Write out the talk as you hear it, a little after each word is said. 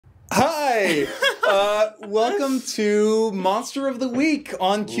Hi! Welcome to Monster of the Week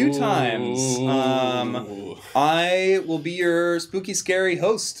on QueueTimes. I will be your spooky, scary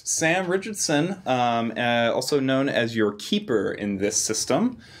host, Sam Richardson, also known as your keeper in this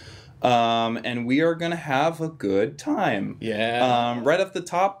system. And we are going to have a good time. Yeah. Right off the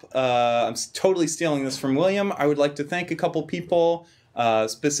top, I'm totally stealing this from William. I would like to thank a couple people,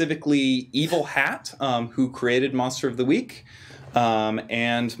 specifically Evil Hat, who created Monster of the Week.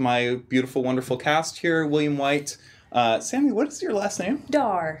 And my beautiful, wonderful cast here, William White, Sammy, what is your last name?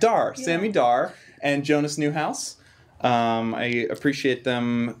 Dar. Dar. Yeah. Sammy Dar, and Jonas Newhouse. I appreciate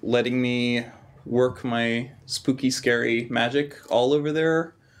them letting me work my spooky, scary magic all over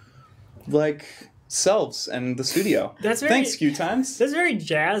their, selves and the studio. Thanks, QueueTimes. That's very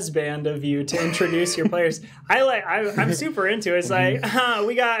jazz band of you to introduce your players. I'm super into it. It's like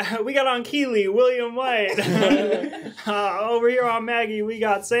we got on Keeley, William White. Over here on Maggie, we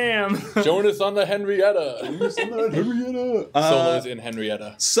got Sam. Jonas on the Henrietta. Solos in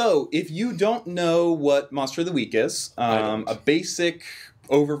Henrietta. So, if you don't know what Monster of the Week is, a basic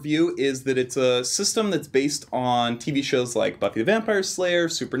overview is that it's a system that's based on TV shows like Buffy the Vampire Slayer,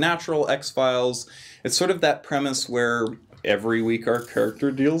 Supernatural, X-Files. It's sort of that premise where every week our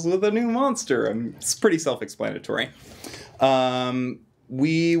character deals with a new monster. It's pretty self-explanatory.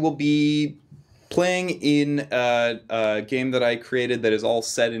 We will be playing in a game that I created that is all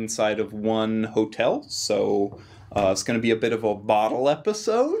set inside of one hotel. So it's going to be a bit of a bottle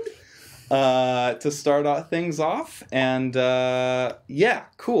episode. To start things off. And yeah,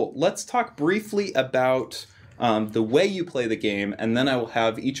 cool. Let's talk briefly about the way you play the game, and then I will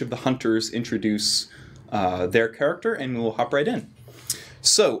have each of the hunters introduce their character, and we'll hop right in.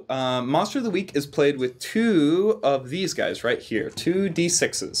 So, Monster of the Week is played with two of these guys right here, 2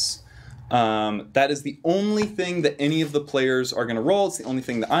 D6s. That is the only thing that any of the players are going to roll. It's the only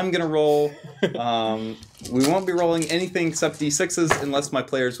thing that I'm going to roll. We won't be rolling anything except D6s unless my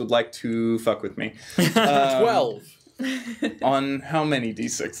players would like to fuck with me. 12. On how many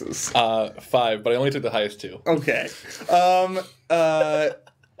D6s? 5, but I only took the highest 2. Okay.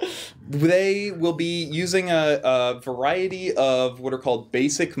 They will be using a variety of what are called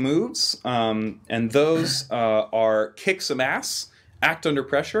basic moves, and those are kick some ass, act under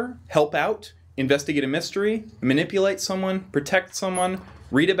pressure, help out, investigate a mystery, manipulate someone, protect someone,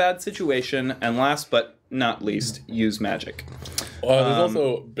 read a bad situation, and last but not least, use magic. There's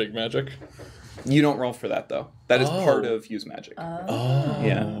also big magic. You don't roll for that, though. That is part of use magic.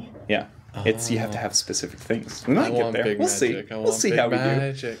 Yeah. You have to have specific things. We might get there. We'll see. We'll see how we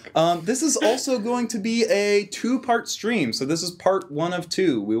do. This is also going to be a 2-part stream. So this is part 1 of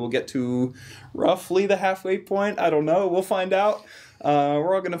 2. We will get to roughly the halfway point. I don't know. We'll find out.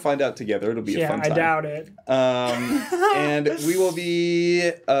 We're all going to find out together. It'll be a fun time. Yeah, I doubt it. And we will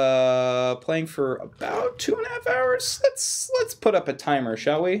be playing for about 2.5 hours. Let's put up a timer,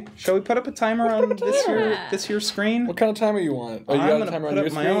 shall we? Shall we put up a timer on this here screen? What kind of timer you want? Oh, I'm going to put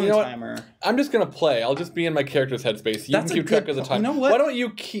up my own timer. I'm just going to play. I'll just be in my character's headspace. You can keep track of the time. You know what? Why don't you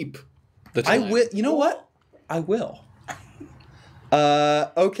keep the time? I will. You know what? I will.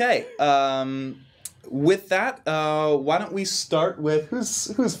 Okay. With that, why don't we start with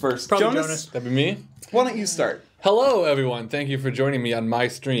who's first? Probably Jonas. That'd be me. Why don't you start? Hello, everyone. Thank you for joining me on my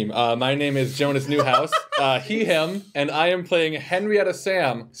stream. My name is Jonas Newhouse, he, him, and I am playing Henrietta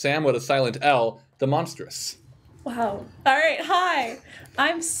Sam with a silent L, the monstrous. Wow. All right. Hi.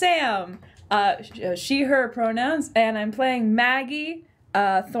 I'm Sam. She, her pronouns, and I'm playing Maggie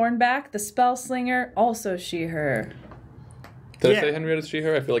Thornback, the spell slinger, also she, her. Did I say Henrietta she,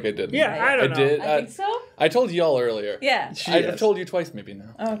 her? I feel like I did. Yeah, I don't know. did. I think so. I told y'all earlier. Yeah. I've told you twice maybe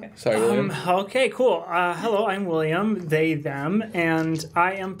now. Oh, okay. Sorry, William. Okay, cool. Hello, I'm William, they, them, and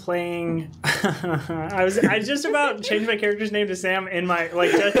I am playing... I just about changed my character's name to Sam in my,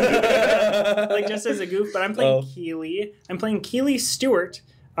 just as a goof, but I'm playing Keeley. I'm playing Keeley Stewart,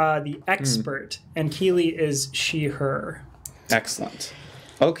 the expert, and Keeley is she, her. Excellent.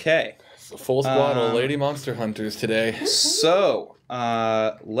 Okay. A full squad of lady monster hunters today. So,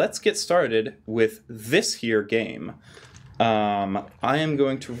 let's get started with this here game. I am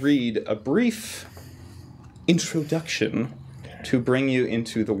going to read a brief introduction to bring you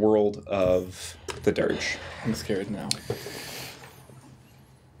into the world of the Dirge. I'm scared now.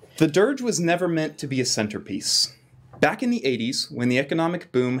 The Dirge was never meant to be a centerpiece. Back in the 80s, when the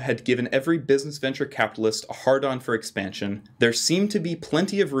economic boom had given every business venture capitalist a hard-on for expansion, there seemed to be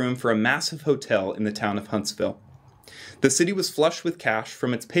plenty of room for a massive hotel in the town of Huntsville. The city was flush with cash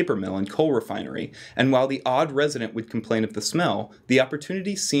from its paper mill and coal refinery, and while the odd resident would complain of the smell, the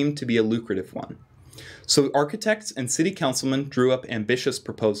opportunity seemed to be a lucrative one. So architects and city councilmen drew up ambitious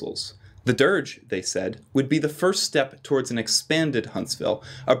proposals. The Dirge, they said, would be the first step towards an expanded Huntsville,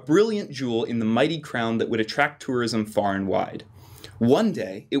 a brilliant jewel in the mighty crown that would attract tourism far and wide. One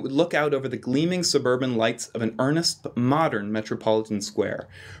day, it would look out over the gleaming suburban lights of an earnest but modern metropolitan square.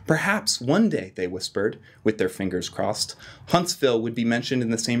 Perhaps one day, they whispered, with their fingers crossed, Huntsville would be mentioned in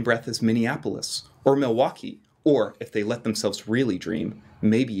the same breath as Minneapolis, or Milwaukee, or, if they let themselves really dream,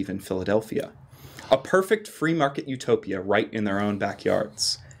 maybe even Philadelphia. A perfect free market utopia right in their own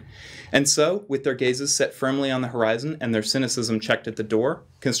backyards. And so, with their gazes set firmly on the horizon and their cynicism checked at the door,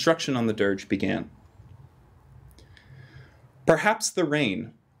 construction on the Dirge began. Perhaps the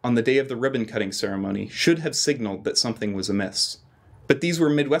rain, on the day of the ribbon-cutting ceremony, should have signaled that something was amiss. But these were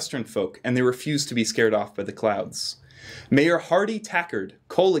Midwestern folk, and they refused to be scared off by the clouds. Mayor Hardy Tackard,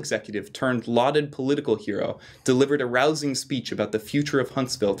 coal executive turned lauded political hero, delivered a rousing speech about the future of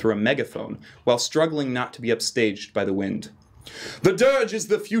Huntsville through a megaphone, while struggling not to be upstaged by the wind. "The Dirge is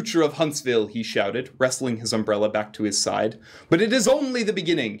the future of Huntsville," he shouted, wrestling his umbrella back to his side. "But it is only the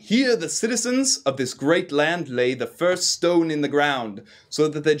beginning. Here the citizens of this great land lay the first stone in the ground, so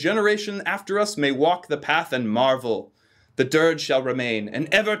that the generation after us may walk the path and marvel. The Dirge shall remain an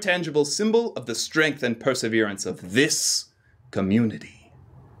ever-tangible symbol of the strength and perseverance of this community."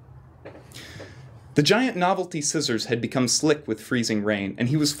 The giant novelty scissors had become slick with freezing rain, and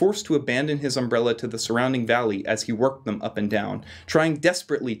he was forced to abandon his umbrella to the surrounding valley as he worked them up and down, trying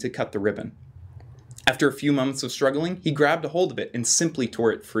desperately to cut the ribbon. After a few moments of struggling, he grabbed a hold of it and simply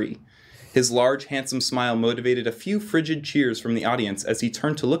tore it free. His large, handsome smile motivated a few frigid cheers from the audience as he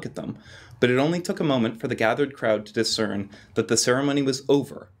turned to look at them, but it only took a moment for the gathered crowd to discern that the ceremony was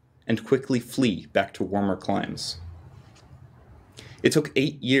over and quickly flee back to warmer climes. It took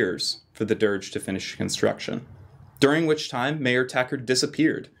 8 years for the Dirge to finish construction, during which time Mayor Tackard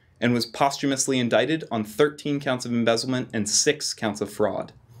disappeared and was posthumously indicted on 13 counts of embezzlement and 6 counts of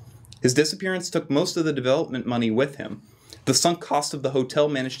fraud. His disappearance took most of the development money with him. The sunk cost of the hotel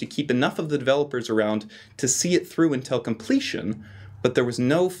managed to keep enough of the developers around to see it through until completion, but there was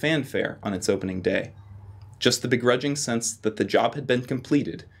no fanfare on its opening day. Just the begrudging sense that the job had been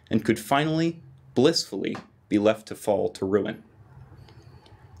completed and could finally, blissfully, be left to fall to ruin.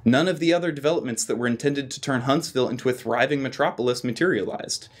 None of the other developments that were intended to turn Huntsville into a thriving metropolis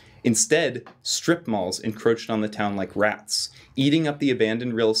materialized. Instead, strip malls encroached on the town like rats, eating up the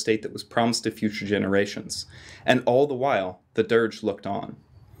abandoned real estate that was promised to future generations. And all the while, the Dirge looked on.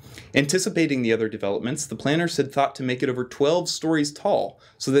 Anticipating the other developments, the planners had thought to make it over 12 stories tall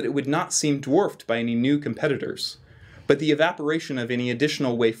so that it would not seem dwarfed by any new competitors. But the evaporation of any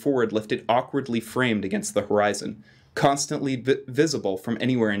additional way forward left it awkwardly framed against the horizon, constantly visible from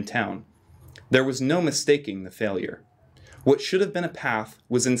anywhere in town. There was no mistaking the failure. What should have been a path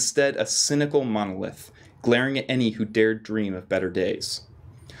was instead a cynical monolith, glaring at any who dared dream of better days.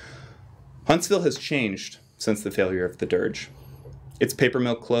 Huntsville has changed since the failure of the Dirge. Its paper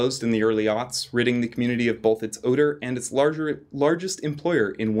mill closed in the early aughts, ridding the community of both its odor and its largest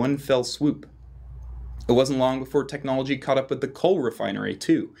employer in one fell swoop. It wasn't long before technology caught up with the coal refinery,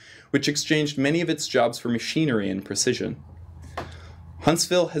 too, which exchanged many of its jobs for machinery and precision.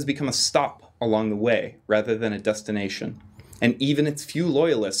 Huntsville has become a stop along the way rather than a destination, and even its few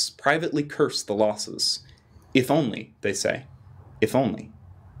loyalists privately curse the losses. If only, they say. If only.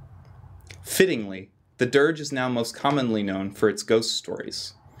 Fittingly, the Dirge is now most commonly known for its ghost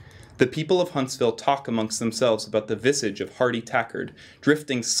stories. The people of Huntsville talk amongst themselves about the visage of Hardy Tackard,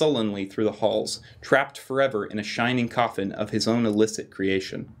 drifting sullenly through the halls, trapped forever in a shining coffin of his own illicit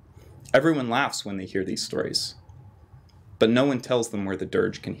creation. Everyone laughs when they hear these stories, but no one tells them where the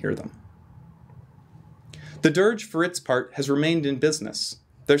Dirge can hear them. The Dirge, for its part, has remained in business.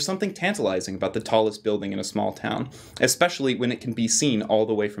 There's something tantalizing about the tallest building in a small town, especially when it can be seen all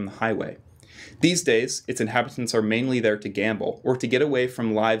the way from the highway. These days, its inhabitants are mainly there to gamble, or to get away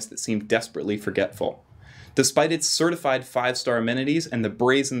from lives that seem desperately forgetful. Despite its certified 5-star amenities and the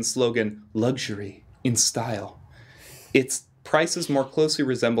brazen slogan, "Luxury in style," its prices more closely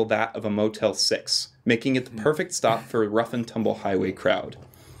resemble that of a Motel 6, making it the perfect stop for a rough-and-tumble highway crowd.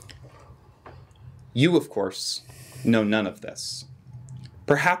 You, of course, know none of this.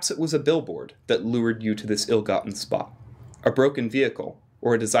 Perhaps it was a billboard that lured you to this ill-gotten spot, a broken vehicle,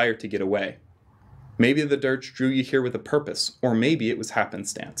 or a desire to get away. Maybe the Dirge drew you here with a purpose, or maybe it was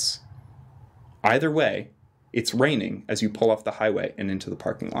happenstance. Either way, it's raining as you pull off the highway and into the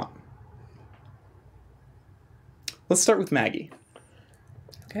parking lot. Let's start with Maggie.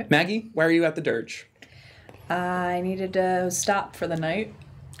 Okay. Maggie, why are you at the Dirge? I needed to stop for the night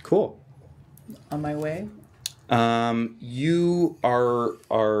Cool. on my way. You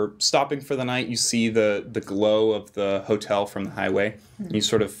are stopping for the night. You see the glow of the hotel from the highway. You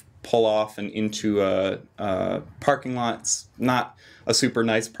sort of pull off and into a parking lot. It's not a super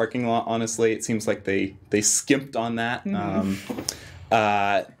nice parking lot, honestly. It seems like they skimped on that.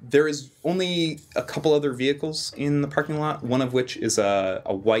 There is only a couple other vehicles in the parking lot, one of which is a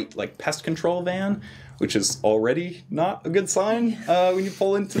white like pest control van, which is already not a good sign when you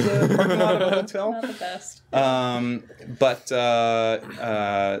pull into the parking lot of a hotel. Not the best. But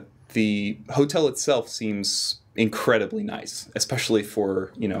the hotel itself seems incredibly nice, especially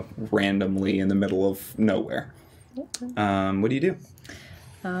for, randomly in the middle of nowhere. Okay. What do you do?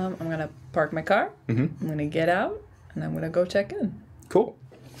 I'm going to park my car. Mm-hmm. I'm going to get out, and I'm going to go check in. Cool.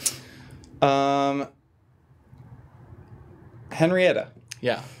 Henrietta,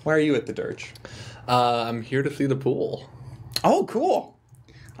 Yeah. why are you at the Dirge? I'm here to see the pool. Oh, cool.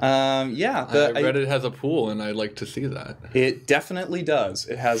 Yeah. I read it has a pool, and I'd like to see that. It definitely does.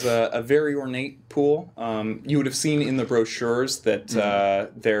 It has a very ornate pool. You would have seen in the brochures that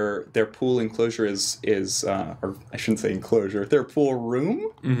their pool enclosure is or I shouldn't say enclosure, their pool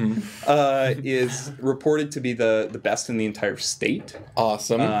room is reported to be the best in the entire state.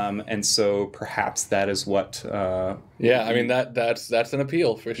 Awesome. And so perhaps that is what... Yeah, I mean that's an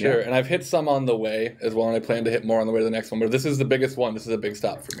appeal for sure. Yeah. And I've hit some on the way as well, and I plan to hit more on the way to the next one. But this is the biggest one. This is a big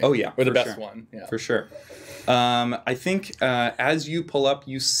stop for me. Oh, yeah, or the for best sure. one. Yeah, For sure. I think as you pull up,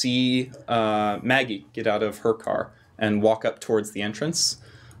 you see Maggie get out of her car and walk up towards the entrance.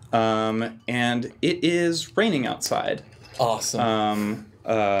 And it is raining outside. Awesome.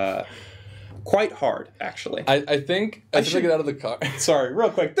 Quite hard, actually. I think I should get out of the car. Sorry, real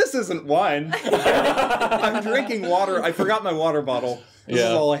quick. This isn't wine. I'm drinking water. I forgot my water bottle. This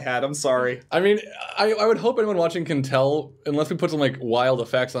is all I had. I'm sorry. I mean, I would hope anyone watching can tell, unless we put some like wild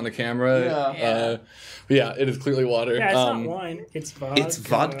effects on the camera. Yeah. But yeah, it is clearly water. Yeah, it's not wine. It's vodka. It's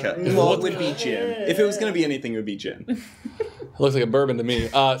vodka. Well, it would be gin. If it was going to be anything, it would be gin. It looks like a bourbon to me.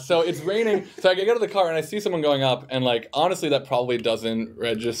 So it's raining. So I get out of the car and I see someone going up, and like honestly, that probably doesn't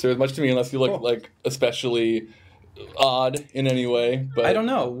register as much to me unless you look like especially odd in any way. But I don't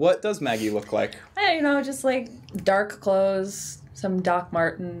know. What does Maggie look like? Just like dark clothes, some Doc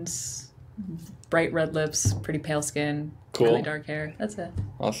Martens, bright red lips, pretty pale skin, Cool. really dark hair. That's it.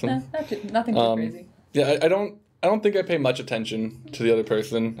 Awesome. Nothing too crazy. Yeah, I don't think I pay much attention to the other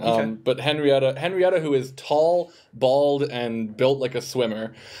person. Okay. But Henrietta, who is tall, bald, and built like a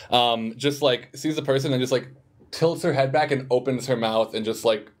swimmer, just like sees the person and just like tilts her head back and opens her mouth and just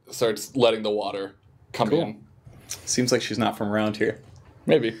like starts letting the water come in. Seems like she's not from around here.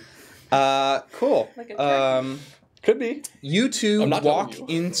 Maybe. Cool. Like a turkey. Could be. You two I'm not walk telling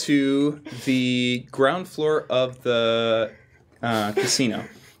you. into the ground floor of the casino.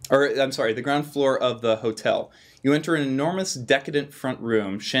 Or, I'm sorry, the ground floor of the hotel. You enter an enormous, decadent front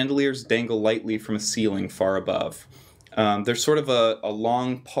room. Chandeliers dangle lightly from a ceiling far above. There's sort of a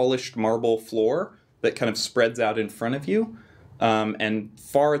long, polished marble floor that kind of spreads out in front of you. And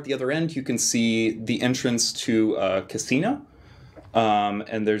far at the other end, you can see the entrance to a casino.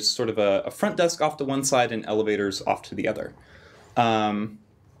 And there's sort of a front desk off to one side and elevators off to the other.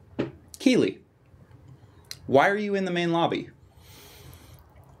 Keely, why are you in the main lobby?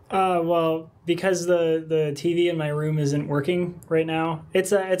 Well, because the TV in my room isn't working right now.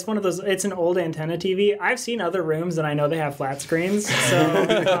 It's one of those. It's an old antenna TV. I've seen other rooms and I know they have flat screens.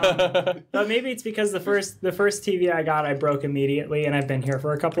 So, but maybe it's because the first TV I got I broke immediately, and I've been here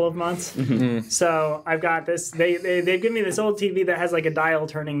for a couple of months. Mm-hmm. So I've got this. They've given me this old TV that has like a dial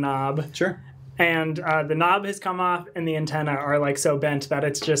turning knob. Sure. And the knob has come off, and the antenna are like so bent that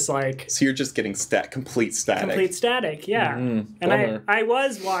it's just like So you're just getting complete static. complete static. Yeah. And bummer. I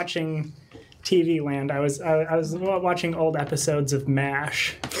was watching TV Land. I was watching old episodes of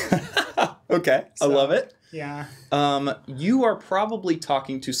MASH. Okay, I love it. Yeah. You are probably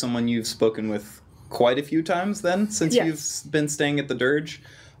talking to someone you've spoken with quite a few times then, since Yes. you've been staying at the Dirge.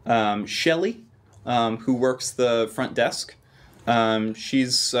 Shelly, who works the front desk.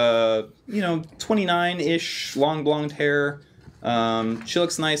 She's, 29-ish, long blonde hair. She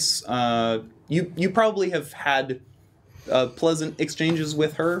looks nice. You probably have had pleasant exchanges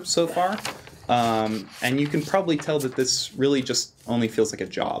with her so far. And you can probably tell that this really just only feels like a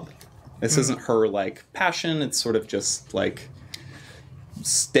job. This isn't her, passion. It's sort of just,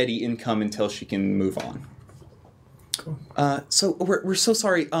 steady income until she can move on. Cool. So we're so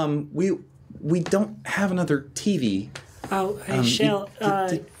sorry. We don't have another TV. Oh, hey, Shell.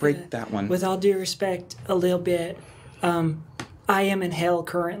 Did break that one. With all due respect, a little bit. I am in hell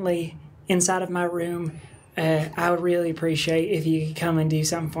currently inside of my room. I would really appreciate if you could come and do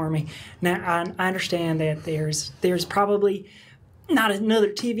something for me. Now, I understand that there's probably not another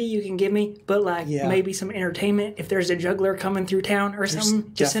TV you can give me, but like Yeah. maybe some entertainment. If there's a juggler coming through town or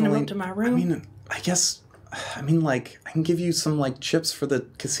something, just send him up to my room. I mean, like, I can give you some, like, chips for the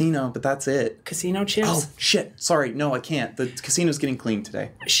casino, but that's it. Casino chips. Oh, shit. Sorry. No, I can't. The casino's getting cleaned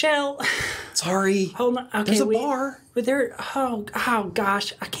today. Shell. Sorry. Hold on. Okay, There's a bar. But there. Oh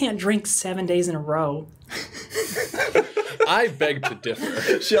gosh, I can't drink 7 days in a row. I beg to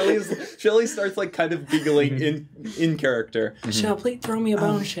differ. Shelly starts, like, kind of giggling in character. Shell, please throw me a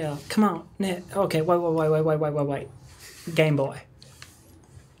bone, Shell. Come on. Okay, wait. Game Boy.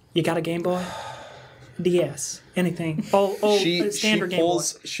 You got a Game Boy? DS. Anything. Standard Game Boy.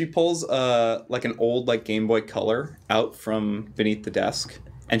 She pulls like an old like Game Boy Color out from beneath the desk,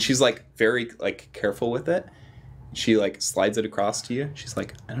 and she's like very like careful with it. She like slides it across to you. She's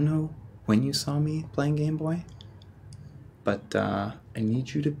like, I don't know when you saw me playing Game Boy, but I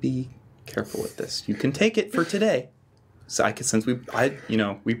need you to be careful with this. You can take it for today. So since we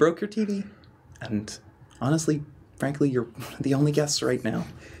broke your TV, and honestly, frankly, you're one of the only guests right now.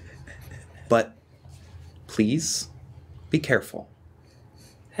 But please be careful.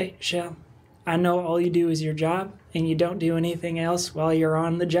 Hey, Shell, I know all you do is your job, and you don't do anything else while you're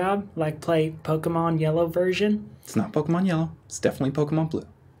on the job, like play Pokemon Yellow version. It's not Pokemon Yellow. It's definitely Pokemon Blue.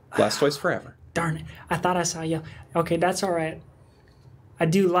 Blastoise forever. Darn it. I thought I saw Yellow. Okay, that's all right. I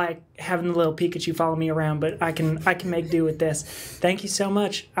do like having the little Pikachu follow me around, but I can make do with this. Thank you so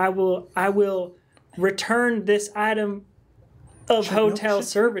much. I will return this item of hotel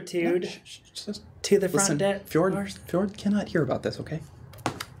servitude to the front desk. Fjord cannot hear about this, okay?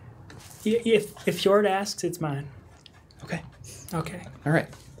 If Fjord asks, it's mine. Okay. Okay. All right.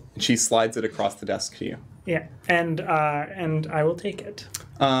 And she slides it across the desk to you. Yeah, and I will take it.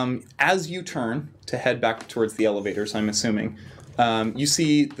 As you turn to head back towards the elevators, I'm assuming, you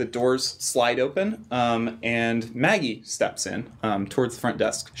see the doors slide open, and Maggie steps in towards the front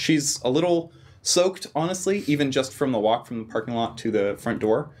desk. She's a little soaked, honestly, even just from the walk from the parking lot to the front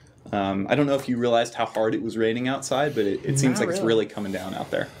door. I don't know if you realized how hard it was raining outside, but it seems like it's really coming down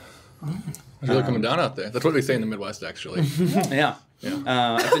out there. It's really coming down out there. That's what they say in the Midwest, actually. Yeah.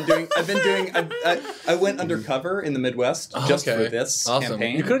 I went undercover in the Midwest just for this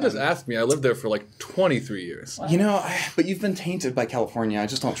campaign. You could have just asked me. I lived there for like 23 years. You know, but you've been tainted by California. I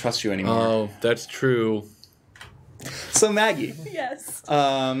just don't trust you anymore. Oh, that's true. So Maggie. Yes.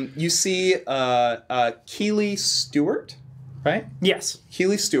 You see Keely Stewart, right? Yes.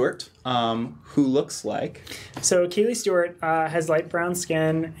 Keely Stewart, who looks like... So Keely Stewart has light brown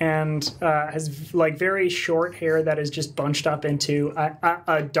skin and has like very short hair that is just bunched up into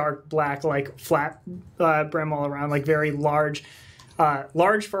a dark black, like flat brim all around, like very large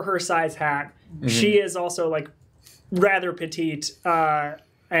for her size hat. Mm-hmm. She is also like rather petite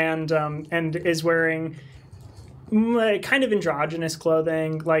and is wearing kind of androgynous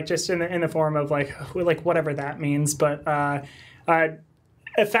clothing, like just in the form of like whatever that means, but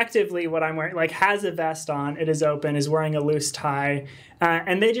effectively what I'm wearing, like, has a vest on, it is open, is wearing a loose tie,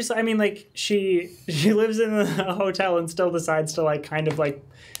 and they just, I mean, like, she lives in a hotel and still decides to like kind of like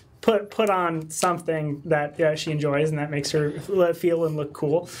put on something that she enjoys and that makes her feel and look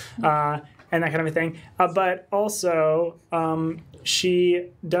cool, and that kind of a thing. But also, she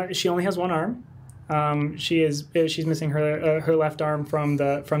only has one arm. She's missing her left arm from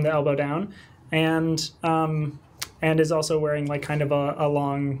the elbow down, and is also wearing like kind of a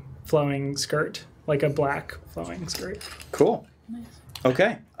long flowing skirt, like a black flowing skirt. Cool. Nice.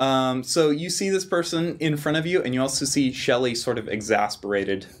 Okay. So you see this person in front of you, and you also see Shelly sort of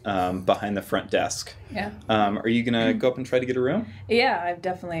exasperated behind the front desk. Yeah. Are you gonna go up and try to get a room? Yeah, I'm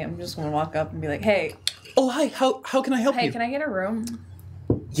just gonna walk up and be like, hey. Oh, hi. How can I help you? Hey, can I get a room?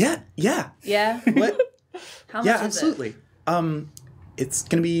 Yeah. Yeah? What? How much yeah, is absolutely. It? It's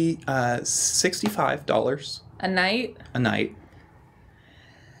gonna be $65 a night. A night,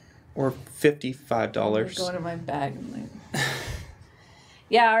 or $55. Go into my bag and like.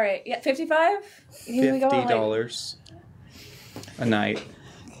 Yeah, all right. Yeah, 55. Here we go. $50 a night.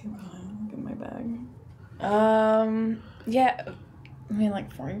 Okay, look at my bag. Yeah, I mean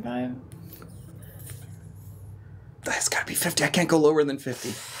like 45. That's gotta be 50. I can't go lower than 50.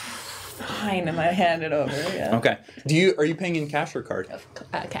 Fine, and I hand it over. Yeah. Okay. Are you paying in cash or card?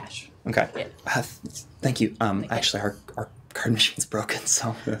 Cash. Okay. Yeah. Thank you. Actually, our card machine's broken,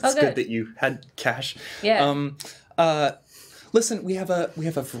 so it's good that you had cash. Yeah. Listen, we have a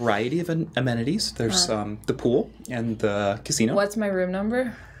variety of amenities. There's the pool and the casino. What's my room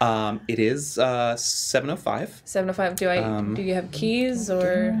number? It is 705. 705. Do you have keys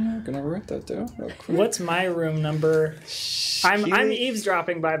or? I'm gonna write that down real quick. What's my room number? I'm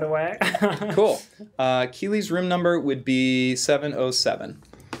eavesdropping, by the way. Cool. Keely's room number would be 707.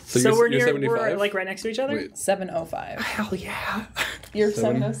 So we're you're near, 75? we're like right next to each other. Wait. 705. Hell yeah! You're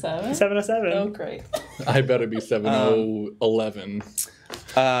 707. 707. Oh, great. I better be 7011.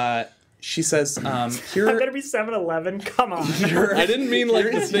 She says, I here. better be 711. Come on. I didn't mean like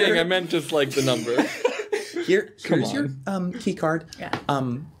the thing. I meant just like the number. Here's your key card. Yeah.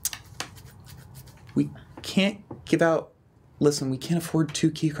 We can't give out. Listen, we can't afford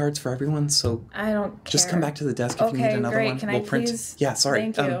 2 key cards for everyone, so I don't care. just come back to the desk if you need Okay, another great. one. Can we'll I print. please? Yeah,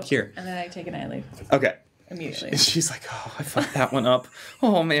 sorry. Thank you. Here. And then I take it and I leave Okay. immediately. She's like, oh, I fucked that one up.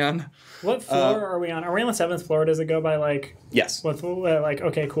 Oh man. What floor are we on? Are we on the 7th floor? Does it go by like? Yes. What? Like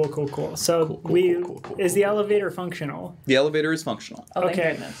okay, cool. So Cool. is the elevator functional? The elevator is functional. Oh, thank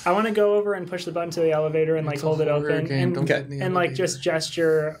Okay, goodness. I want to go over and push the button to the elevator and like It's a hold it horror open game. Don't Okay. get in the and like elevator. just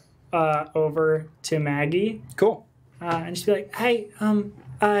gesture over to Maggie Cool. and just be like, hey, I'm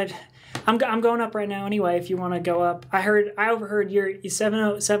going up right now anyway. If you want to go up, I overheard you're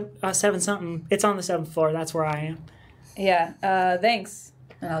 7 something. It's on the 7th floor. That's where I am. Yeah. Thanks.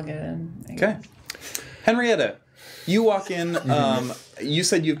 And I'll get in. Okay. Henrietta, you walk in. You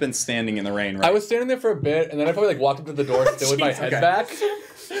said you've been standing in the rain, right? I was standing there for a bit, and then I probably like walked up to the door still with my head Okay. back.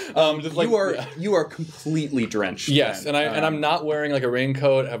 Just like you are completely drenched. Yes, then. and I'm not wearing like a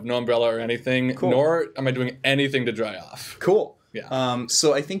raincoat. I have no umbrella or anything. Cool. Nor am I doing anything to dry off. Cool. Yeah.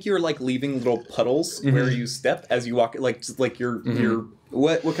 So I think you're like leaving little puddles where you step as you walk. Like you're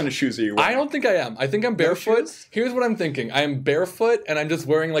what kind of shoes are you wearing? I don't think I am. I think I'm barefoot. shoes? Here's what I'm thinking. I am barefoot and I'm just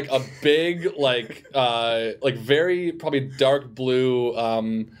wearing like a big like very probably dark blue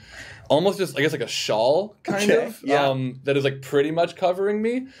almost just I guess like a shawl kind Okay, of yeah. that is like pretty much covering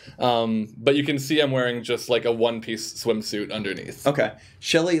me. But you can see I'm wearing just like a one-piece swimsuit underneath. Okay.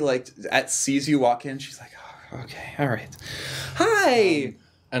 Shelly sees you walk in. She's like, oh, okay, all right. Hi.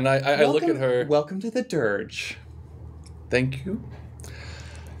 And I look at her. Welcome to the Dirge. Thank you.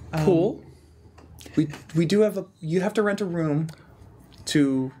 Pool. We do have you have to rent a room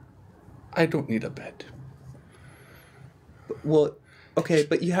to. I don't need a bed. Well, okay,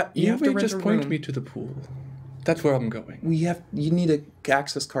 but you have You to may rent just a room. point me to the pool. That's where I'm going. You need a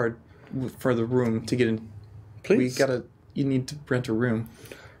access card for the room to get in. Please. You need to rent a room.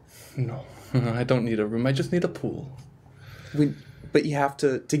 No, I don't need a room. I just need a pool. But you have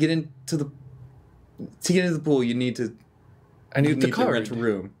to get into the pool. You need to. I need the to card. rent a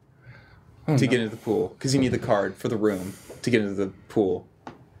room Oh, to no. get into the pool because you need the card for the room to get into the pool.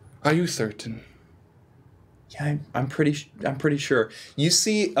 Are you certain? Yeah, I'm pretty sure. You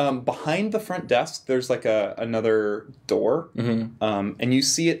see, behind the front desk, there's like another door, and you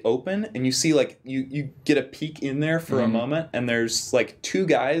see it open, and you see like you get a peek in there for a moment, and there's like 2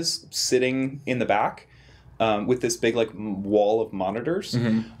 guys sitting in the back, with this big like wall of monitors,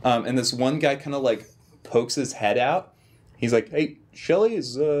 and this one guy kind of like pokes his head out. He's like, "Hey, Shelly,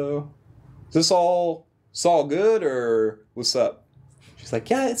 is this all good or what's up?" She's like,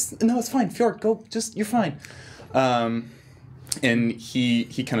 "Yeah, it's fine. Fjord, go. You're fine." And he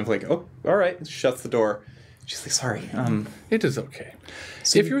kind of like, "Oh, all right." Shuts the door. She's like, "Sorry." It is okay.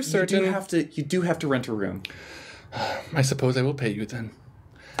 So if you're certain, you do have to rent a room. I suppose I will pay you then.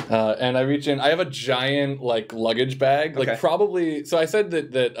 And I reach in. I have a giant like luggage bag, like Okay. probably. So I said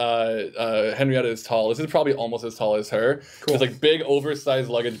that Henrietta is tall. This is probably almost as tall as her. Cool. It's like big, oversized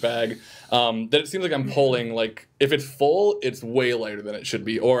luggage bag. That it seems like I'm pulling. Like if it's full, it's way lighter than it should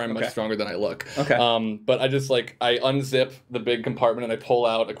be, or I'm Okay. much stronger than I look. Okay. But I just like I unzip the big compartment and I pull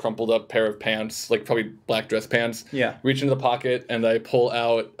out a crumpled up pair of pants, like probably black dress pants. Yeah. Reach into the pocket and I pull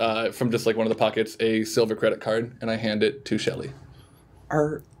out from just like one of the pockets a silver credit card and I hand it to Shelly.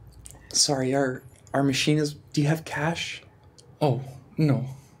 Our machine is. Do you have cash? Oh, no.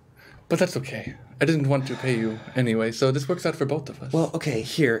 But that's okay. I didn't want to pay you anyway, so this works out for both of us. Well, okay.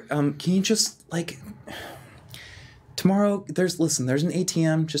 Here, can you just like tomorrow? There's an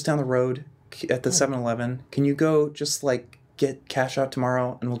ATM just down the road at the 7-Eleven. Can you go just like get cash out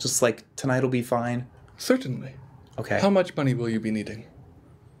tomorrow, and we'll just like tonight will be fine. Certainly. Okay. How much money will you be needing?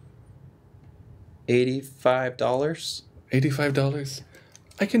 $85 $85?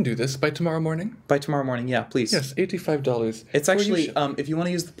 I can do this by tomorrow morning. by tomorrow morning. Yeah, please. Yes, $85. It's For you, actually Shelley. if you want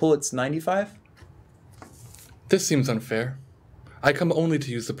to use the pool, it's 95. This seems unfair. I come only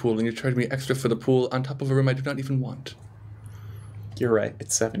to use the pool, and you charge me extra for the pool on top of a room I do not even want. You're right.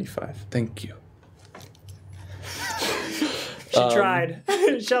 It's 75. Thank you. She tried.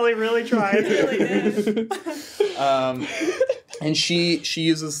 Shelly really tried. Really did. And she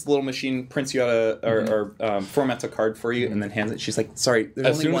uses this little machine, prints you out or formats a card for you, and then hands it. She's like, "Sorry, there's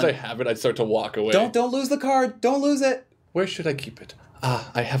As only soon one. as I have it, I'd start to walk away. Don't lose the card. Don't lose it." Where should I keep it?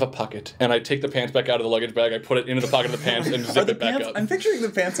 I have a pocket. And I take the pants back out of the luggage bag, I put it into the pocket of the pants, and zip the it back pants? up. I'm picturing the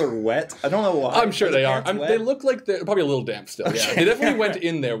pants are wet. I don't know why. I'm sure they are. pants wet? They look like they're probably a little damp still. Yeah, Okay. they definitely went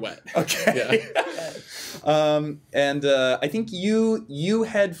in there wet. Okay. Yeah. And I think you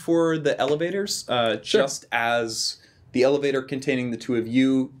head for the elevators just as the elevator containing the two of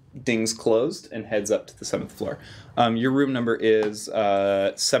you dings closed and heads up to the 7th floor. Your room number is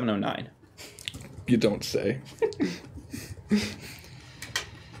 709. You don't say.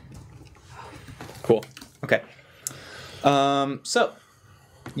 Cool. Okay. So,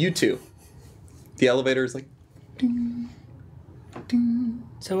 you two. The elevator is like...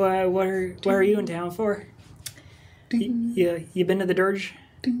 So what are you in town for? You been to the Dirge?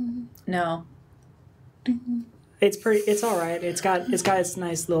 No. It's all right. It's got its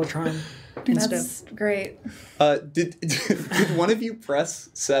nice little charm and That's stuff. great. Did one of you press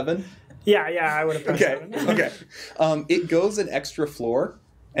 7? Yeah, I would have pressed Okay, that. okay. It goes an extra floor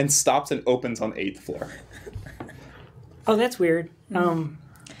and stops and opens on 8th floor. Oh, that's weird.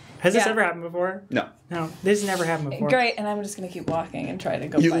 Has this Yeah. ever happened before? No. No, this has never happened before. Great, and I'm just gonna keep walking and try to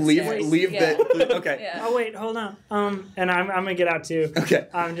go. You by leave stairs. the... Okay. Yeah. Oh wait, hold on. And I'm gonna get out too. Okay.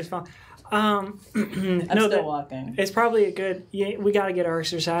 I'm just fine. I'm still walking. It's probably a good. Yeah, we got to get our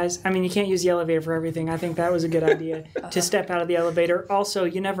exercise. I mean, you can't use the elevator for everything. I think that was a good idea to step out of the elevator. Also,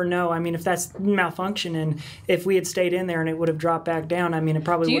 you never know. I mean, if that's malfunctioning, if we had stayed in there and it would have dropped back down, I mean, it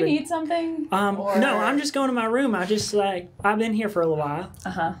probably Do would you have. need something? No, I'm just going to my room. I've been here for a little while.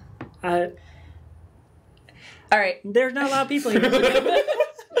 All right. There's not a lot of people here.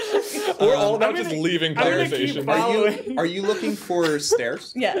 We're all about I'm just gonna- leaving I'm gonna keep conversation. following. Are you looking for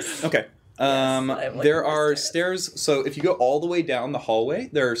stairs? Yes. Okay. I'm looking There for are stairs. So if you go all the way down the hallway,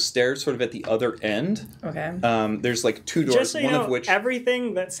 there are stairs sort of at the other end. Okay. There's like 2 doors, Just so you one know, of which...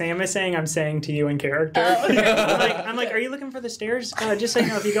 everything that Sam is saying, I'm saying to you in character. Oh, okay. I'm like, are you looking for the stairs? Just so you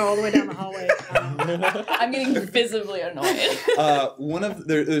know, if you go all the way down the hallway. I'm getting visibly annoyed.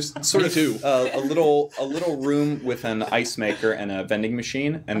 there's sort of too. A little room with an ice maker and a vending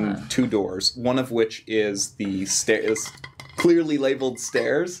machine and 2 doors. One of which is the stairs, clearly labeled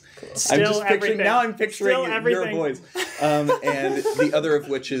stairs. Still I'm just picturing everything. now. I'm picturing Still your everything. voice, and the other of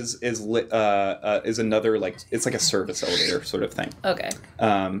which is another, like, it's like a service elevator sort of thing. Okay.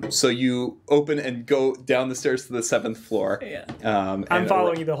 So you open and go down the stairs to the 7th floor. Yeah. I'm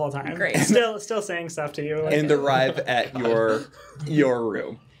following you the whole time. Great. Still saying stuff to you. and arrive at your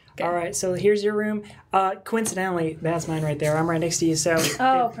room. All right, so here's your room. Coincidentally, that's mine right there. I'm right next to you. So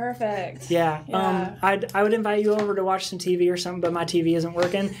Oh, perfect. yeah. Yeah. I would invite you over to watch some TV or something, but my TV isn't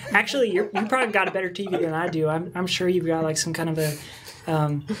working. Actually, you probably got a better TV than I do. I'm sure you've got like some kind of a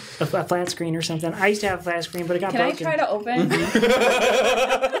flat screen or something. I used to have a flat screen, but it got Can I broken. try to open?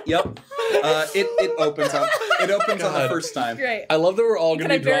 Yep. It opens on the first time. Great. I love that we're all Can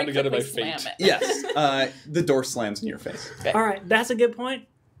going I to be drawn very together by quickly slam fate. it? Yes. The door slams in your face. All right, that's a good point.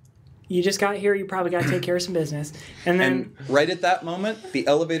 You just got here. You probably got to take care of some business, and then And right at that moment, the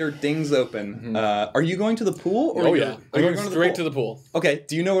elevator dings open. Are you going to the pool? Or Oh are you- yeah, are I'm you going straight to the pool. Okay.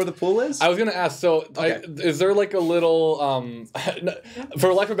 Do you know where the pool is? I was gonna ask. So, Okay. is there like a little,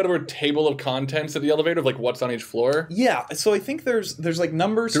 for lack of a better word, table of contents at the elevator of like what's on each floor? Yeah. So I think there's like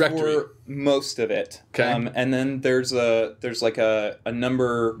numbers Directory. for most of it. Okay. And then there's like a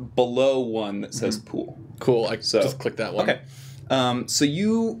number below one that says pool. Cool. I So- just click that one. Okay. So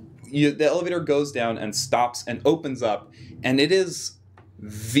the elevator goes down and stops and opens up, and it is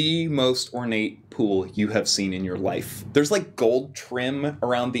the most ornate pool you have seen in your life. There's like gold trim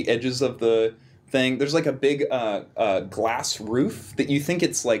around the edges of the thing. There's like a big glass roof that you think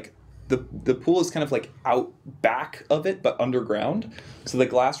it's like the pool is kind of like out back of it, but underground. So the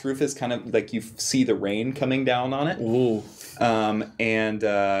glass roof is kind of like you see the rain coming down on it. Ooh.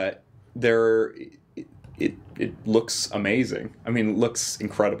 It looks amazing. I mean, it looks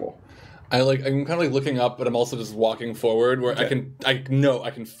incredible. I'm kind of like looking up, but I'm also just walking forward where Okay. I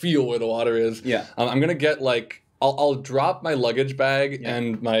can feel where the water is. Yeah. I'm gonna get like I'll drop my luggage bag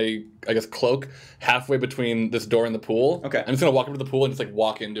and my cloak halfway between this door and the pool. Okay. I'm just gonna walk up to the pool and just like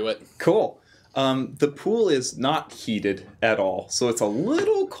walk into it. Cool. The pool is not heated at all, so it's a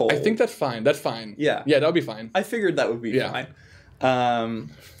little cold. I think that's fine. That's fine. Yeah. Yeah, that'll be fine. I figured that would be Yeah. fine.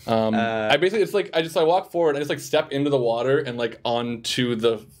 I basically it's like I walk forward, I just like step into the water and like onto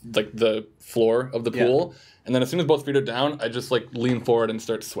the floor of the Yeah. pool, and then as soon as both feet are down, I just like lean forward and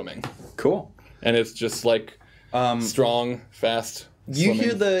start swimming. Cool. And it's just like Strong, fast. You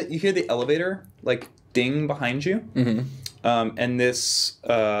swimming. hear the elevator like ding behind you, and this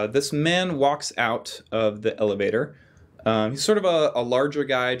man walks out of the elevator. He's sort of a larger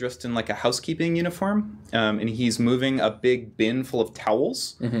guy dressed in like a housekeeping uniform, and he's moving a big bin full of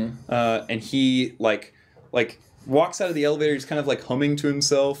towels. And he like walks out of the elevator. He's kind of like humming to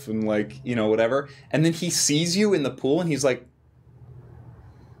himself and like whatever. And then he sees you in the pool, and he's like,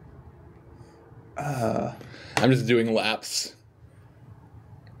 I'm just doing laps.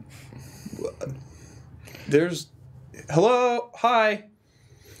 Hello, hi.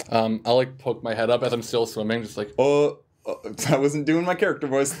 I'll like poke my head up as I'm still swimming, just like, I wasn't doing my character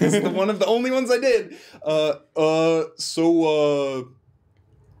voice. This is one of the only ones I did. So,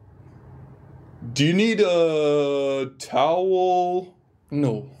 do you need a towel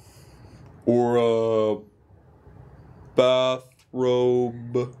no. or a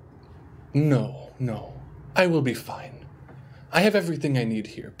bathrobe? No. I will be fine. I have everything I need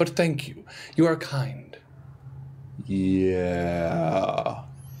here, but thank you. You are kind. Yeah.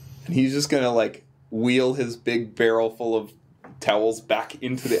 And he's just gonna like wheel his big barrel full of towels back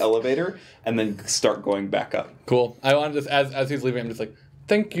into the elevator and then start going back up. Cool. I want to just, as he's leaving, I'm just like,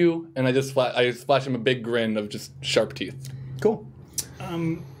 thank you. And I just splash him a big grin of just sharp teeth. Cool.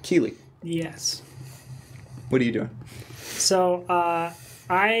 Keely, Yes. what are you doing? So I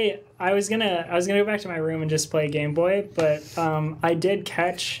was gonna go back to my room and just play Game Boy, but I did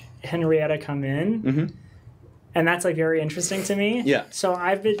catch Henrietta come in, and that's like very interesting to me. Yeah. So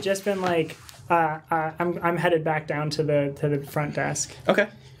I've just been like, I'm headed back down to the front desk, Okay.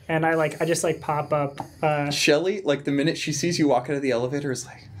 and I just pop up. Shelly, like the minute she sees you walk out of the elevator, is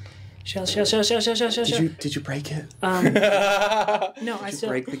like, Shell. Did you break it? No, I Did you still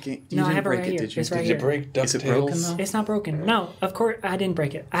break the game? No, I didn't have it break right it, here. did you? It's right Did here. you Break Is it broken DuckTales? though? It's not broken. No, of course I didn't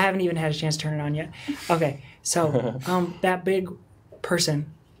break it. I haven't even had a chance to turn it on yet. Okay, so that big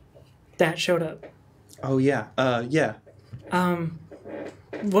person that showed up. Oh yeah. Yeah.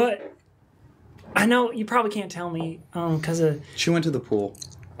 What? I know you probably can't tell me because of She went to the pool.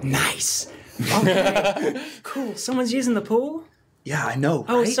 nice. Okay, cool. Someone's using the pool. Yeah, I know.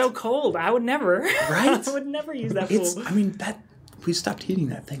 Oh, right? it's so cold. I would never. Right? I would never use that pool. We stopped heating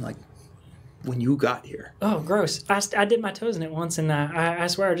that thing like when you got here. Oh, gross. I dipped my toes in it once, and I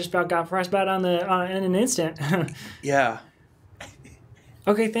swear I just about got frostbite in an instant. Yeah.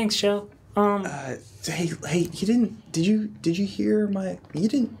 Okay, thanks, Shell. Hey, you didn't? Did you hear my? You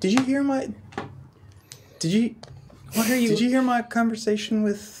didn't? Did you hear my? Did you? What are you? Did you hear my conversation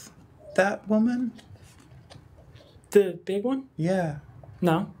with that woman? The big one? Yeah.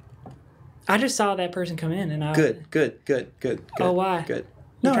 No. I just saw that person come in, and I Good. Oh, why? Good.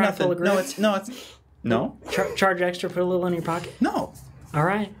 You No, trying to nothing. pull a No, Griff? no. charge extra, put a little in your pocket. No. All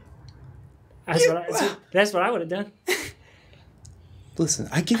right. That's what I would have done. Listen,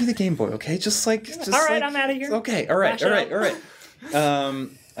 I give you the Game Boy, okay? All right, I'm outta here. Okay, all right.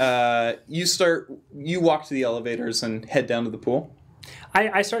 You walk to the elevators and head down to the pool.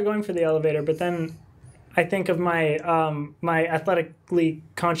 I start going for the elevator, but then I think of my my athletically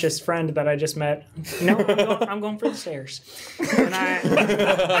conscious friend that I just met. No, I'm going for the stairs, and I'm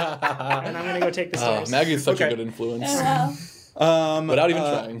gonna go take the stairs. Maggie's such Okay. a good influence. Wow. Without even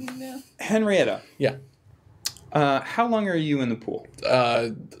trying. No. Henrietta, Yeah. how long are you in the pool?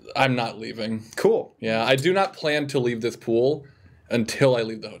 I'm not leaving. Cool. Yeah, I do not plan to leave this pool until I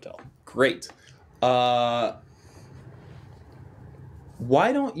leave the hotel. Great.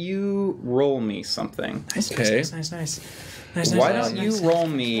 Why don't you roll me something? Okay. Nice. Why don't you roll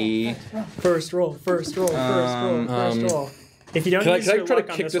me? First roll. First roll. If you don't Can I use your try to luck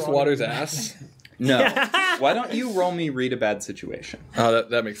on kick this roll- water's ass? No. Why don't you roll me read a bad situation? Oh,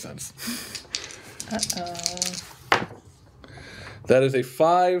 that makes sense. Uh-oh. That is a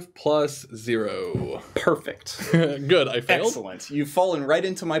 5 plus 0. Perfect. Good, I failed. Excellent. You've fallen right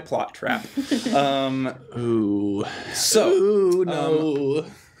into my plot trap. Ooh. So, Ooh, no.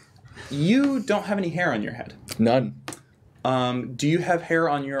 you don't have any hair on your head. None. Do you have hair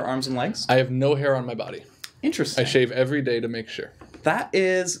on your arms and legs? I have no hair on my body. Interesting. I shave every day to make sure. That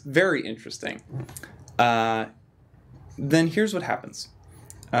is very interesting. Then here's what happens.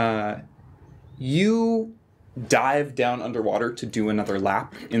 You dive down underwater to do another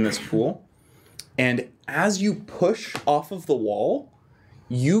lap in this pool. And as you push off of the wall,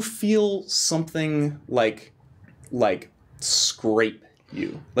 you feel something like scrape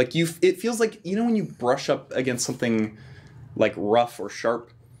you. Like it feels like, when you brush up against something like rough or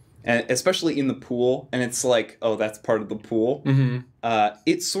sharp, and especially in the pool, and it's like, oh, that's part of the pool. Mm-hmm.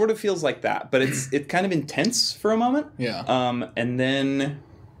 It sort of feels like that, but it's kind of intense for a moment. Yeah. And then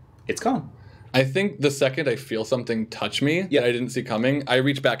it's gone. I think the second I feel something touch me that I didn't see coming, I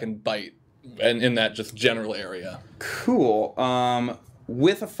reach back and bite, and in that just general area. Cool.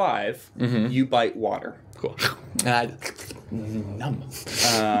 With a 5, you bite water. Cool. Numb.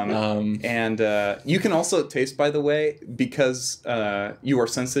 And you can also taste, by the way, because you are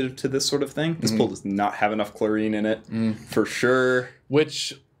sensitive to this sort of thing. This pool does not have enough chlorine in it, for sure.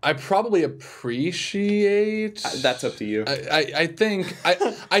 Which I probably appreciate. That's up to you. I think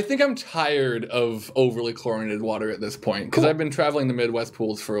I'm tired of overly chlorinated water at this point because I've been traveling the Midwest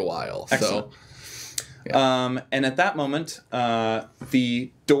pools for a while. Excellent. So, and at that moment,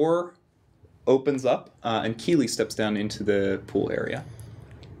 the door opens up, and Keeley steps down into the pool area.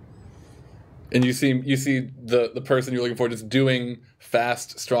 And you see the person you're looking for just doing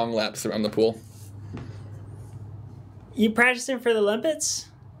fast, strong laps around the pool. You practicing for the Olympics?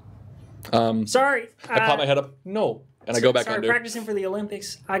 Sorry. I pop my head up. No. And I go back under. Practicing for the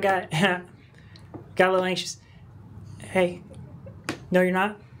Olympics. I got a little anxious. Hey. No, you're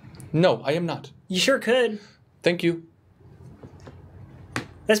not? No, I am not. You sure could. Thank you.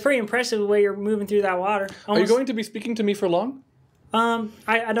 That's pretty impressive the way you're moving through that water. Are you going to be speaking to me for long?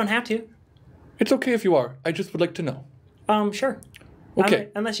 I don't have to. It's okay if you are. I just would like to know. Sure. Okay.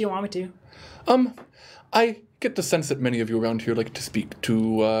 Unless you want me to. I get the sense that many of you around here like to speak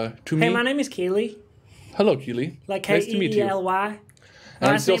to me. Hey, my name is Keeley. Hello, Keeley. Like nice to meet you. K-E-E-L-Y. And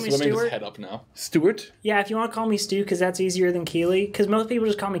I'm Last still name is swimming his Stewart. head up now. Stewart? Yeah, if you want to call me Stu, because that's easier than Keeley. Because most people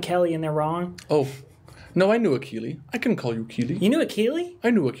just call me Kelly and they're wrong. Oh. No, I knew a Keeley. I can call you Keeley. You knew a Keeley? I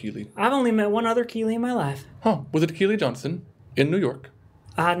knew a Keeley. I've only met one other Keeley in my life. Huh. Was it Keeley Johnson? In New York?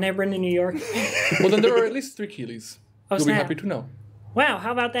 I've never been to New York. Well, then there are at least 3 Keeleys. Oh, You'll be snap. happy to know. Wow,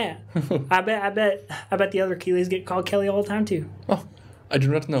 how about that? I bet the other Keeleys get called Kelly all the time too. Oh, I do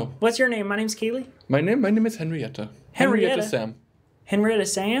not know. What's your name? My name's Keeley. My name is Henrietta. Henrietta? Sam. Henrietta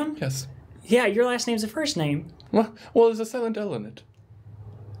Sam? Yes. Yeah, your last name's the first name. Well, there's a silent L in it.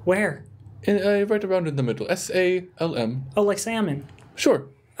 Where? Right around in the middle. S-A-L-M. Oh, like salmon. Sure.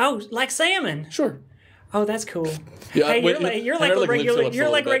 Oh, like salmon. Sure. Oh, that's cool. Yeah, Hey, wait, you're Henrietta, like lick regular. lips a You're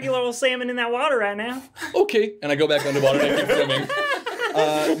little like bit. regular old salmon in that water right now. Okay. And I go back underwater and I keep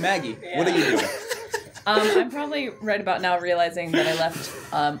swimming. Maggie, what are you doing? I'm probably right about now realizing that I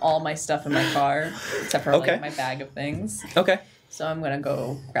left all my stuff in my car, except for Okay. like my bag of things. Okay. So I'm gonna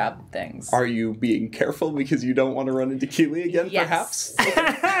go grab things. Are you being careful because you don't want to run into Keeley again, Yes. perhaps?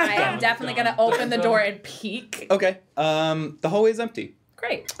 I am definitely gonna open the door and peek. Okay. The hallway's empty,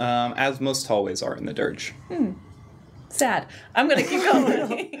 Great. as most hallways are in the Dirge. Sad. I'm gonna keep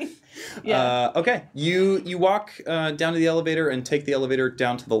going. Yeah. Okay. You walk down to the elevator and take the elevator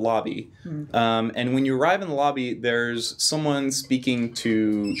down to the lobby. And when you arrive in the lobby, there's someone speaking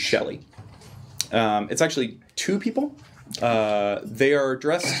to Shelly. It's actually 2 people. They are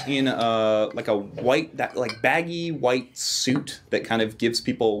dressed in like a white, baggy white suit that kind of gives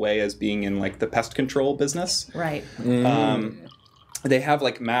people away as being in like the pest control business. Right. They have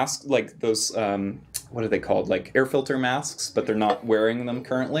like masks, like those, what are they called? Like air filter masks, but they're not wearing them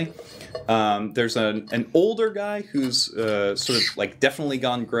currently. There's an older guy who's sort of like definitely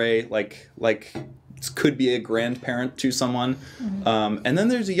gone gray, like could be a grandparent to someone. And then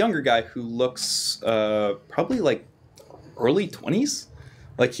there's a younger guy who looks probably like early 20s.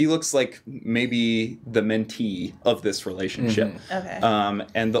 Like he looks like maybe the mentee of this relationship. Okay.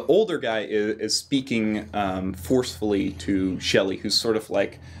 And the older guy is speaking forcefully to Shelly, who's sort of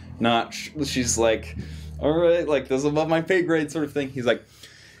like she's like, all right, like this is above my pay grade sort of thing. He's like,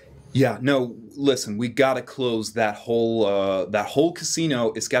 yeah, no, listen, we gotta close that whole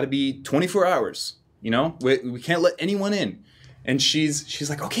casino. It's gotta be 24 hours. You know, we can't let anyone in. And she's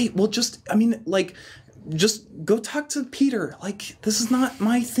like, okay, well, just go talk to Peter. Like, this is not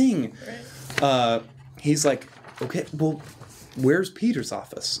my thing. Right. He's like, okay, well, where's Peter's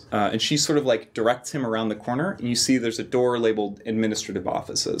office? And she sort of like directs him around the corner, and you see there's a door labeled administrative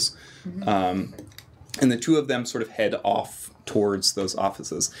offices. And the 2 of them sort of head off towards those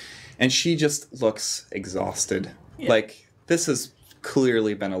offices. And she just looks exhausted. Yeah. Like, this has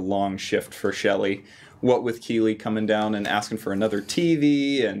clearly been a long shift for Shelly. What with Keeley coming down and asking for another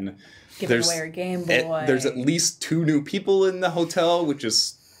TV and Giving away her Game Boy. There's at least 2 new people in the hotel, which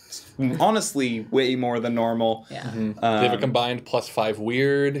is honestly way more than normal. Yeah. They have a combined +5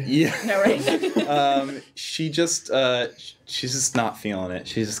 weird. Yeah. No, right. She's just not feeling it.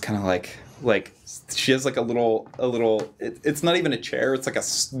 She's just kind of like she has like a little it's not even a chair, it's like a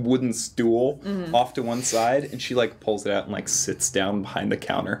wooden stool off to one side, and she like pulls it out and like sits down behind the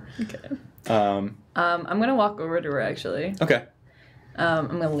counter. Okay. I'm gonna walk over to her actually. Okay. I'm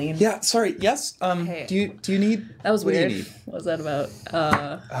gonna lean. Yeah, sorry. Yes. Hey. Do you need? That was what weird. Do you need? What was that about?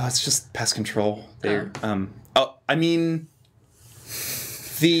 Oh, it's just pest control. They're I mean,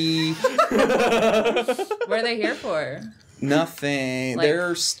 the What are they here for? nothing. Like,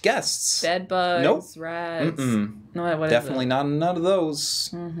 They're guests. Bed bugs, Nope. rats. Mm-mm. No, what is Definitely it? not none of those.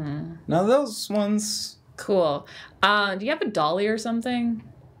 Mm-hmm. None of those ones. Cool. Do you have a dolly or something?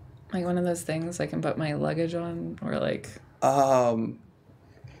 Like one of those things I can put my luggage on, or like.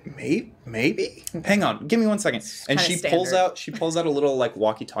 Maybe. Hang on. Give me 1 second. And kinda she pulls standard. out a little like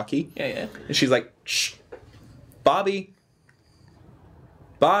walkie-talkie. Yeah. And she's like, shh, Bobby.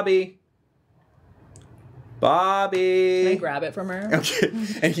 Bobby. Bobby. Can I grab it from her? Okay.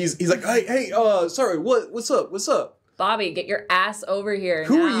 And he's like, hey, sorry, what's up? Bobby, get your ass over here.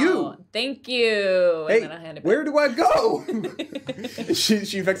 Who now. are you? Thank you. Hey, and then I hand it where back. do I go?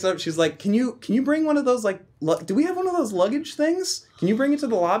 she picks it up. She's like, can you bring one of those like do we have one of those luggage things? Can you bring it to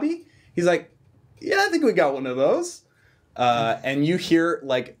the lobby? He's like, yeah, I think we got one of those. And you hear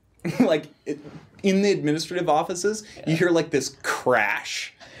like in the administrative offices, you hear like this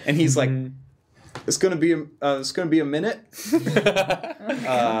crash, and he's like, it's gonna be a minute.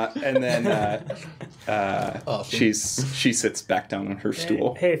 And then Awesome. she sits back down on her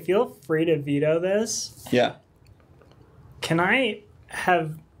stool. Hey, feel free to veto this. Yeah. Can I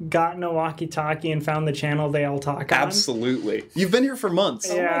have gotten a walkie-talkie and found the channel they all talk on? Absolutely. You've been here for months.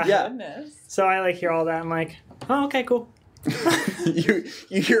 Yeah. Yeah. Goodness. So I like hear all that. I'm like, oh, okay, cool. you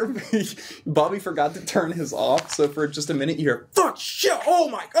hear Bobby forgot to turn his off, so for just a minute you hear fuck shit, oh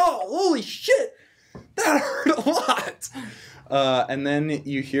my god, holy shit, that hurt a lot. And then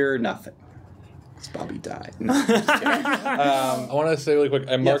you hear nothing. Bobby died. No, I'm just kidding. I want to say really quick,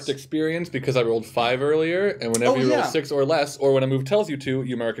 I marked Yes. experience because I rolled 5 earlier, and whenever you roll 6 or less, or when a move tells you to,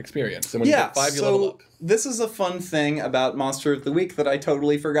 you mark experience. And when you Yeah, get 5, you level so up. this is a fun thing about Monster of the Week that I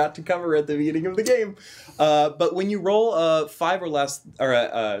totally forgot to cover at the beginning of the game. But when you roll a 5 or less, or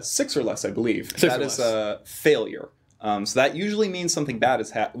a 6 or less, I believe, 6 that or is less. a failure. So that usually means something bad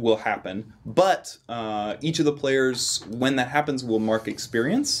will happen. But each of the players, when that happens, will mark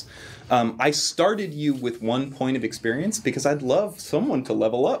experience. I started you with 1 point of experience because I'd love someone to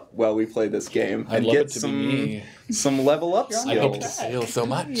level up while we play this game I'd and love get it to be me. some level up You're on I skills. hope to fail so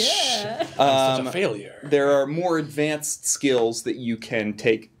much. Yeah. I'm such a failure. There are more advanced skills that you can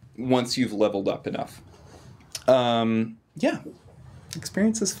take once you've leveled up enough. Yeah.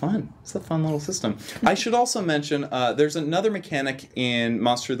 Experience is fun. It's a fun little system. I should also mention there's another mechanic in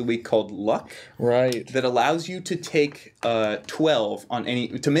Monster of the Week called Luck Right. that allows you to take 12 on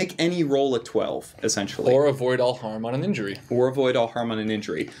to make any roll a 12, essentially. Or avoid all harm on an injury. Or avoid all harm on an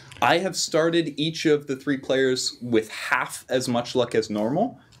injury. I have started each of the 3 players with half as much luck as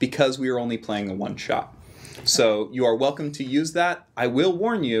normal because we are only playing a one-shot. So you are welcome to use that. I will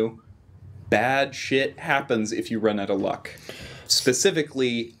warn you, bad shit happens if you run out of luck.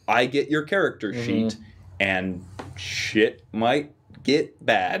 Specifically, I get your character sheet, and shit might get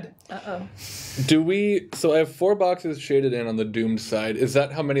bad. Uh-oh. So I have 4 boxes shaded in on the doomed side. Is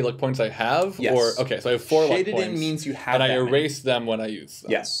that how many luck points I have? Yes. Or okay, so I have 4 luck Shaded points. in means you have and I that many. erase them when I use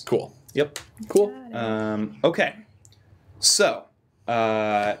them. Yes. Cool. Yep. Cool. Okay. So,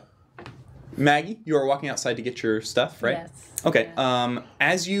 Maggie, you are walking outside to get your stuff, right? Yes. Okay. Yeah.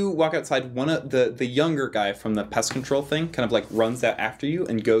 As you walk outside, one of the younger guy from the pest control thing kind of like runs out after you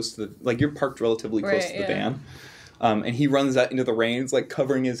and goes to the you're parked relatively close Right, to the yeah. van. And he runs out into the rain, it's like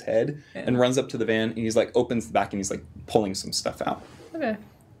covering his head, and runs up to the van, and he's like opens the back and he's like pulling some stuff out. Okay.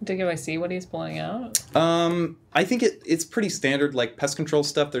 Do I see what he's pulling out? I think it's pretty standard, like pest control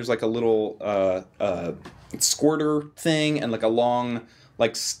stuff. There's like a little squirter thing and like a long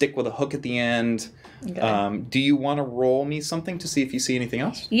like stick with a hook at the end. Okay. Do you want to roll me something to see if you see anything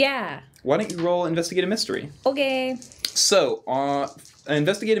else? Yeah. Why don't you roll Investigate a Mystery? Okay. So,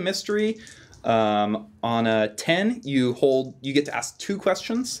 Investigate a Mystery, on a 10, you get to ask 2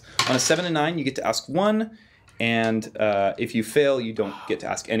 questions. On a 7 and 9, you get to ask 1. And if you fail, you don't get to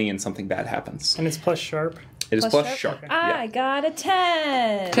ask any and something bad happens. And it's plus sharp. It is Plus plus sharp? sharp. I got a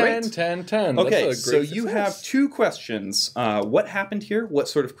 10. 10, 10, 10. Okay, That's a so great you success. have 2 questions. What happened here? What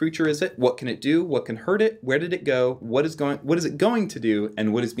sort of creature is it? What can it do? What can hurt it? Where did it go? What is it going to do?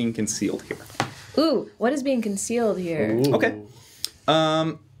 And what is being concealed here? Ooh, what is being concealed here? Ooh. Okay.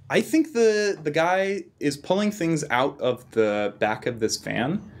 I think the guy is pulling things out of the back of this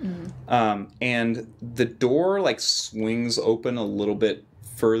van, and the door like swings open a little bit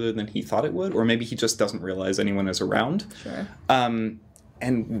further than he thought it would, or maybe he just doesn't realize anyone is around. Sure. And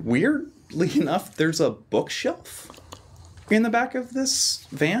weirdly enough, there's a bookshelf in the back of this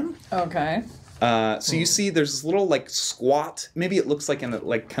van. Okay. So you see there's this little like squat, maybe it looks like kind of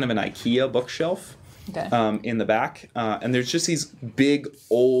an IKEA bookshelf in the back. And there's just these big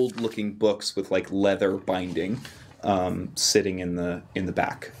old looking books with like leather binding sitting in the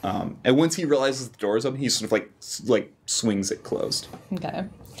back. And once he realizes the door is open, he sort of like swings it closed. Okay.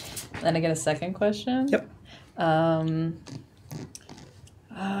 Then I get a second question. Yep.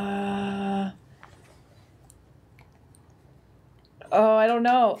 I don't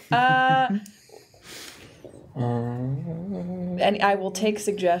know. And I will take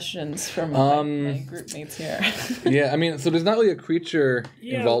suggestions from my group mates here. Yeah, I mean, so there's not really a creature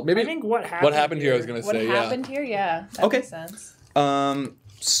involved. Maybe I think what happened here, I was going to say, What happened here? Yeah. That Okay. makes sense.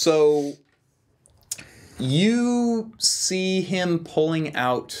 So you see him pulling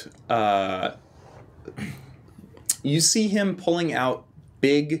out.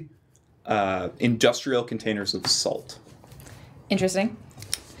 Big industrial containers of salt. Interesting.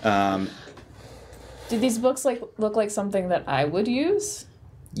 Do these books look like something that I would use?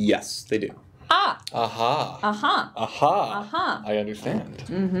 Yes, they do. Ah. Aha. Aha. Aha. Aha. I understand.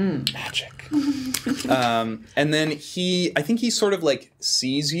 Mm-hmm. Magic. And then I think he sort of like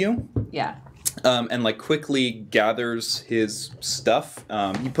sees you. Yeah. And like quickly gathers his stuff.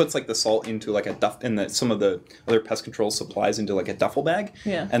 He puts like the salt into like some of the other pest control supplies into like a duffel bag.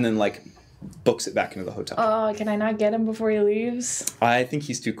 Yeah. And then like books it back into the hotel. Oh, can I not get him before he leaves? I think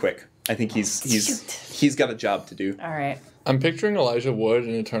he's too quick. I think he's got a job to do. All right. I'm picturing Elijah Wood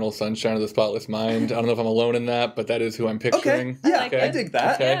in Eternal Sunshine of the Spotless Mind. I don't know if I'm alone in that, but that is who I'm picturing. Okay. Yeah, like I it. dig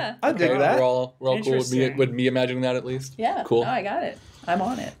that. Okay. Yeah. I dig Okay. that. We're all cool with Interesting. me imagining that at least. Yeah. Cool. No, I got it. I'm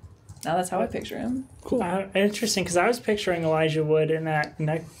on it. Now that's how I picture him. Cool. Interesting, because I was picturing Elijah Wood in that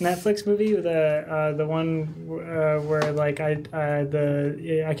Netflix movie, the one where like I can't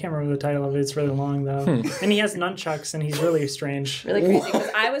remember the title of it. It's really long though, and he has nunchucks and he's really strange. Really crazy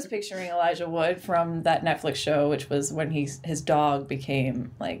because I was picturing Elijah Wood from that Netflix show, which was when his dog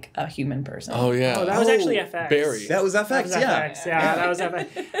became like a human person. Oh, yeah. Oh, that was actually FX. Barry. That was FX, That was yeah. FX. Yeah, that was FX.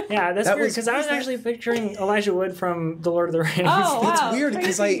 Yeah, that's That weird was- because I was actually picturing Elijah Wood from The Lord of the Rings. Oh, wow. It's weird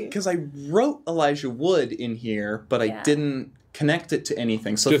crazy. because I wrote Elijah Wood in here, but I Yeah. didn't connect it to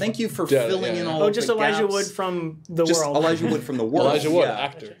anything. So Just- thank you for yeah, filling yeah, in yeah. all Oh, of just the Elijah gaps. Wood from the Just world. Elijah Wood from the world. Elijah Wood, yeah.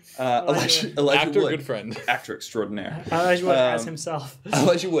 actor. Elijah Actor, Wood, good friend. actor extraordinaire. Elijah Wood as himself.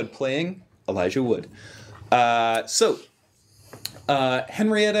 Elijah Wood playing Elijah Wood.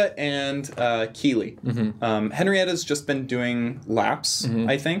 Henrietta and Keeley. Henrietta's just been doing laps,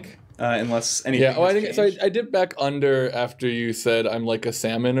 I think, unless anything. Yeah, I has think so. changed. I dipped back under after you said I'm like a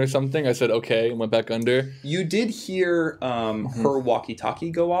salmon or something. I said okay and went back under. You did hear her walkie-talkie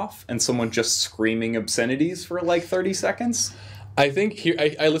go off, and someone just screaming obscenities for like 30 seconds. I think here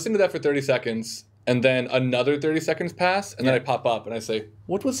I listened to that for 30 seconds, and then another 30 seconds pass, and then I pop up and I say,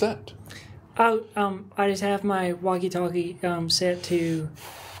 "What was that?" Oh, I just have my walkie-talkie set to.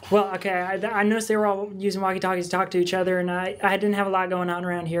 Well, okay, I noticed they were all using walkie-talkies to talk to each other, and I didn't have a lot going on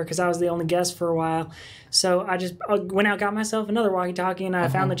around here because I was the only guest for a while. So I just went out, got myself another walkie-talkie, and I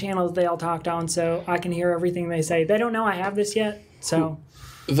found the channels they all talked on, so I can hear everything they say. They don't know I have this yet, so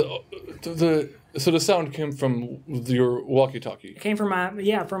So the sound came from your walkie-talkie. it came from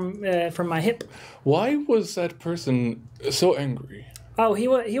from my hip. Why was that person so angry? Oh, he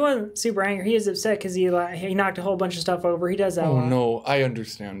wasn't super angry. He was upset because he knocked a whole bunch of stuff over. He does that a Oh lot. no, I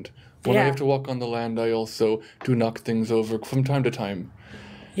understand. When I Yeah. have to walk on the land, I also do knock things over from time to time.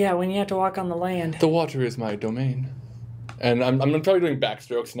 Yeah, when you have to walk on the land. The water is my domain. And I'm probably doing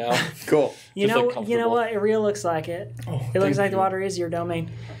backstrokes now. Cool. You Just, know, like, you know comfortable. what? It really looks like it. Oh, It looks thank like the you. water is your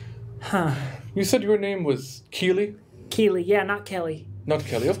domain. Huh. You said your name was Keely? Keely, yeah, not Kelly. Not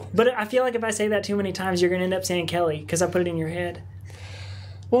Kelly, of course. But I feel like if I say that too many times, you're going to end up saying Kelly because I put it in your head.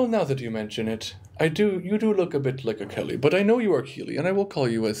 Well, now that you mention it, you do look a bit like a Kelly, but I know you are Keely, and I will call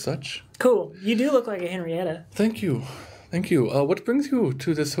you as such. Cool. You do look like a Henrietta. Thank you. Thank you. What brings you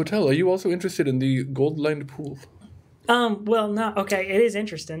to this hotel? Are you also interested in the gold-lined pool? Well, no. Okay, it is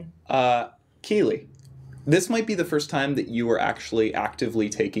interesting. Keely, this might be the first time that you are actually actively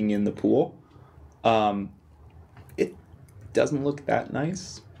taking in the pool. It doesn't look that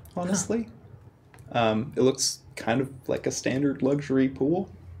nice, honestly. It looks kind of like a standard luxury pool.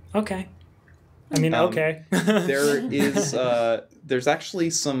 Okay. I mean, okay. There is, there's actually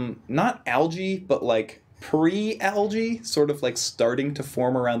some, not algae, but like pre-algae sort of like starting to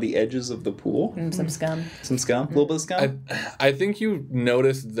form around the edges of the pool. Some scum. Some scum, a little bit of scum. I think you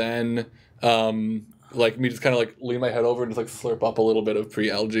noticed then, like me just kind of like lean my head over and just like slurp up a little bit of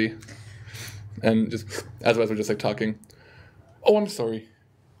pre-algae, and just as we're just like talking. Oh, I'm sorry.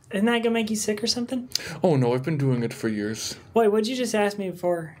 Isn't that going to make you sick or something? Oh no, I've been doing it for years. Wait, what'd you just ask me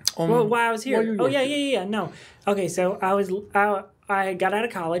for? Well, while I was here. while you Oh were yeah, here. yeah. No. Okay, so I got out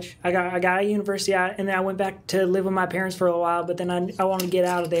of college. I got out of university, and then I went back to live with my parents for a while. But then I wanted to get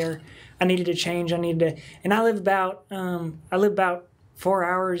out of there. I needed to change. And I live about 4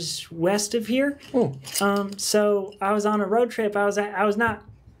 hours west of here. Oh, So I was on a road trip. I was not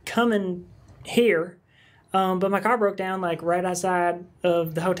coming here, but my car broke down like right outside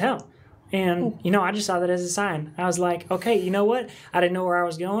of the hotel. And, I just saw that as a sign. I was like, okay, you know what? I didn't know where I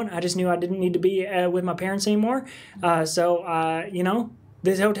was going. I just knew I didn't need to be with my parents anymore. So,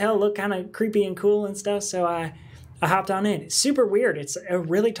 this hotel looked kind of creepy and cool and stuff. So I hopped on in. It's super weird. It's a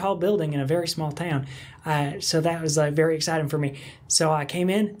really tall building in a very small town. So that was very exciting for me. So I came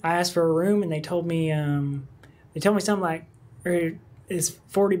in, I asked for a room, and they told me something like, it's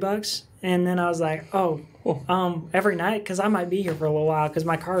 $40. And then I was like, every night, because I might be here for a little while because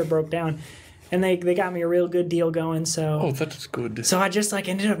my car broke down. And they got me a real good deal going. So that's good. So I just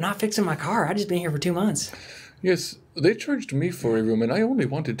ended up not fixing my car. I just been here for 2 months. Yes, they charged me for a room, and I only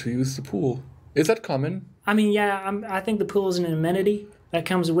wanted to use the pool. Is that common? I mean, yeah, I think the pool is an amenity that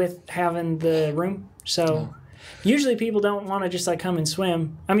comes with having the room. So usually people don't want to just come and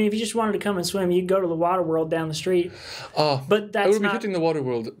swim. I mean, if you just wanted to come and swim, you'd go to the water world down the street. But that's I will be hitting the water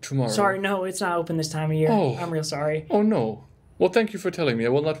world tomorrow. Sorry, no, it's not open this time of year. Oh. I'm real sorry. Oh, no. Well, thank you for telling me. I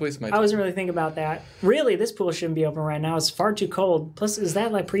will not waste my time. I wasn't really thinking about that. Really, this pool shouldn't be open right now. It's far too cold. Plus, is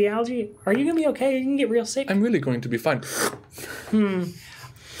that pre-algae? Are you going to be okay? Are you going to get real sick? I'm really going to be fine.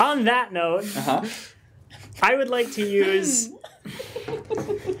 On that note, I would like to use...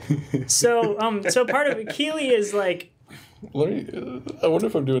 So part of it, Keely is I wonder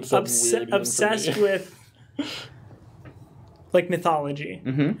if I'm doing something weird. Obsessed with mythology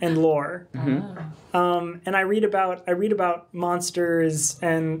and lore. And I read about monsters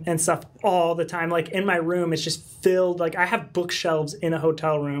and stuff all the time. In my room, it's just filled. I have bookshelves in a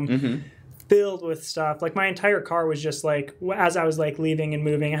hotel room filled with stuff. My entire car was just as I was leaving and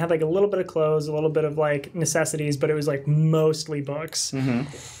moving, I had a little bit of clothes, a little bit of necessities, but it was mostly books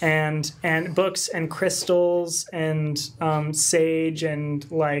and books and crystals and sage and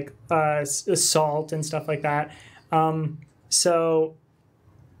salt and stuff like that. So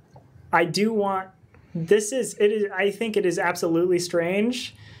I do want. I think it is absolutely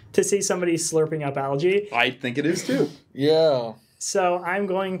strange to see somebody slurping up algae. I think it is too. Yeah. So I'm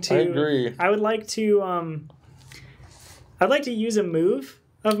going to. I agree. I would like to. I'd like to use a move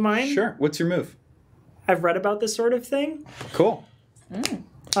of mine. Sure. What's your move? I've read about this sort of thing. Cool. Why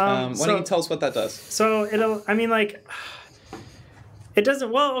don't you tell us what that does? So it'll. I mean, it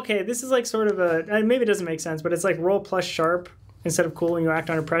doesn't. Well, okay. This is sort of a. Maybe it doesn't make sense, but it's roll plus sharp instead of cool when you act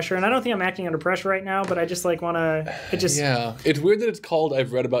under pressure. And I don't think I'm acting under pressure right now, but I just want to. It just. Yeah, it's weird that it's called.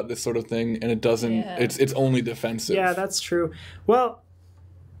 I've read about this sort of thing, and it doesn't. Yeah. It's only defensive. Yeah, that's true. Well.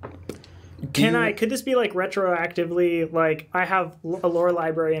 Could this be retroactively I have a lore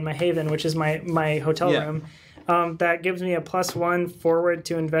library in my Haven, which is my hotel room, that gives me a +1 forward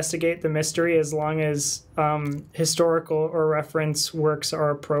to investigate the mystery as long as historical or reference works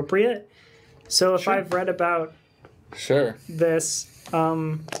are appropriate. So if I've read about this,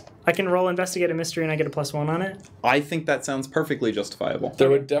 I can roll investigate a mystery and I get a +1 on it. I think that sounds perfectly justifiable. There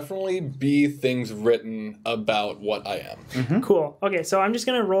would definitely be things written about what I am. Cool. Okay, so I'm just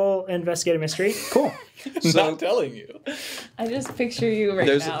gonna roll investigate a mystery. Cool. So, Not telling you. I just picture you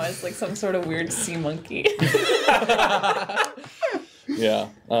right now as some sort of weird sea monkey. Yeah.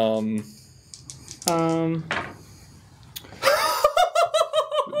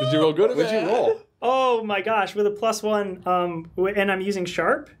 Did you roll good? what'd you roll? Oh my gosh, with a +1, and I'm using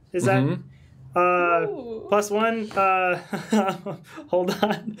sharp. Is that Ooh. +1? Hold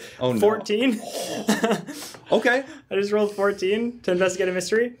on. Oh no. 14. Okay. I just rolled 14 to investigate a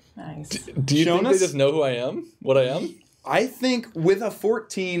mystery. Nice. Do you think they just know who I am? What I am? I think with a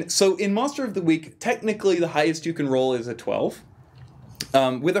 14, so in Monster of the Week, technically the highest you can roll is a 12.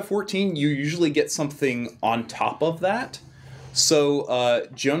 With a 14, you usually get something on top of that. So,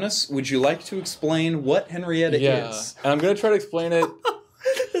 Jonas, would you like to explain what Henrietta is? And I'm going to try to explain it.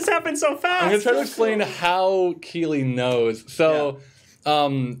 This happened so fast. I'm going to try to explain how Keely knows. So,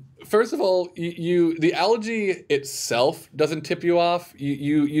 first of all, the algae itself doesn't tip you off.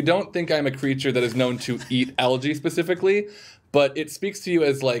 You don't think I'm a creature that is known to eat algae specifically, but it speaks to you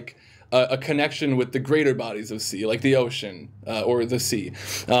as a connection with the greater bodies of sea, like the ocean or the sea.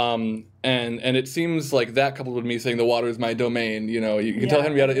 And it seems like that coupled with me saying the water is my domain, you can tell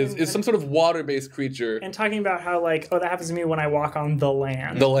Henrietta is some sort of water-based creature. And talking about how that happens to me when I walk on the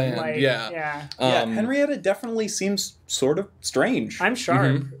land. The land, yeah. Yeah, Henrietta definitely seems sort of strange. I'm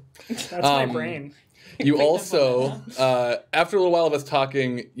sharp. That's my brain. You also, after a little while of us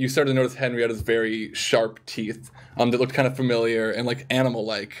talking, you started to notice Henrietta's very sharp teeth that looked kind of familiar and like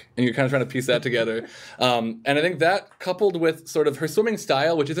animal-like, and you're kind of trying to piece that together. And I think that, coupled with sort of her swimming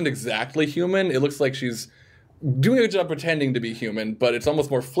style, which isn't exactly human, it looks like she's doing a good job pretending to be human, but it's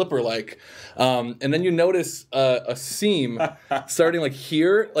almost more flipper-like. And then you notice a seam starting like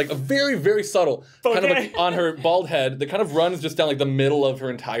here, like a very, very subtle, kind of like on her bald head that kind of runs just down like the middle of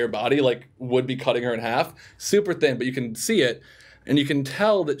her entire body, like would be cutting her in half. Super thin, but you can see it, and you can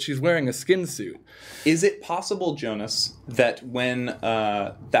tell that she's wearing a skin suit. Is it possible, Jonas, that when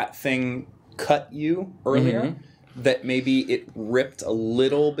that thing cut you earlier, that maybe it ripped a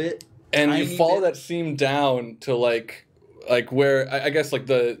little bit? And you follow that seam down to like where I guess like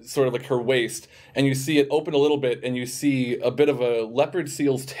the sort of like her waist, and you see it open a little bit, and you see a bit of a leopard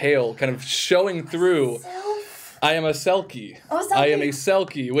seal's tail kind of showing through. I am a selkie. Oh, selkie. I am a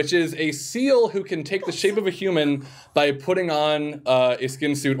selkie, which is a seal who can take the shape of a human by putting on a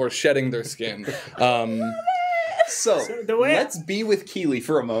skin suit or shedding their skin. So the way let's be with Keely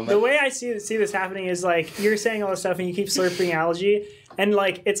for a moment. The way I see this happening is like you're saying all this stuff and you keep slurping algae, and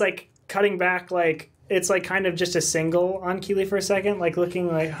like it's like cutting back, like it's like kind of just a single on Keely for a second, like looking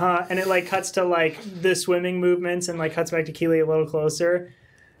like and it like cuts to like the swimming movements and like cuts back to Keely a little closer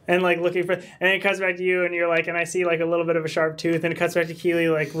and like looking for, and it cuts back to you and you're like, and I see like a little bit of a sharp tooth, and it cuts back to Keely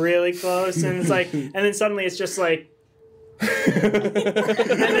like really close, and it's like, and then suddenly it's just like and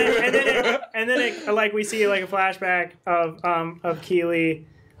then it like we see like a flashback of Keely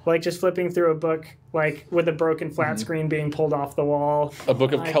like just flipping through a book, like with a broken flat screen being pulled off the wall. A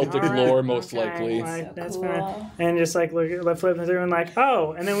book of like, Celtic lore, most likely. Like, So that's cool. fine. And just like flipping through and like,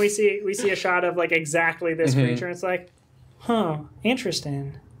 oh, and then we see a shot of like exactly this creature. And it's like, huh,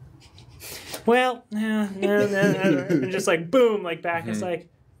 interesting. Well, and just like boom, like back. It's like,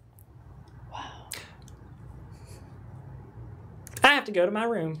 wow. I have to go to my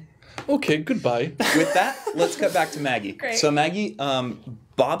room. Okay, goodbye. With that, let's cut back to Maggie. Great. So Maggie,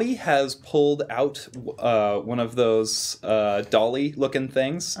 Bobby has pulled out one of those dolly-looking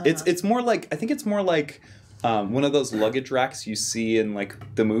things. It's more like, I think it's more like one of those luggage racks you see in like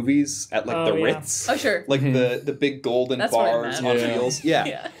the movies at like the Ritz. Oh, sure. Like the big golden That's what I bars on meant. wheels.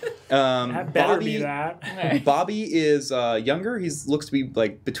 Yeah. That better be that. Right. Bobby is younger. He looks to be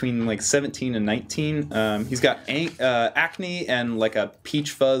like between like 17 and 19. He's got acne and like a peach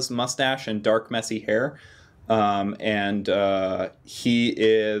fuzz mustache and dark messy hair. And he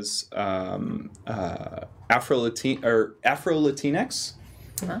is Afro-Latinx.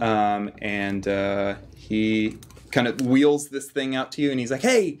 And he kind of wheels this thing out to you, and he's like,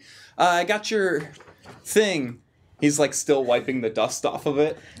 "Hey, I got your thing." He's like still wiping the dust off of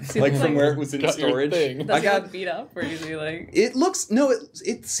it, like from where it was in Got your storage. thing. Does I he got. look beat up, or is he like? It looks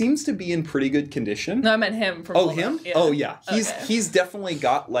it seems to be in pretty good condition. No, I meant him. From Oh, Walmart. him? Yeah. Oh, yeah. Okay. He's definitely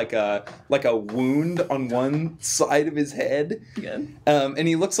got like a wound on one side of his head, Good. and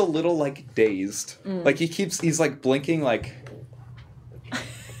he looks a little like dazed. Like he's like blinking, like.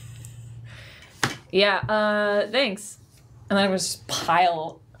 Yeah. Thanks. And then I was just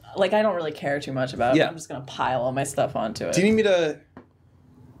pile. Like, I don't really care too much about it. Yeah. I'm just gonna pile all my stuff onto it. Do you need me to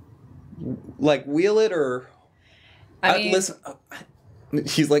like wheel it or? I mean, Listen.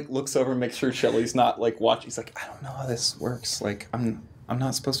 He's like looks over and makes sure Shelly's not like watching. He's like, I don't know how this works. Like I'm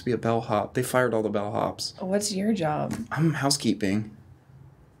not supposed to be a bellhop. They fired all the bellhops. what's your job? I'm housekeeping.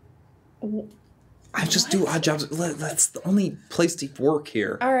 I just do odd jobs. That's the only place to work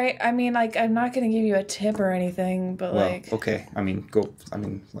here. All right. I mean, like, I'm not gonna give you a tip or anything, but Well, like, okay. I mean, go. I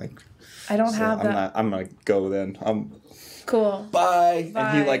mean, like. I don't So have I'm that. not. I'm gonna go then. Cool. Bye.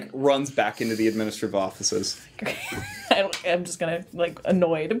 And he Bye. like runs back into the administrative offices. I'm just gonna like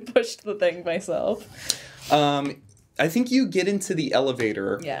annoyed and push the thing myself. I think you get into the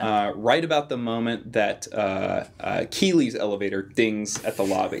elevator Yeah. right about the moment that Keely's elevator dings at the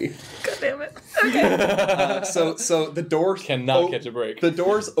lobby. God damn it. Okay. So the door Cannot catch a break. The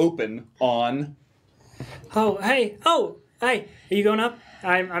doors open on. Oh, hey. Are you going up?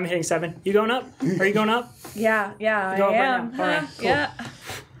 I'm hitting 7. You going up? Are you going up? Yeah. I Go up right am. now. All right, cool. Yeah.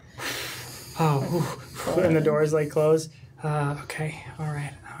 Oh, and the doors like close. Okay. All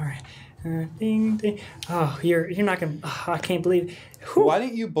right. Ding ding. Oh, you're not gonna. Oh, I can't believe. Whew. Why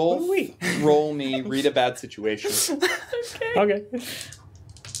don't you both Wait. roll me read a bad situation? Okay.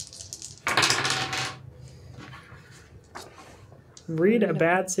 Read a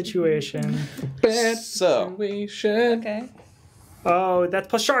bad situation. Bad So situation. Okay. Oh, that's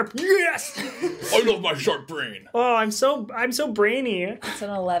plus sharp. Yes. I love my sharp brain. Oh, I'm so brainy. It's an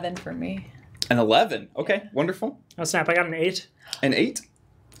 11 for me. an 11. Okay, wonderful. Oh snap! I got an 8. An 8.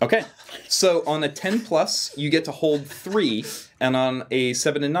 Okay. So on a 10 plus, you get to hold 3, and on a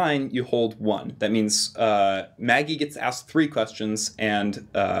 7 and 9, you hold 1. That means Maggie gets to ask 3 questions, and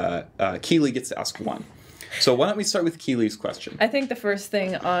Keely gets to ask 1. So why don't we start with Keely's question? I think the first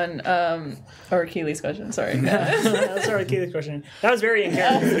thing on, or Keely's question, sorry. Let's start with Keely's question. That was very in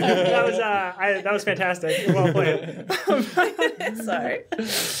character. That was fantastic. Well played. Sorry.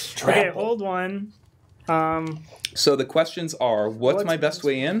 Okay, hold 1. So the questions are, what's my best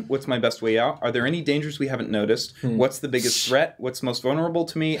way in? What's my best way out? Are there any dangers we haven't noticed? What's the biggest threat? What's most vulnerable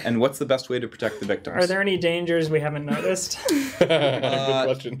to me? And what's the best way to protect the victims? Are there any dangers we haven't noticed? Good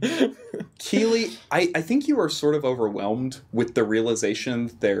question. Keely, I think you are sort of overwhelmed with the realization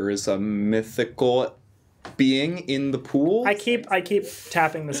that there is a mythical being in the pool. I keep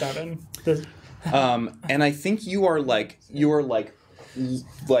tapping the 7. And I think you are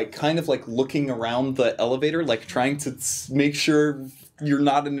kind of like looking around the elevator, like trying to make sure you're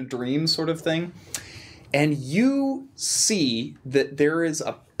not in a dream sort of thing. And you see that there is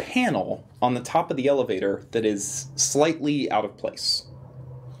a panel on the top of the elevator that is slightly out of place.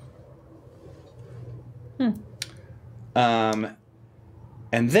 And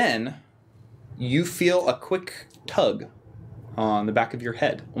then you feel a quick tug on the back of your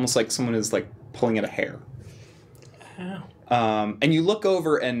head, almost like someone is like pulling at a hair. Oh. And you look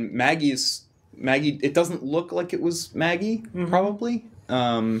over, and Maggie, it doesn't look like it was Maggie, probably.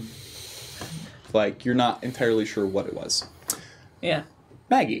 Like, you're not entirely sure what it was. Yeah.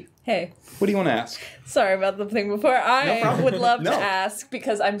 Maggie, Hey. what do you want to ask? Sorry about the thing before. I problem. would love No. to ask,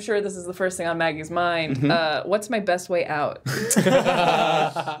 because I'm sure this is the first thing on Maggie's mind. What's my best way out?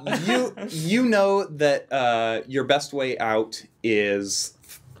 You know that your best way out is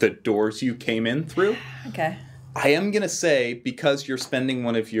the doors you came in through. Okay. I am going to say, because you're spending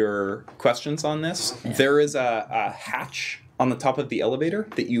one of your questions on this, there is a hatch on the top of the elevator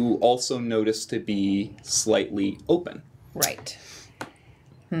that you also notice to be slightly open. Right.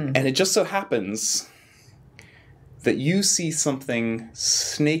 And it just so happens that you see something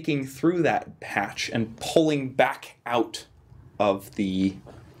snaking through that hatch and pulling back out of the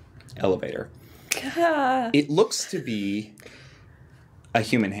elevator. It looks to be a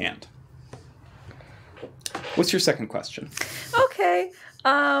human hand. What's your second question? Okay.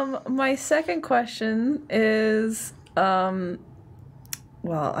 My second question is, well,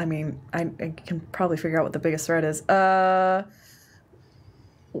 I mean, I can probably figure out what the biggest threat is. I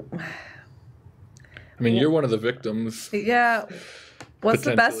mean, you're one of the victims. Yeah. What's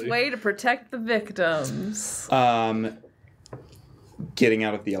the best Potentially. way to protect the victims? Getting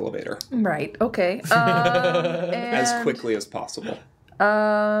out of the elevator Right. Okay. as quickly as possible.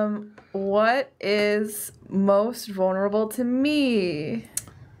 What is most vulnerable to me?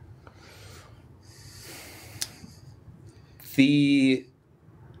 The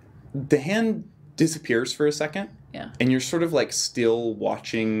hand disappears for a second. Yeah. And you're sort of like still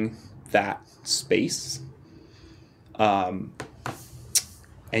watching that space. And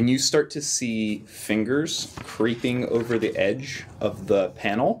you start to see fingers creeping over the edge of the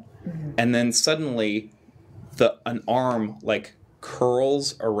panel. And then suddenly an arm like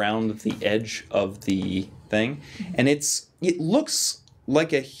curls around the edge of the thing. And it looks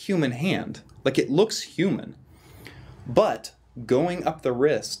like a human hand. Like it looks human. But going up the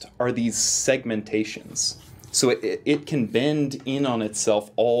wrist are these segmentations. So it can bend in on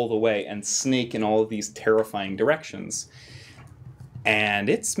itself all the way and snake in all of these terrifying directions. And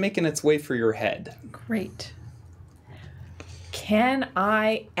it's making its way for your head. Great. Can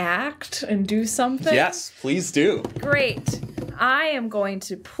I act and do something? Yes, please do. Great. I am going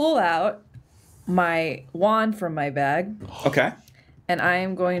to pull out my wand from my bag, Okay. and I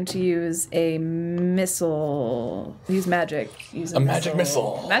am going to use a missile. Use magic. Use A magic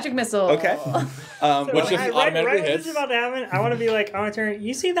missile. Magic missile. Okay. Which just right automatically when this hits. is about to happen, I want to be like, I want to turn.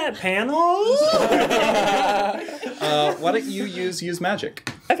 You see that panel? Why don't you use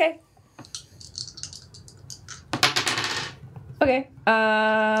magic? Okay. Okay.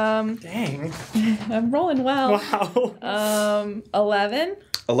 Dang! I'm rolling well. Wow. 11.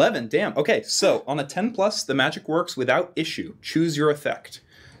 11, damn. Okay, so on a 10 plus, the magic works without issue. Choose your effect.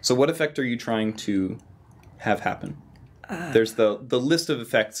 So what effect are you trying to have happen? There's the list of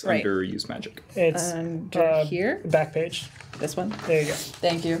effects Right. under use magic. It's Under here. back page. This one. There you go.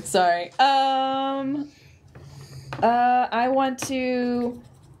 Thank you. Sorry. I want to.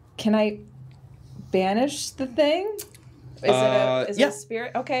 Can I banish the thing? Is it yeah. a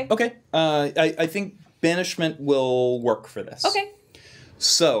spirit? Okay. Okay, I think banishment will work for this. Okay.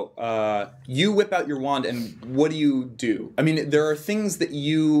 So, you whip out your wand, and what do you do? I mean, there are things that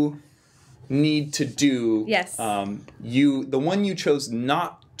you need to do. Yes. The one you chose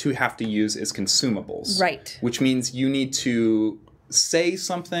not to have to use is consumables. Right. Which means you need to say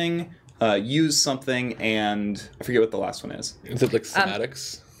something, use something, and I forget what the last one is. Is it like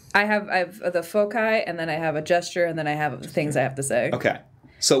somatics? I have the foci, and then I have a gesture, and then I have things I have to say. Okay.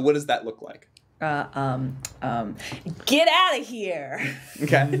 So what does that look like? Get out of here.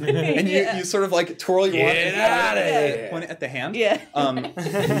 Okay. And you sort of like twirl your wand and out of here. point it at the hand. Yeah.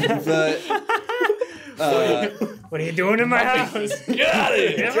 What are you doing in my house? Get out of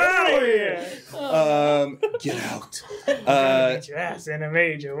here! Get out of here! Get out. Get your ass in a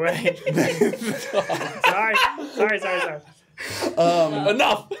major way. Sorry.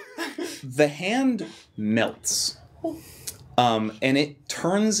 Enough! The hand melts. And it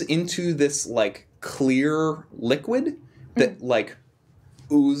turns into this like clear liquid that like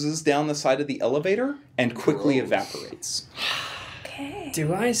oozes down the side of the elevator and quickly evaporates. Okay.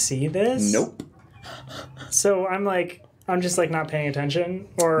 Do I see this? Nope. So I'm just like not paying attention,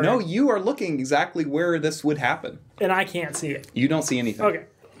 or No, you are looking exactly where this would happen. and I can't see it. You don't see anything. Okay.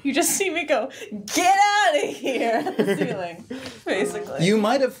 You just see me go, get out of here, at the ceiling, basically. You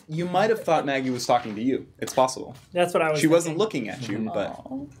might have thought Maggie was talking to you. It's possible. That's what I was She wasn't thinking. looking at you, but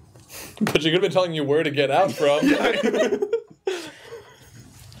Aw. But she could have been telling you where to get out from.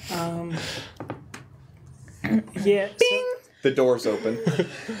 Yeah. the door's open.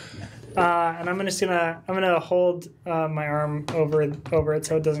 And I'm gonna hold my arm over it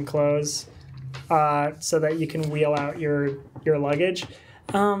so it doesn't close, so that you can wheel out your luggage.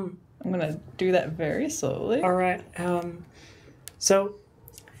 I'm gonna do that very slowly. All right. So,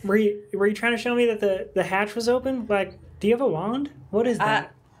 were you trying to show me that the hatch was open? Like, do you have a wand? What is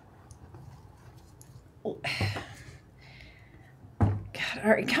that? God, all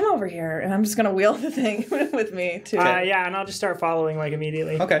right, come over here, and I'm just gonna wheel the thing with me too. Yeah, and I'll just start following like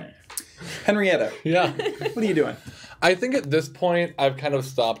immediately. Okay. Henrietta, Yeah. what are you doing? I think at this point, I've kind of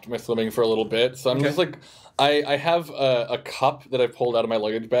stopped my swimming for a little bit. So I'm just like, I have a cup that I pulled out of my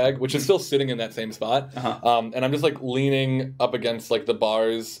luggage bag, which is still sitting in that same spot. And I'm just like leaning up against like the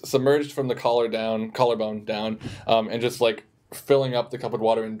bars, submerged from the collarbone down, and just like filling up the cup with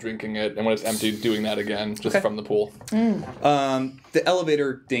water and drinking it. And when it's empty, doing that again, just from the pool. The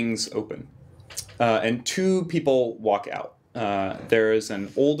elevator dings open, and two people walk out. There is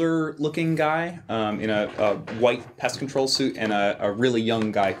an older-looking guy in a white pest control suit, and a really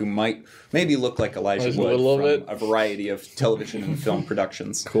young guy who might maybe look like Elijah Wood from a variety of television and film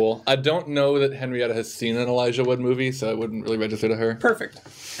productions. Cool. I don't know that Henrietta has seen an Elijah Wood movie, so it wouldn't really register to her. Perfect.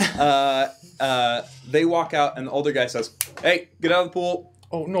 They walk out, and the older guy says, "Hey, get out of the pool.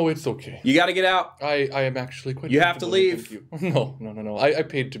 Oh, no, it's okay. You got to get out. I am actually quite You have to comfortable, leave." thank you. No. I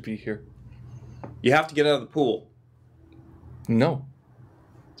paid to be here. You have to get out of the pool. No.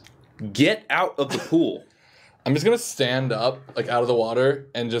 Get out of the pool." I'm just going to stand up, like, out of the water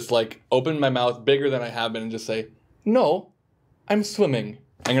and just, like, open my mouth bigger than I have been and just say, "No, I'm swimming."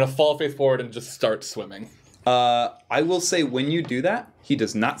 I'm going to fall face forward and just start swimming. I will say when you do that, he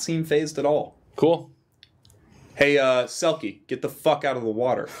does not seem phased at all. Cool. Hey, Selkie, get the fuck out of the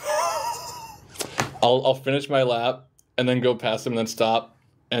water. I'll finish my lap and then go past him and then stop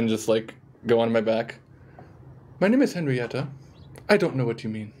and just, like, go on my back. "My name is Henrietta. I don't know what you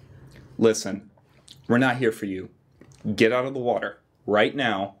mean." Listen, we're not here for you. Get out of the water right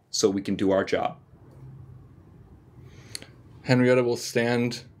now so we can do our job. Henrietta will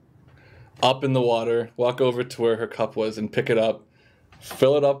stand up in the water, walk over to where her cup was and pick it up,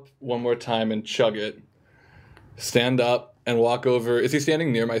 fill it up one more time and chug it. Stand up and walk over. Is he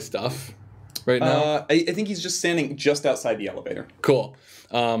standing near my stuff right now? I think he's just standing just outside the elevator. Cool.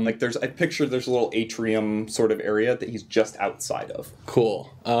 Like there's a little atrium sort of area that he's just outside of. Cool.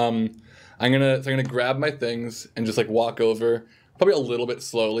 I'm gonna grab my things and just like walk over, probably a little bit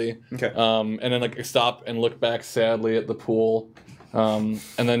slowly. Okay. And then like stop and look back sadly at the pool, and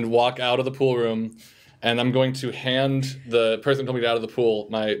then walk out of the pool room. And I'm going to hand the person who told me to get out of the pool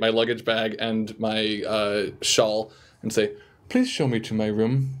my luggage bag and my shawl and say, "Please show me to my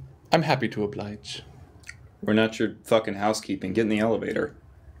room. I'm happy to oblige." We're not your fucking housekeeping. Get in the elevator.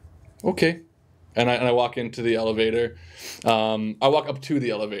 Okay. And I walk into the elevator. I walk up to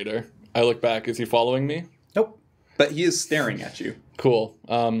the elevator. I look back. Is he following me? Nope. But he is staring at you. Cool.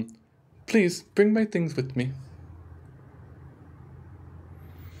 Please bring my things with me.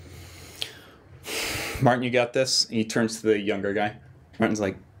 Martin, you got this? And he turns to the younger guy. Martin's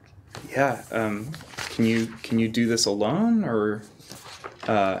like, "Yeah, can you do this alone?" Or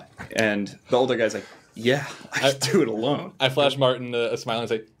and the older guy's like, "Yeah, I can do it alone." I flash Martin a smile and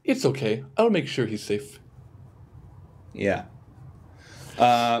say, "It's okay. I'll make sure he's safe." Yeah.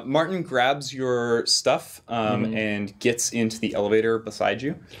 Martin grabs your stuff and gets into the elevator beside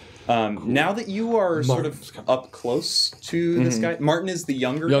you. Now that you are sort of up close to this guy, Martin is the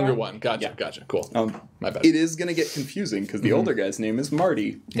younger one. Gotcha, gotcha. Cool. My bad. It is going to get confusing because the older guy's name is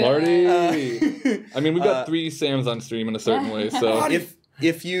Marty. Marty. I mean, we've got 3 Sams on stream in a certain way, so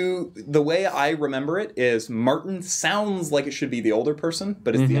if you, the way I remember it is Martin sounds like it should be the older person,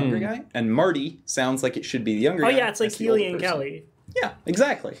 but it's the younger guy, and Marty sounds like it should be the younger guy. Oh yeah, it's like Keely and Kelly. Yeah,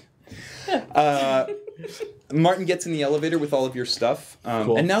 exactly. Martin gets in the elevator with all of your stuff,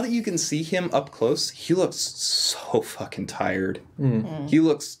 Cool. and now that you can see him up close, he looks so fucking tired. He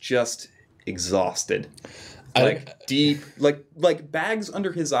looks just exhausted, like deep, like bags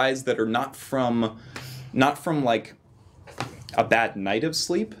under his eyes that are not from like a bad night of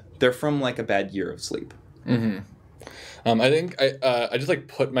sleep. They're from like a bad year of sleep. I think I just like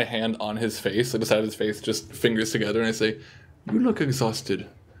put my hand on his face, like the side of his face, just fingers together, and I say, "You look exhausted.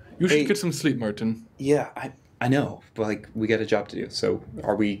 You should get some sleep, Martin." Yeah, I know, but like we got a job to do. So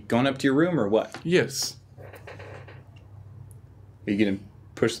are we going up to your room or what? Yes. Are you gonna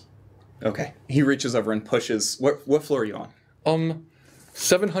push? Okay. He reaches over and pushes. What floor are you on?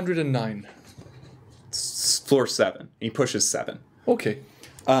 709. Floor 7. He pushes 7. Okay.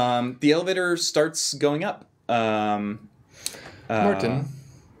 The elevator starts going up. Martin,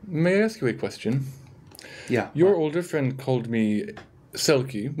 may I ask you a question? Yeah. Your older friend called me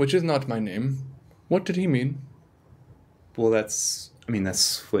Selkie, which is not my name. What did he mean? Well, that's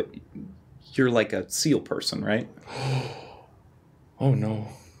what... You're like a seal person, right? Oh, no.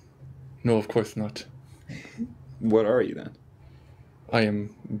 No, of course not. What are you then? I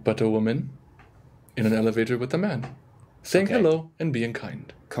am but a woman in an elevator with a man, saying hello and being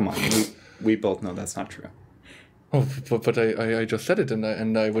kind. Come on, we both know that's not true. Oh, but I just said it,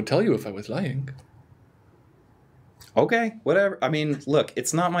 and I would tell you if I was lying. Okay, whatever. I mean, look,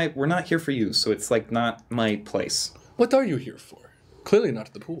 it's not my... We're not here for you, so it's like not my place. What are you here for? Clearly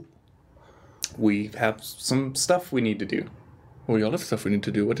not the pool. We have some stuff we need to do. We all have stuff we need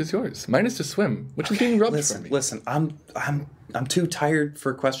to do. What is yours? Mine is to swim, which is being rubbed for me. Listen, I'm too tired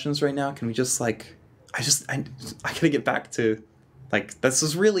for questions right now. Can we just like... I gotta get back to... Like, this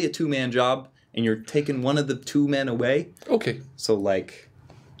is really a 2-man job, and you're taking one of the 2 men away. Okay. So, like...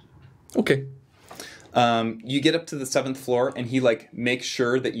 Okay. You get up to the 7th floor, and he, like, makes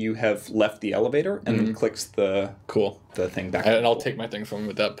sure that you have left the elevator, and then clicks the thing back. And I'll take my thing from him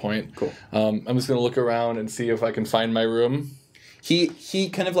at that point. Cool. I'm just going to look around and see if I can find my room. He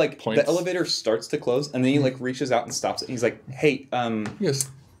kind of, like... Points. The elevator starts to close, and then he, like, reaches out and stops it. He's like, hey, Yes.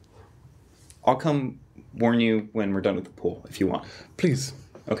 I'll come warn you when we're done with the pool, if you want. Please.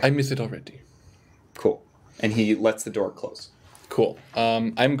 Okay. I miss it already. Cool. And he lets the door close. Cool.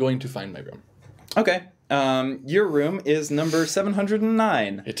 I'm going to find my room. Okay. Your room is number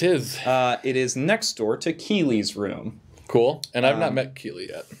 709. It is. It is next door to Keely's room. Cool. And I've not met Keely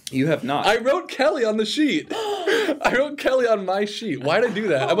yet. You have not. I wrote Kelly on the sheet. I wrote Kelly on my sheet. Why did I do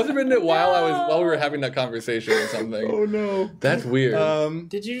that? I must have written it while we were having that conversation or something. Oh no. That's weird.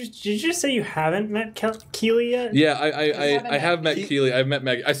 Did you just say you haven't met Keely yet? Yeah, I have met Keely. I've met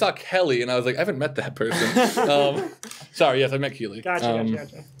Maggie. I saw Kelly and I was like, I haven't met that person. Sorry, yes, I met Keely. Gotcha.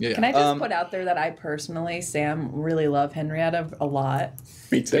 Yeah. Can I just put out there that I personally, Sam, really love Henrietta a lot.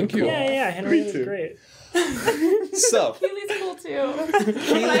 Me too. Thank you. Yeah, Henrietta's great. So, Keely's cool too.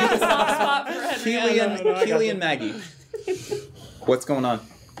 I have a soft spot for Henrietta. Keely and Maggie. What's going on?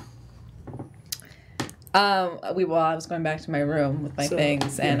 I was going back to my room with my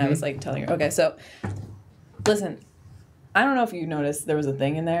things, and I was like telling her, okay, so listen, I don't know if you noticed there was a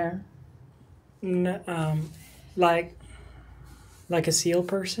thing in there. Like a seal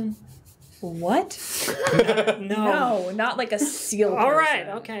person? What? No. No, not like a seal person. All right.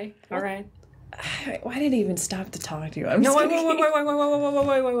 Okay. All right. Why did I even stop to talk to you? Wait.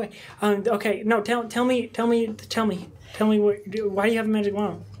 Okay. No. Tell me. Why do you have a magic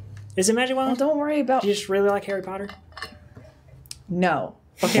wand? Is it magic wand? Well, don't worry about. Do you just really like Harry Potter? No.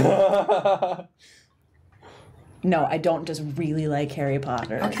 Okay. No, I don't just really like Harry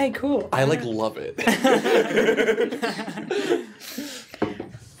Potter. Okay. Cool. I love it.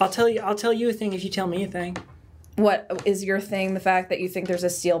 I'll tell you a thing if you tell me a thing. What is your thing? The fact that you think there's a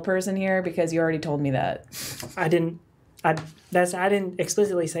seal person here, because you already told me that. I didn't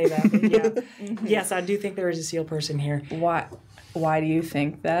explicitly say that. But yeah. Yes, I do think there is a seal person here. Why do you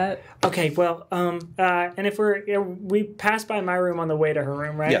think that? Okay, well, and if we pass by my room on the way to her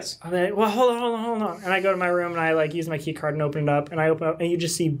room, right? Yes. I'm like, well, hold on. And I go to my room and I like use my key card and open it up, and I open up and you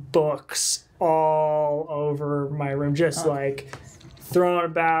just see books all over my room, just like thrown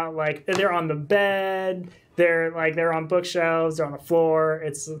about, like they're on the bed, They're on bookshelves, they're on the floor,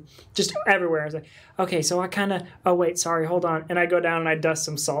 it's just everywhere. I was like, okay, so I kind of, oh wait, sorry, hold on. And I go down and I dust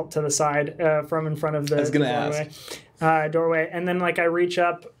some salt to the side from in front of the, doorway. And then like I reach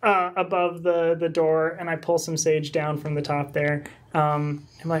up above the door and I pull some sage down from the top there. I'm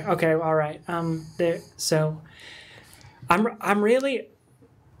like, okay, all right. So I'm really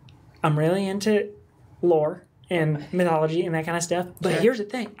into lore and mythology and that kind of stuff. But here's the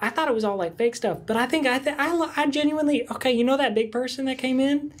thing. I thought it was all like fake stuff. But I think I genuinely, okay, you know that big person that came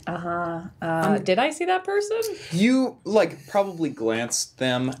in? Did I see that person? You like probably glanced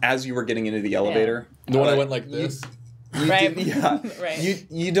them as you were getting into the elevator. The one that went like this. Right. Right.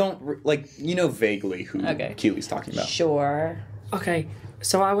 You don't like vaguely who Keely's talking about. Sure. Okay.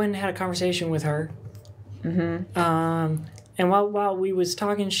 So I went and had a conversation with her. Mm-hmm. And while we was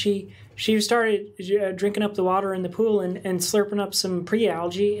talking, she started drinking up the water in the pool and slurping up some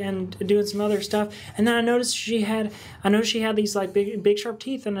pre-algae and doing some other stuff. And then I noticed she had these like big sharp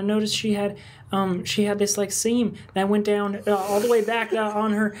teeth, and I noticed she had this like seam that went down all the way back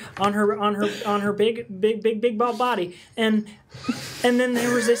on her big bald body. And then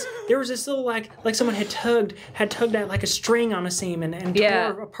there was this little like someone had tugged at like a string on a seam and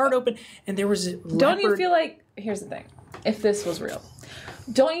tore a part open, and there was a leopard. Don't you feel like, here's the thing, if this was real,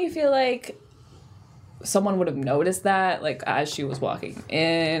 don't you feel like someone would have noticed that, like, as she was walking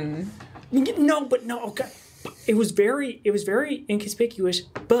in? No, okay. It was very inconspicuous,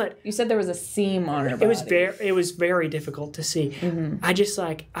 but you said there was a seam on her body. It was very difficult to see. Mm-hmm. I just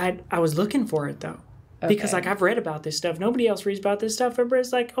like I was looking for it though. Because like I've read about this stuff. Nobody else reads about this stuff.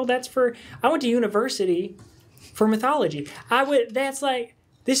 Everybody's like, "Oh, that's for." I went to university for mythology.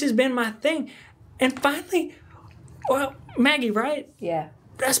 This has been my thing, and finally, well, Maggie, right? Yeah.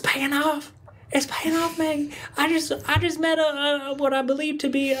 That's paying off. It's paying off, Maggie. I just met what I believe to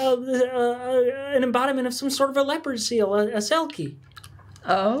be an embodiment of some sort of a leopard seal, a selkie.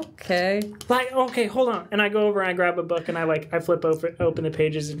 Okay. Like, okay, hold on. And I go over and I grab a book and I flip open the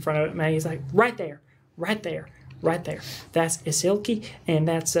pages in front of it. Maggie's like, right there. That's a silky, and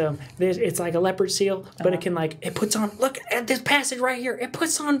that's it's like a leopard seal, but it puts on, look at this passage right here. It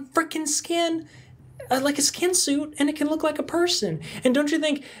puts on freaking skin, like a skin suit, and it can look like a person. And don't you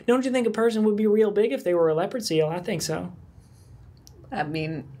think a person would be real big if they were a leopard seal? I think so. I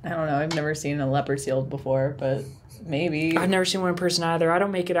mean, I don't know. I've never seen a leopard seal before, but maybe. I've never seen one in person either. I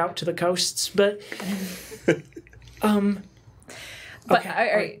don't make it out to the coasts, but But okay,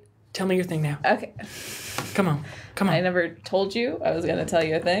 all right. Tell me your thing now. Okay. Come on. I never told you I was going to tell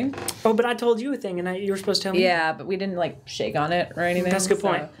you a thing. Oh, but I told you a thing, and you were supposed to tell me. Yeah, but we didn't, like, shake on it or anything. That's a good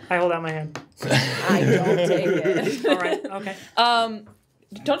point. I hold out my hand. I don't take it. All right, okay.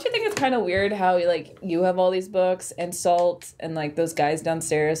 Don't you think it's kind of weird how, like, you have all these books and salt, and, like, those guys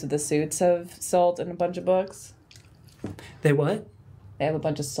downstairs with the suits have salt and a bunch of books? They what? They have a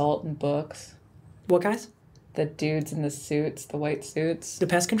bunch of salt and books. What guys? The dudes in the suits, the white suits. The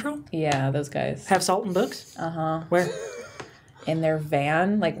pest control? Yeah, those guys. Have salt and books? Uh-huh. Where? In their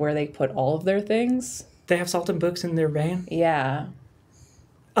van, like where they put all of their things. They have salt and books in their van? Yeah.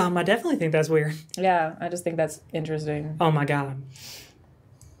 I definitely think that's weird. Yeah, I just think that's interesting. Oh my god.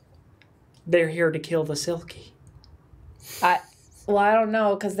 They're here to kill the silky. I don't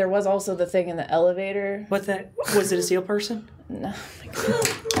know, because there was also the thing in the elevator. What's that? Was it a seal person? No. Oh my god.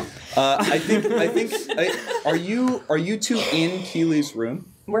 I think. Are you two in Keely's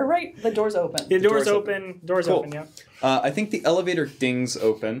room? We're right. The door's open. The door's open. Door's cool. open. Yeah. I think the elevator dings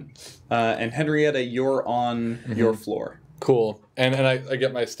open, and Henrietta, you're on your floor. Cool. And I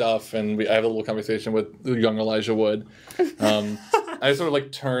get my stuff, and I have a little conversation with young Elijah Wood. I sort of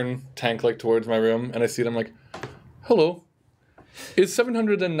like turn tank-like towards my room, and I see them like, "Hello, is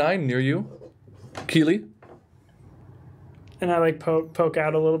 709 near you, Keely?" And I like poke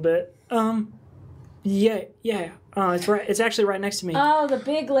out a little bit. Yeah. It's right. It's actually right next to me. Oh, the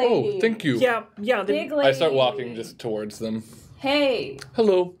big lady. Oh, thank you. Yeah. Big lady. I start walking just towards them. Hey.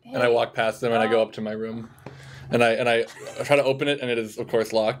 Hello. Hey. And I walk past them and I go up to my room. And I try to open it and it is of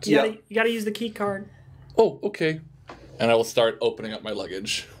course locked. You gotta use the key card. Oh, okay. And I will start opening up my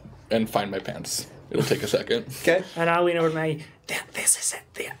luggage and find my pants. It'll take a second. Okay. And I'll lean over to Maggie. This is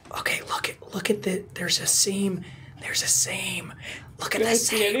it. Okay, look at there's a seam. There's a seam. Look at this.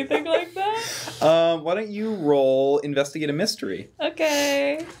 Did I see anything like that? Why don't you roll investigate a mystery?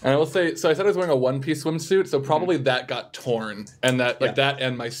 Okay. And I will say, so I said I was wearing a one-piece swimsuit, so probably that got torn, and that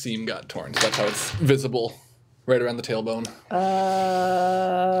and my seam got torn. So that's how it's visible, right around the tailbone.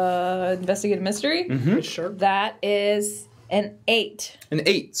 Investigate a mystery. Mm-hmm. Sure. That is An 8. An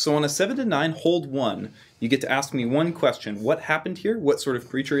 8. So on a 7 to 9, hold 1. You get to ask me one question. What happened here? What sort of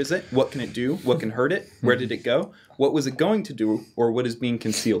creature is it? What can it do? What can hurt it? Where did it go? What was it going to do? Or what is being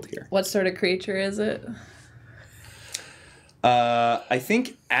concealed here? What sort of creature is it? I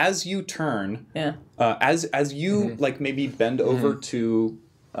think as you turn, as you like maybe bend over to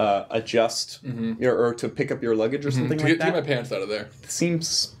adjust or to pick up your luggage or something like that, to get my pants out of there. the seam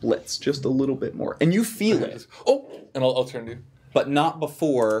splits just a little bit more, and you feel it. Oh, and I'll turn to you. But not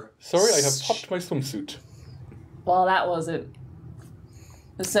before. Sorry, I have popped my swimsuit. Well, that wasn't.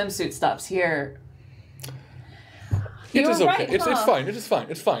 The swimsuit stops here. It You is were okay. right, It's huh? fine. It is fine.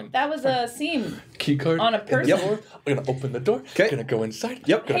 It's fine. That was a seam. Key card On a in the person. door. I'm gonna open the door. Okay. Gonna go inside.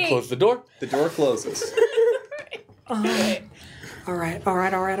 Yep. Gonna Hey. close the door. The door closes. All right.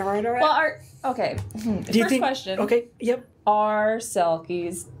 Well, okay. First question. Okay. Yep. Are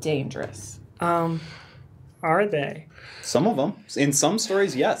Selkies dangerous? Are they? Some of them. In some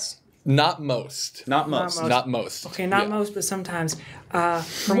stories, yes. Not most. Not most. most. Not most. Okay, not Yeah. most, but sometimes.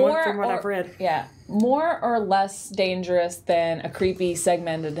 From what I've read. Yeah. More or less dangerous than a creepy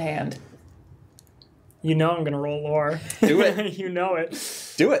segmented hand? You know I'm gonna roll lore. Do it. You know it.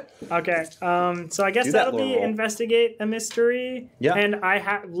 Do it. Okay. So I guess Do that that'll be lore roll. investigate a mystery. Yeah. And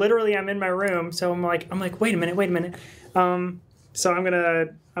literally I'm in my room, so I'm like, wait a minute. So I'm gonna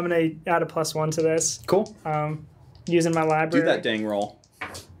add a +1 to this. Cool. Using my library. Do that dang roll.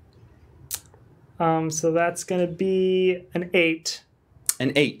 So that's gonna be an 8.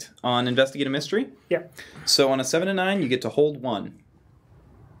 An 8 on investigate a mystery. Yeah. So on a 7 to 9, you get to hold 1.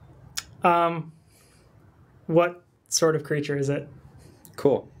 What sort of creature is it?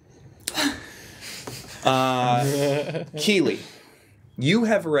 Cool. Keely, you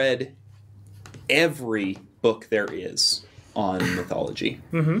have read every book there is on mythology.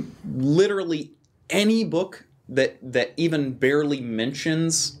 Mm-hmm. Literally any book that even barely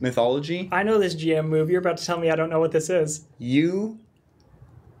mentions mythology, I know this GM move. You're about to tell me I don't know what this is. you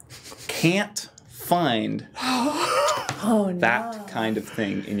can't find Oh, no. that kind of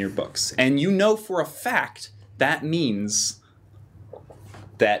thing in your books. And you know for a fact that means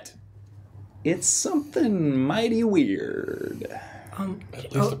that it's something mighty weird.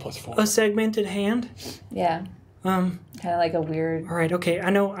 At least a +4. A segmented hand. Yeah. Kind of like a weird. All right. Okay. I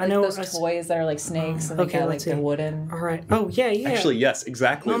know. Like those toys that are like snakes and okay, they got like let's the see. wooden. All right. Oh yeah. Actually, yes,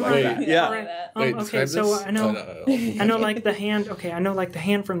 exactly like right. that. Yeah. Yeah. All right. Wait, Okay. describe So this? I know. No. I know like the hand. Okay. I know like the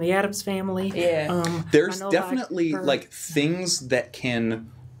hand from the Addams Family. Yeah. There's I know, definitely for- like things that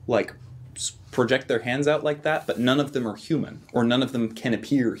can like project their hands out like that, but none of them are human, or none of them can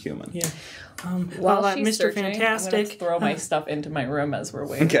appear human. Yeah. While like she's Mr. searching, I'm Fantastic. gonna throw my stuff into my room as we're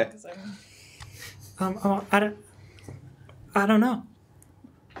waiting. Okay. 'Cause I'm- I don't know.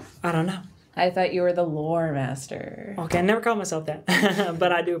 I don't know. I thought you were the lore master. Okay, I never called myself that,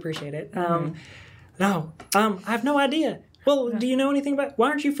 but I do appreciate it. No, I have no idea. Well, do you know anything about? Why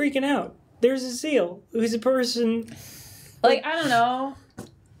aren't you freaking out? There's a seal who's a person. Like, I don't know.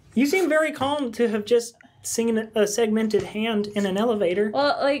 You seem very calm to have just seen a segmented hand in an elevator.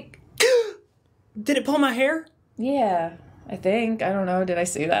 Well, like, Did it pull my hair? yeah. I think. I don't know. Did I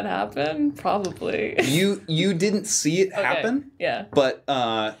see that happen? Probably. You didn't see it Okay, happen, yeah. but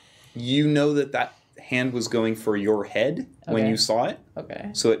you know that hand was going for your head when Okay. you saw it, Okay.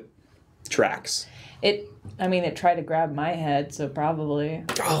 so it tracks. It tried to grab my head, so probably.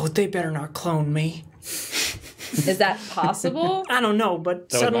 Oh, they better not clone me. Is that possible? I don't know, but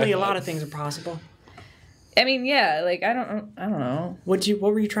That was suddenly my a lot thought. of things are possible. I mean, yeah, like, I don't know. What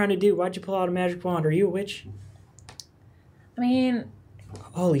were you trying to do? Why'd you pull out a magic wand? Are you a witch? I mean,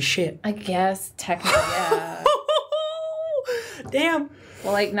 Holy shit. I guess technically, yeah. Damn.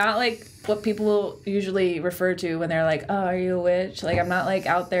 Well, like, not like what people usually refer to when they're like, oh, are you a witch? Like, I'm not like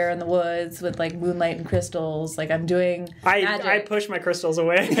out there in the woods with like moonlight and crystals. Like, I'm doing magic. I push my crystals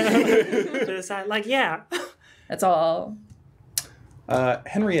away to the side. Like, yeah. That's all.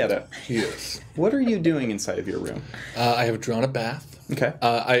 Henrietta, Yes. what are you doing inside of your room? I have drawn a bath. Okay.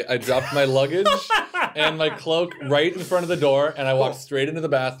 I dropped my luggage and my cloak right in front of the door, and I walked straight into the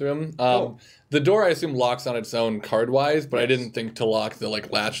bathroom. The door, I assume, locks on its own card-wise, but I didn't think to lock the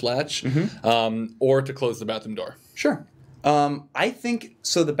latch, or to close the bathroom door. Sure. I think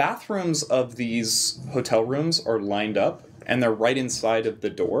so. The bathrooms of these hotel rooms are lined up, and they're right inside of the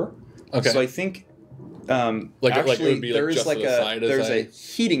door. Okay. So I think Like it actually would be, there is just like to the side as there's I- a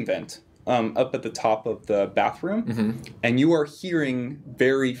heating vent up at the top of the bathroom, and you are hearing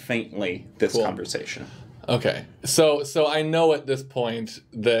very faintly this Cool. conversation. Okay, so I know at this point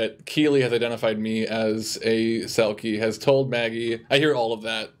that Keely has identified me as a Selkie, has told Maggie. I hear all of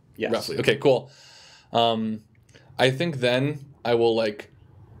that Yes. roughly. Okay, cool. I I think then I will like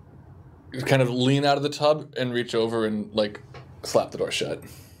kind of lean out of the tub and reach over and like slap the door shut.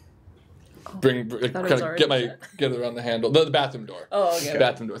 Like, thought it was kind of already get it around the handle. The bathroom door. Oh, okay. The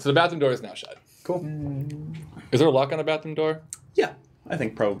bathroom door. So the bathroom door is now shut. Cool. Is there a lock on a bathroom door? Yeah, I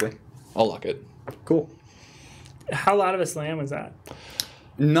think probably. I'll lock it. Cool. How loud of a slam was that?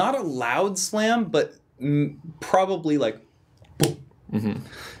 Not a loud slam, but probably like boom. Mm-hmm.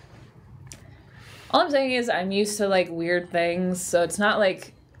 All I'm saying is I'm used to like weird things, so it's not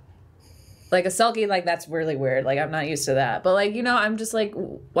like a selkie, like that's really weird. Like I'm not used to that. But like, I'm just like,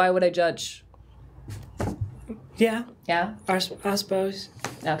 why would I judge? Yeah, Yeah? I suppose.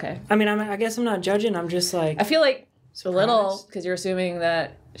 Okay. I mean, I guess I'm not judging. I'm just like, I feel like a little, because you're assuming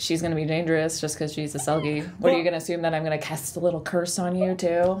that she's going to be dangerous just because she's a selkie. What, are you going to assume that I'm going to cast a little curse on you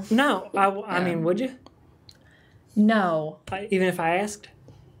too? no. I mean, would you? No. Even if I asked?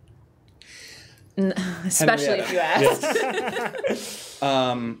 Especially if you ask.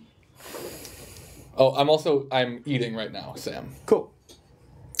 I'm eating right now, Sam. Cool.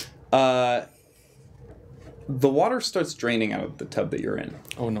 The water starts draining out of the tub that you're in.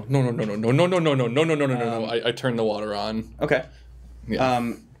 Oh no. I turn the water on. Okay.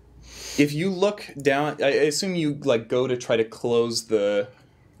 Yeah. If you look down, I assume you like go to try to close the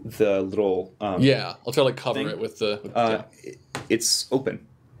little Yeah, I'll try to like cover thing? it with the it's open.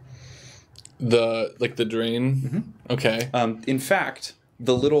 the drain. Mm-hmm. Okay. In fact,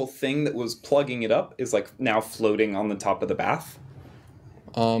 the little thing that was plugging it up is like now floating on the top of the bath.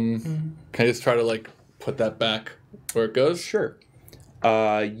 Can I just try to like put that back where it goes? Sure.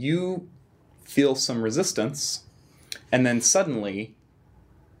 You feel some resistance, and then suddenly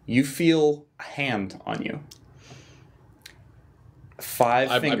you feel a hand on you.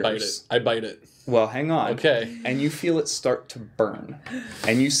 Five fingers. I bite it. Well, hang on. Okay. And you feel it start to burn.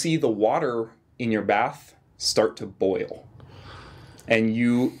 And you see the water in your bath start to boil. And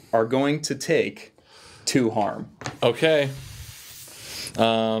you are going to take 2 harm. Okay.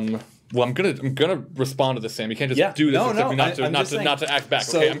 Well, I'm gonna respond to this, Sam. You can't just do this No, except no, not to act back.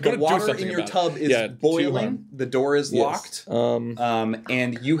 So okay, I'm gonna the water do something in your about tub it. is 2 harm. boiling. The door is Yes. locked.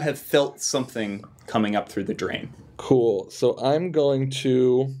 And you have felt something coming up through the drain. Cool. So I'm going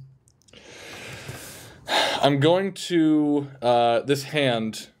to this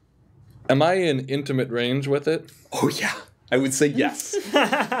hand. Am I in intimate range with it? Oh yeah, I would say yes.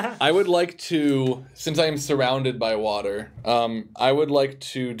 I would like to, since I am surrounded by water, I would like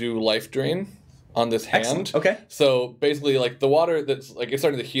to do life drain on this hand. Excellent. Okay. So basically, like the water that's like it's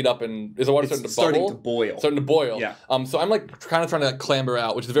starting to heat up, and is the water starting to bubble? Starting to boil. Starting to boil. Yeah. So I'm like kind of trying to like, clamber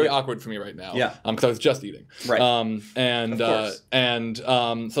out, which is very awkward for me right now. Yeah. Because I was just eating. Right. Of course.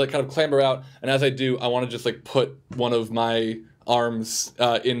 So I kind of clamber out, and as I do, I want to just like put one of my arms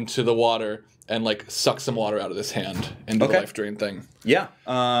into the water and like suck some water out of this hand and do the life drain thing. Yeah.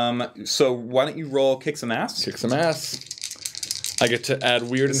 So why don't you roll kick some ass? Kick some ass. I get to add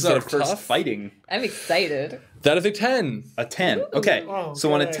weird This is instead our of first tough. fighting. I'm excited. That is a 10. A 10. Okay. Oh,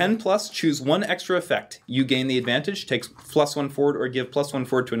 so on a good. 10 plus, choose one extra effect. You gain the advantage, takes +1 forward, or give +1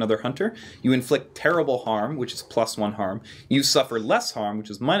 forward to another hunter. You inflict terrible harm, which is +1 harm. You suffer less harm, which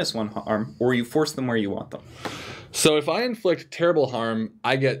is -1 harm, or you force them where you want them. So if I inflict terrible harm,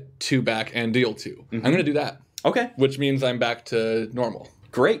 I get 2 back and deal 2. I'm going to do that, Okay. which means I'm back to normal.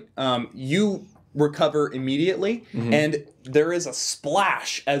 Great. You recover immediately, and there is a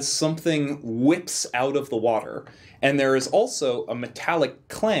splash as something whips out of the water. And there is also a metallic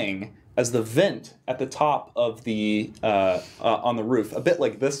clang as the vent at the top of the on the roof, a bit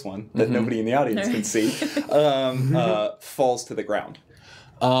like this one that nobody in the audience can see, falls to the ground.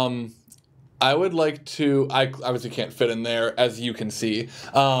 I would like to. I obviously can't fit in there, as you can see.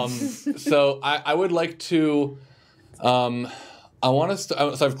 So I would like to. I want to.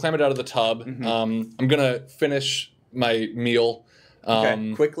 So I've clambered out of the tub. I'm gonna finish my meal.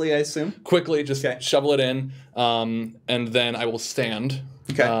 Okay. Quickly, I assume. Quickly, just shovel it in, and then I will stand.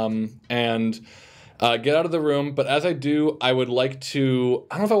 Okay. And get out of the room. But as I do, I would like to.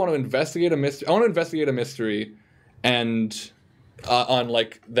 I don't know if I want to investigate a mystery. I want to investigate a mystery, and on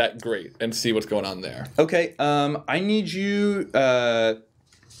like that grate and see what's going on there. Okay. I need you.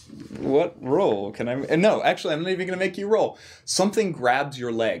 What roll can I? No, actually, I'm not even going to make you roll. Something grabs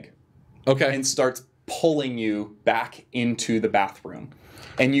your leg. Okay. And starts pulling you back into the bathroom.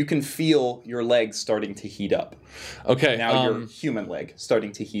 And you can feel your leg starting to heat up. Okay. Now your human leg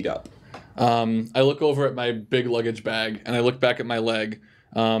starting to heat up. I look over at my big luggage bag, and I look back at my leg,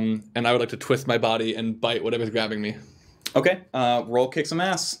 and I would like to twist my body and bite whatever's grabbing me. Okay. Roll kick some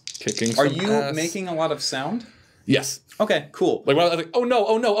ass. Kicking some Are you ass. making a lot of sound? Yes. Okay, cool. Like when I was like, oh no,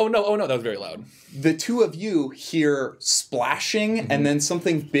 oh no, oh no, oh no. That was very loud. The two of you hear splashing, and then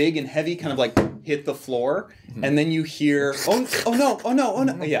something big and heavy kind of like hit the floor, and then you hear oh no, oh no, oh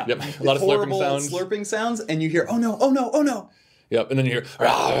no. Yeah. Yep. A lot of horrible slurping sounds. and you hear oh no, oh no, oh no. Yep. And then you hear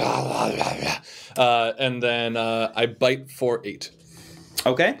and then I bite for 8.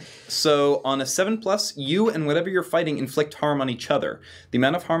 Okay, so on a 7+, you and whatever you're fighting inflict harm on each other. The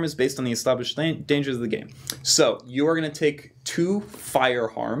amount of harm is based on the established dangers of the game. So you are going to take 2 fire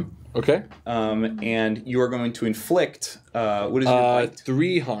harm. Okay. And you are going to inflict, what is your bite?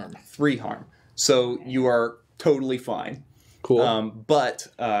 3 harm. 3 harm. So you are totally fine. Cool. But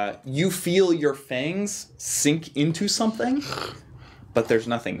you feel your fangs sink into something, but there's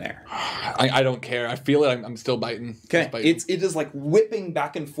nothing there. I don't care. I feel it. I'm still biting. Okay, it is like whipping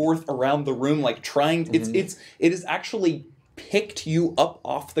back and forth around the room, like trying. It is actually picked you up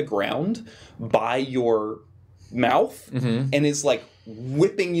off the ground by your mouth and is like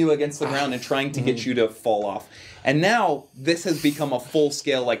whipping you against the ground and trying to get you to fall off. And now this has become a full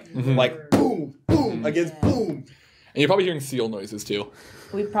scale like boom boom against boom. And you're probably hearing seal noises too.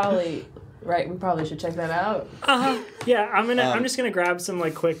 We probably should check that out. Yeah, I'm just gonna grab some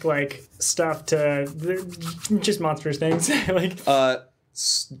like quick like stuff to just monstrous things. Like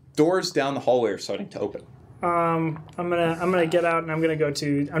doors down the hallway are starting to open. I'm gonna get out and I'm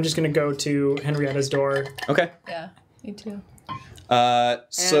just gonna go to Henrietta's door. Okay. Yeah, me too.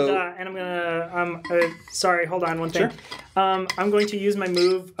 So and I'm gonna sorry, hold on one thing. Sure. I'm going to use my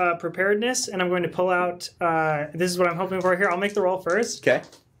move preparedness, and I'm going to pull out. This is what I'm hoping for here. I'll make the roll first. Okay.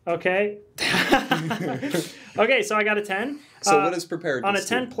 Okay. Okay, so I got a 10. So what is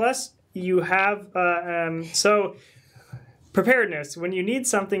preparedness? On a 10+, you have so preparedness. When you need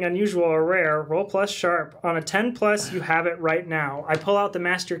something unusual or rare, roll plus sharp. On a 10+, you have it right now. I pull out the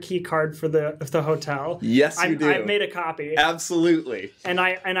master key card for the hotel. Yes, you do. I've made a copy. Absolutely. And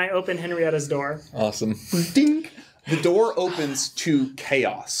I open Henrietta's door. Awesome. Ding. The door opens to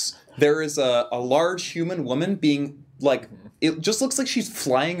chaos. There is a large human woman being like, it just looks like she's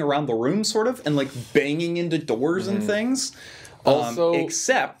flying around the room sort of and like banging into doors and things. Also,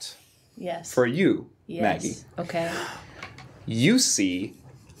 except Yes. for you, Yes. Maggie. Okay. You see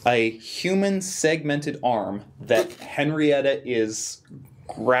a human segmented arm that Henrietta is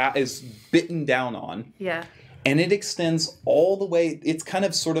bitten down on. Yeah. And it extends all the way. It's kind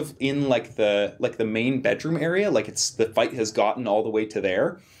of sort of in like the main bedroom area, like the fight has gotten all the way to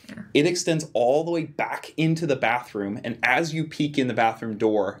there. Yeah. It extends all the way back into the bathroom, and as you peek in the bathroom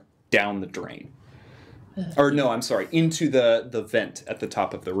door, down the drain. Or no, I'm sorry, into the vent at the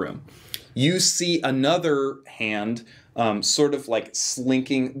top of the room. You see another hand sort of like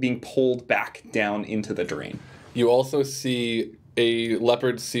slinking, being pulled back down into the drain. You also see a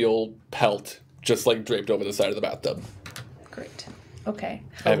leopard seal pelt just like draped over the side of the bathtub. Great. Okay.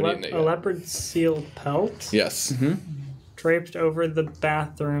 I haven't eaten it A yet. leopard seal pelt Yes. draped over the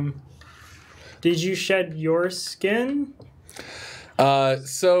bathroom. Did you shed your skin?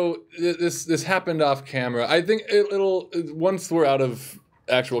 So this happened off camera. I think it'll once we're out of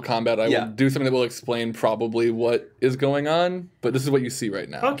actual combat, I will do something that will explain probably what is going on. But this is what you see right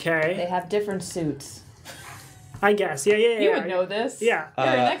now. Okay. They have different suits. I guess. Yeah. You would know this. Yeah. You're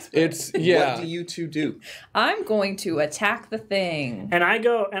an expert. It's What do you two do? I'm going to attack the thing. And I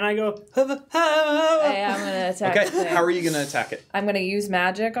go. Hey, I'm going to attack the Okay, thing. how are you going to attack it? I'm going to use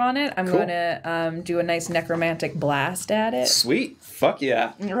magic on it. I'm Cool. going to do a nice necromantic blast at it. Sweet. Fuck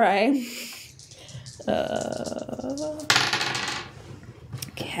yeah. Right.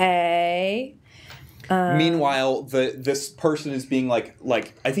 Okay. Meanwhile, this person is being like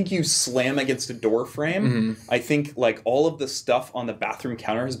I think you slam against a door frame. I think like all of the stuff on the bathroom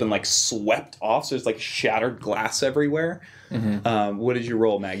counter has been like swept off, so there's like shattered glass everywhere. What did you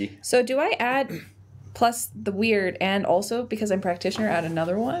roll, Maggie? So do I add plus the weird and also because I'm practitioner add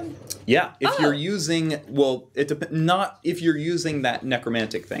another one? Yeah, if you're using not if you're using that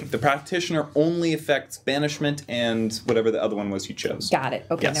necromantic thing. The practitioner only affects banishment and whatever the other one was you chose. Got it.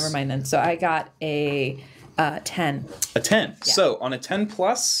 Okay, Yes. never mind then. So I got a 10. A 10. Yeah. So on a 10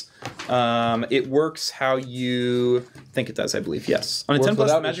 plus, it works how you think it does, I believe. Yes. On a 10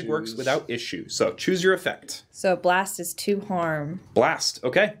 plus, the magic works without issue. So choose your effect. So blast is 2 harm. Blast.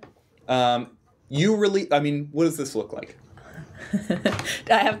 Okay. You really, I mean, what does this look like?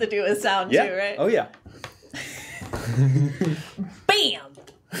 I have to do a sound too, right? Oh, yeah. Bam!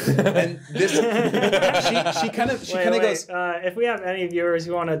 And this, she kind of goes. If we have any viewers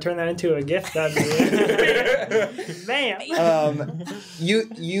who want to turn that into a gift, that'd be bam.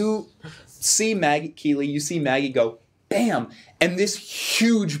 You see Maggie Keeley. You see Maggie go bam, and this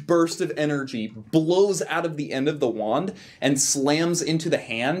huge burst of energy blows out of the end of the wand and slams into the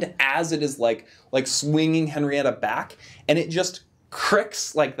hand as it is like swinging Henrietta back, and it just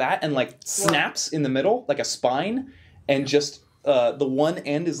cricks like that and like snaps in the middle like a spine, and just the one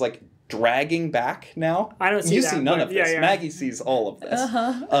end is like dragging back now. I don't see you that, see none but of this. yeah. Maggie sees all of this.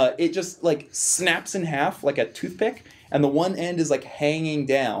 It just like snaps in half like a toothpick, and the one end is like hanging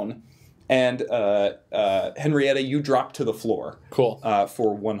down. And Henrietta, you drop to the floor. Cool.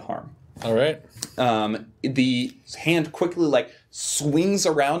 For 1 harm. All right. The hand quickly like swings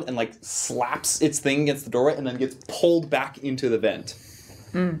around and like slaps its thing against the doorway, and then gets pulled back into the vent.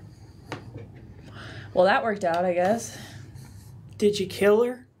 Well, that worked out, I guess. Did you kill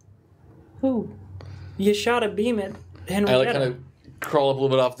her? Who? You shot a beam at Henrietta. I like kind of crawl up a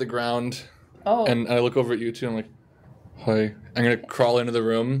little bit off the ground, Oh. and I look over at you two. I'm like, "Hi." I'm gonna crawl into the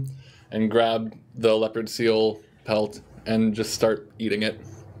room and grab the leopard seal pelt and just start eating it.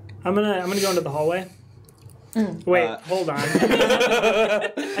 I'm gonna go into the hallway. Wait, hold on.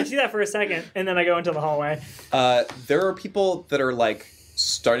 I see that for a second, and then I go into the hallway. There are people that are like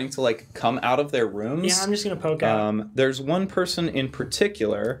starting to like come out of their rooms. Yeah, I'm just gonna poke out. There's one person in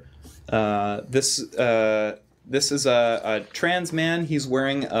particular. This is a trans man. He's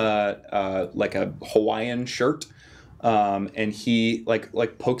wearing like a Hawaiian shirt, and he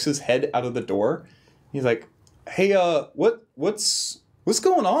like pokes his head out of the door. He's like, "Hey, what's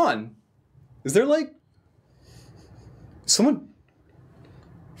going on? Is there like someone?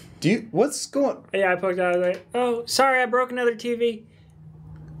 What's going?" Yeah, I poked out. I was like, "Oh, sorry, I broke another TV."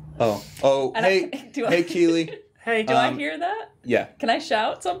 Oh, hey, Keely. Hey, Do I hear that? Yeah. Can I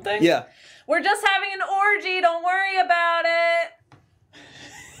shout something? Yeah. We're just having an orgy. Don't worry about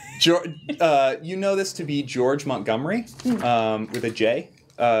it. You know this to be George Montgomery, with a J.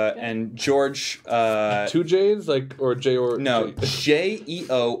 And George... 2 J's, like, or J or... No, J?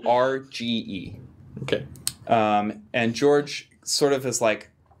 Jeorge. Okay. And George sort of is like,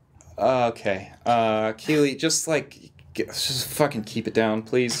 okay, Keely, just fucking keep it down,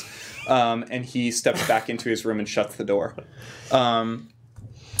 please. And he steps back into his room and shuts the door.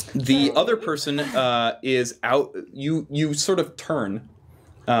 The other person is out. You sort of turn,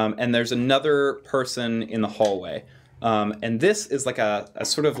 and there's another person in the hallway. And this is like a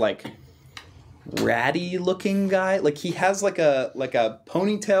sort of like ratty looking guy. Like he has like a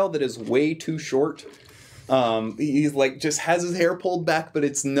ponytail that is way too short. He's like just has his hair pulled back, but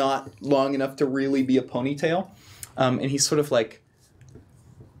it's not long enough to really be a ponytail. And he's sort of like,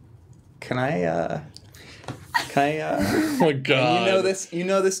 Can I? Oh my god. You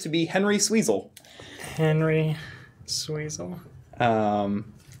know this to be Henry Sweezel. Henry Sweezel.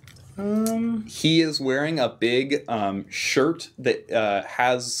 He is wearing a big shirt that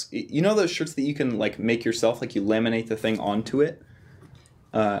has, you know those shirts that you can like make yourself, like you laminate the thing onto it.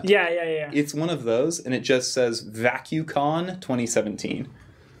 Yeah. It's one of those, and it just says VacuCon 2017.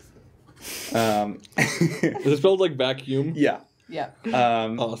 Is it spelled like vacuum? Yeah. Yeah.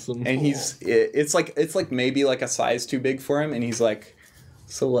 Awesome. And it's like maybe like a size too big for him, and he's like,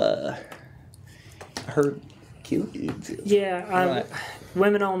 so I heard cute. Yeah.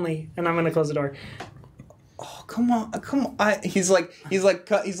 Women only, and I'm gonna close the door. Oh, come on. He's like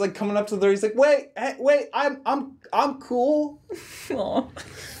coming up to the door. He's like, wait, I'm cool.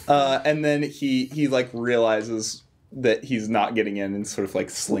 And then he like realizes that he's not getting in and sort of like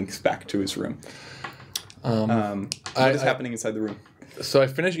slinks back to his room. What is happening inside the room? So I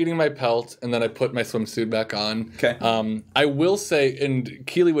finished eating my pelt, and then I put my swimsuit back on. Okay. I will say, and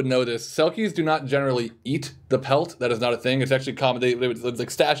Keely would know this, Selkies do not generally eat the pelt. That is not a thing. It's actually common. They would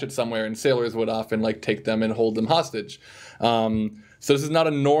like stash it somewhere, and sailors would often like take them and hold them hostage. So this is not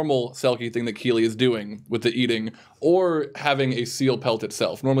a normal Selkie thing that Keely is doing with the eating or having a seal pelt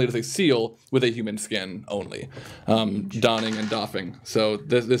itself. Normally it is a seal with a human skin only, donning and doffing. So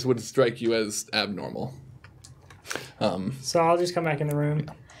this would strike you as abnormal. So I'll just come back in the room.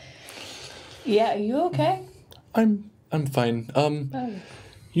 Yeah, are you okay? I'm fine.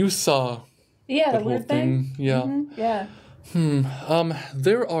 You saw Yeah, that the whole weird thing. Yeah. Mm-hmm. Yeah.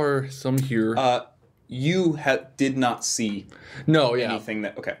 There are some here. You did not see anything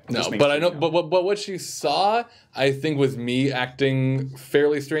that... Okay. No, but I know... But what she saw, I think, was me acting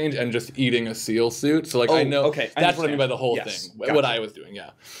fairly strange and just eating a seal suit. So, like, I know... Okay, that's what I mean by the whole thing. Gotcha. What I was doing,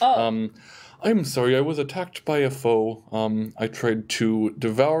 yeah. Oh. I'm sorry, I was attacked by a foe. I tried to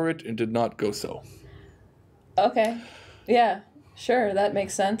devour it and did not go so. Okay. Yeah, sure, that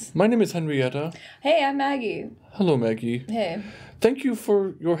makes sense. My name is Henrietta. Hey, I'm Maggie. Hello, Maggie. Hey. Thank you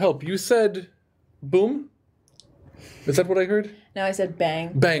for your help. You said boom? Is that what I heard? No, I said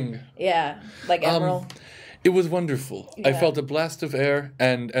bang. Bang. Yeah, like Emerald. It was wonderful. I Yeah. felt a blast of air,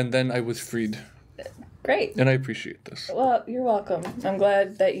 and then I was freed. Great. And I appreciate this. Well, you're welcome. I'm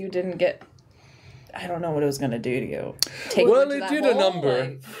glad that you didn't get. I don't know what it was gonna do to you. Take you Well, into it that did a hole,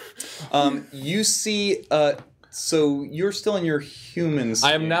 number. like- You see, so you're still in your human skin.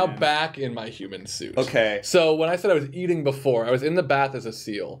 I am now back in my human suit. Okay. So when I said I was eating before, I was in the bath as a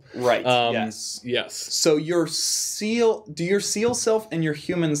seal. Right, yes. Yes. So your seal self and your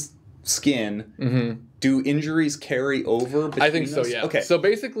human skin, do injuries carry over between I think so, those? yeah. Okay. So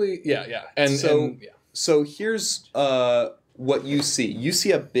basically, yeah. And yeah. So here's what you see. You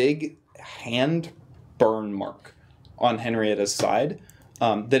see a big hand burn mark on Henrietta's side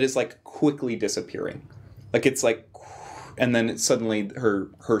that is like quickly disappearing. Like it's like, and then suddenly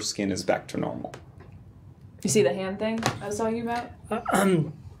her skin is back to normal. You see the hand thing I was talking about?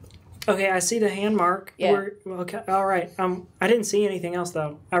 Okay, I see the hand mark. Yeah. Okay, all right. I didn't see anything else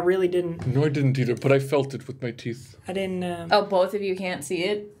though. I really didn't. No, I didn't either, but I felt it with my teeth. I didn't. Oh, both of you can't see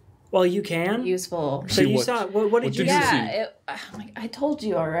it? Well, you can. Useful. So See you what? saw it. What did What you did you see? see? Yeah, I told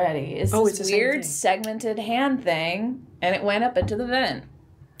you already. It's Oh, this it's the same weird thing. segmented hand thing, and it went up into the vent.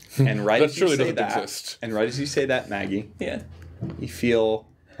 And right That as you surely say doesn't that, exist. and right as you say that, Maggie, Yeah. you feel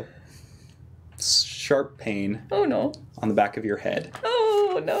a sharp pain Oh no. on the back of your head,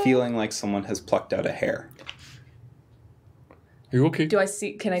 Oh no. feeling like someone has plucked out a hair. Are you okay? Do I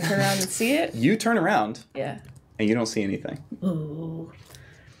see? Can I turn around and see it? You turn around Yeah. and you don't see anything. Oh.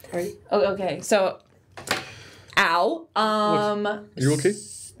 Right. Oh, okay. So, ow. Are you okay?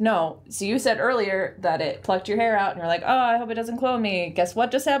 No. So you said earlier that it plucked your hair out, and you're like, "Oh, I hope it doesn't clone me." Guess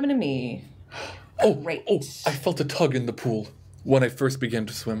what just happened to me? Great. Oh, I felt a tug in the pool when I first began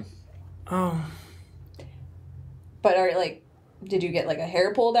to swim. Oh. But did you get like a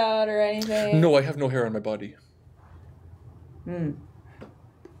hair pulled out or anything? No, I have no hair on my body.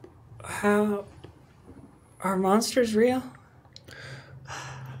 How are monsters real?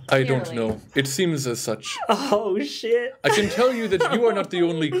 I don't Clearly. know. It seems as such. Oh shit. I can tell you that you are not the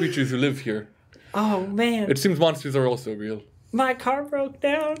only creatures who live here. Oh man. It seems monsters are also real. My car broke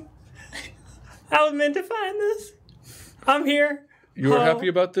down. I was meant to find this. I'm here. You are Oh. happy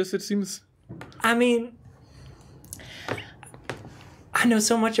about this, it seems? I mean, I know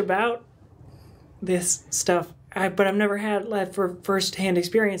so much about this stuff, but I've never had for first-hand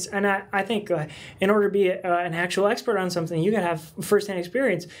experience. And I think in order to be an actual expert on something, you gotta have first-hand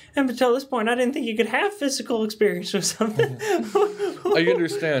experience. And until this point, I didn't think you could have physical experience with something. I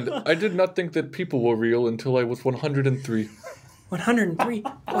understand. I did not think that people were real until I was 103. 103.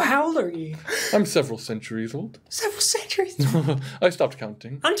 Well, how old are you? I'm several centuries old. Several centuries. I stopped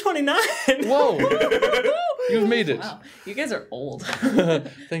counting. I'm 29. Whoa! You've made it. Wow, you guys are old.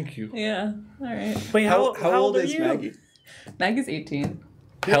 Thank you. Yeah. All right. Wait, How old are is you? Maggie? Maggie's 18.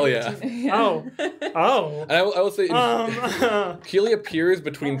 Hell yeah. Oh. Oh. And I will say, Keely appears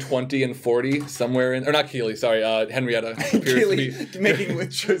between 20 and 40, somewhere in... Or not Keely, sorry, Henrietta appears Keely to be... making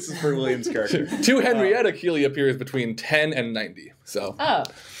with choices for William's character. To Henrietta, Keely appears between 10 and 90, so... Oh.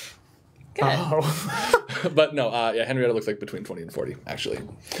 Good. Oh. But no, yeah, Henrietta looks like between 20 and 40, actually.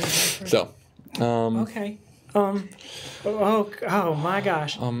 So... Okay. Oh my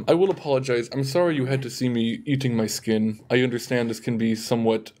gosh. I will apologize. I'm sorry you had to see me eating my skin. I understand this can be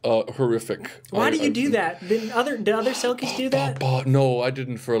somewhat horrific. Why do you do that? Did other Selkies do that? No, I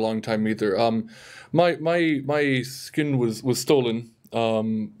didn't for a long time either. My skin was stolen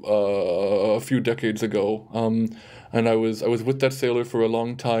a few decades ago. And I was with that sailor for a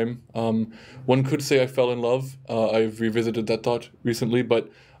long time. One could say I fell in love. I've revisited that thought recently, but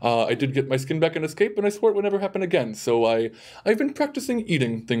I did get my skin back and escape, and I swore it would never happen again. So I've been practicing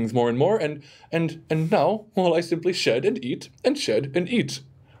eating things more and more, and now, well, I simply shed and eat and shed and eat.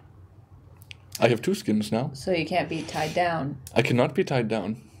 I have two skins now. So you can't be tied down. I cannot be tied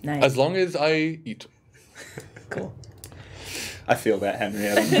down. Nice. As long as I eat. Cool. I feel that,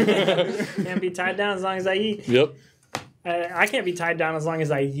 Henrietta. Can't be tied down as long as I eat. Yep. I can't be tied down as long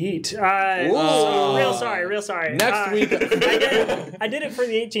as I eat. So real sorry. Next week. I did it for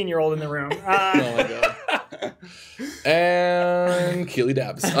the 18-year-old in the room. Oh my god. And Keely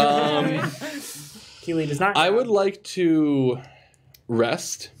dabs. Keely does not. I would like to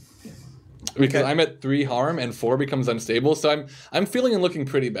rest because Okay. I'm at 3 harm and 4 becomes unstable. So I'm feeling and looking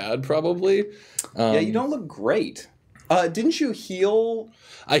pretty bad probably. Yeah, you don't look great. Didn't you heal?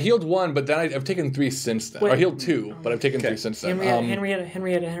 I healed 1, but then I've taken 3 since then. Wait. I healed 2, but I've taken 3 since then.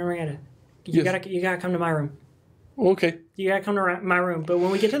 Henrietta. You Yes. gotta come to my room. Okay. You gotta come to my room. But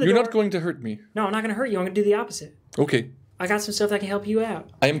when we get to the You're door, not going to hurt me. no, I'm not gonna hurt you. I'm gonna do the opposite. Okay. I got some stuff that can help you out.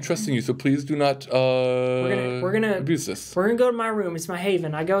 I am trusting you, so please do not We're gonna abuse this. We're gonna go to my room. It's my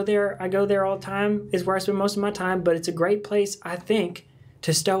haven. I go there all the time. It's where I spend most of my time, but it's a great place, I think,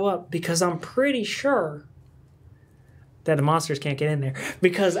 to stow up because I'm pretty sure that the monsters can't get in there.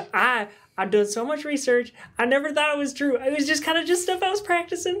 Because I've done so much research. I never thought it was true. It was just kind of just stuff I was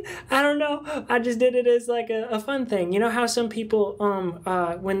practicing. I don't know. I just did it as like a fun thing. You know how some people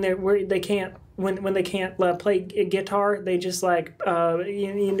when they can't play guitar, they just like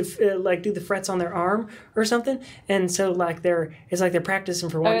like do the frets on their arm or something, and so like they're practicing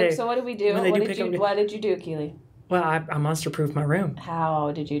for one day. So what did we do? What did you do, Keely? Well, I monster-proofed my room.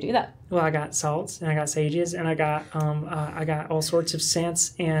 How did you do that? Well, I got salts and I got sages and I got all sorts of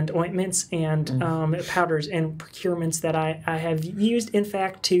scents and ointments and powders and procurements that I have used, in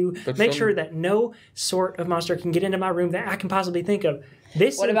fact, to make sure that no sort of monster can get into my room that I can possibly think of.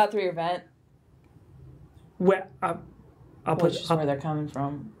 What about through your vent? Well, Which is where they're coming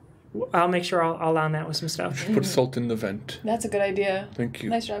from. I'll make sure I'll line that with some stuff. Put salt in the vent. That's a good idea. Thank you.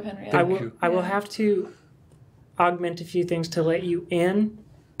 Nice job, Henry. I will have to augment a few things to let you in,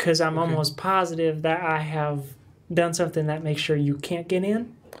 because I'm almost positive that I have done something that makes sure you can't get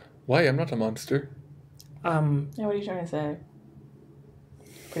in. Why? I'm not a monster. Yeah, what are you trying to say?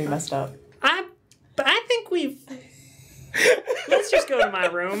 Pretty messed up. I think we've... Let's just go to my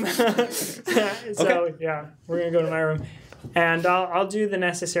room. Yeah, we're going to go to my room. And I'll do the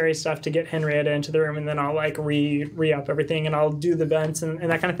necessary stuff to get Henrietta into the room, and then I'll like re-up everything, and I'll do the vents and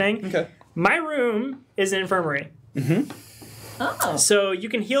that kind of thing. Okay. My room is an infirmary. Mm-hmm. Oh. So you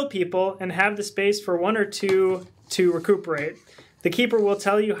can heal people and have the space for one or two to recuperate. The keeper will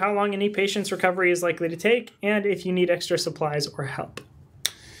tell you how long any patient's recovery is likely to take, and if you need extra supplies or help.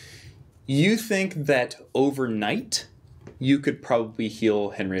 You think that overnight you could probably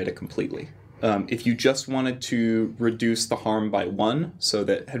heal Henrietta completely. If you just wanted to reduce the harm by 1 so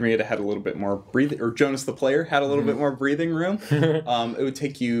that Henrietta had a little bit more breathing, or Jonas the player had a little bit more breathing room, it would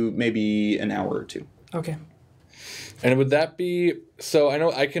take you maybe an hour or 2. Okay. And would that be... So I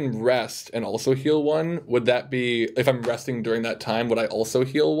know I can rest and also heal 1. Would that be... If I'm resting during that time, would I also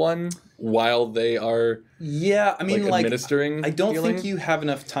heal 1 while they are... Yeah, I mean, like administering I don't healing? think you have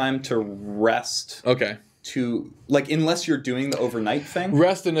enough time to rest. Okay. To, like, unless you're doing the overnight thing.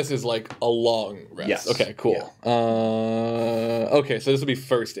 Rest in this is like a long rest. Yes. Okay, cool. Yeah. Okay, so this will be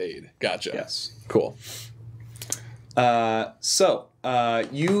first aid. Gotcha. Yes. Cool. There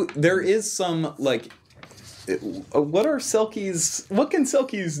is some, like... What can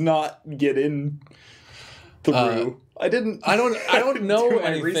Selkies not get in through? I don't know do my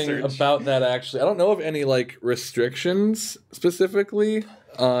anything research. about that actually. I don't know of any like restrictions specifically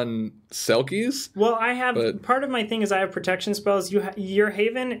on Selkies. Well, I have part of my thing is I have protection spells. Your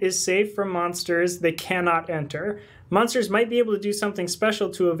haven is safe from monsters they cannot enter. Monsters might be able to do something special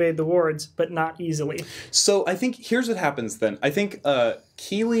to evade the wards, but not easily. So I think here's what happens then. I think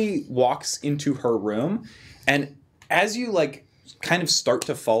Keely walks into her room, and as you like kind of start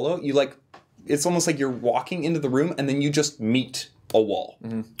to follow, you like it's almost like you're walking into the room, and then you just meet a wall.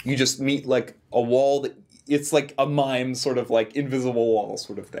 Mm-hmm. You just meet like a wall that it's like a mime sort of like invisible wall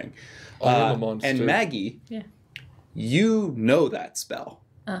sort of thing. I'm a monster. And Maggie, you know that spell.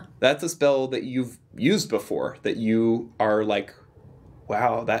 That's a spell that you've used before, that you are like,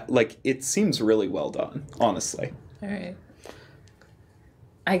 wow, that like it seems really well done, honestly. All right.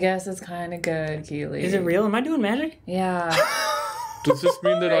 I guess it's kind of good, Keely. Is it real? Am I doing magic? Yeah. Does this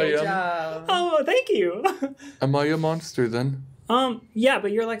mean that I Great am? job. Oh, thank you. Am I a monster then? Yeah,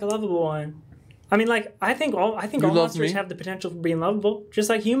 but you're like a lovable one. I mean, like I think all monsters have the potential for being lovable, just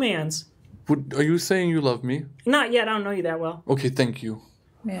like humans. Are you saying you love me? Not yet. I don't know you that well. Okay, thank you.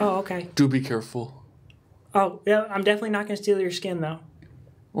 Yeah. Oh, okay. Do be careful. Oh, yeah. I'm definitely not going to steal your skin, though.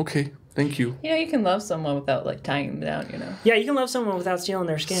 Okay, thank you. You know, you can love someone without like tying them down. You know. Yeah, you can love someone without stealing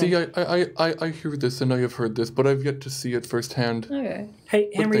their skin. See, I hear this and I have heard this, but I've yet to see it firsthand. Okay. Hey,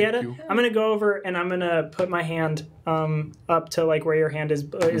 Henrietta, you. I'm going to go over and I'm going to put my hand up to like where your hand is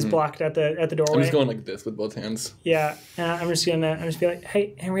blocked at the doorway. I'm just going like this with both hands. Yeah, and I'm just be like,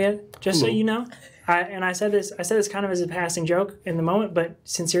 hey, Henrietta, just so you know, I said this kind of as a passing joke in the moment, but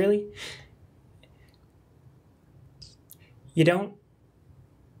sincerely, you don't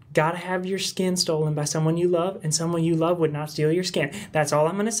gotta have your skin stolen by someone you love, and someone you love would not steal your skin. That's all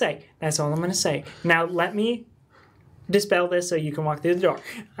I'm gonna say. Now let me dispel this so you can walk through the door.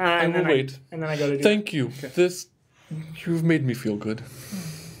 And then wait. And then I go to do Thank you. Okay. You've made me feel good.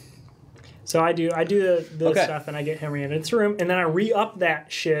 So I do the stuff, and I get Henrietta into the room, and then I re-up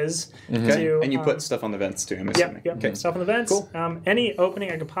that shiz. Okay. And you put stuff on the vents too, I'm assuming. Yep. Okay. Stuff on the vents. Cool. Any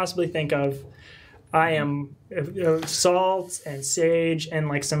opening I could possibly think of. I am salt and sage and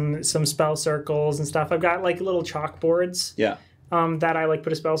like some spell circles and stuff. I've got like little chalkboards. Yeah. That I like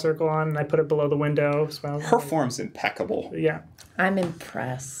put a spell circle on and I put it below the window. Her form's impeccable. Yeah. I'm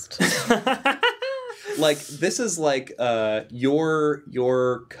impressed. Like this is like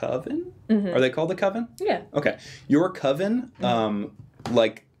your coven. Are they called the coven? Yeah. Okay, your coven.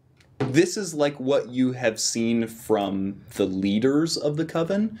 Like this is like what you have seen from the leaders of the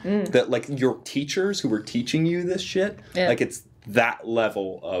coven. That like your teachers who were teaching you this shit. Yeah. Like it's that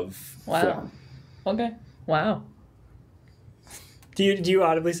level of form. Okay. Wow. Do you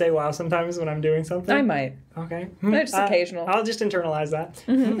audibly say wow sometimes when I'm doing something? I might. Okay. Just occasional. I'll just internalize that.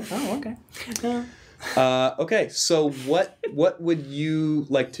 Oh, okay. Okay, so what would you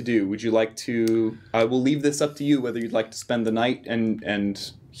like to do? Would you like to? I will leave this up to you whether you'd like to spend the night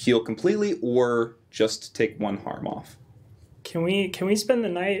and heal completely, or just take one harm off. Can we spend the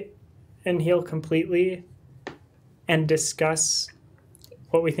night and heal completely, and discuss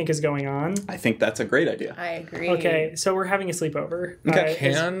what we think is going on? I think that's a great idea. I agree. Okay, so we're having a sleepover. Okay.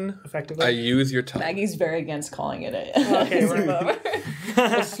 Can effectively. I use your time? Maggie's very against calling it a Okay, sleepover.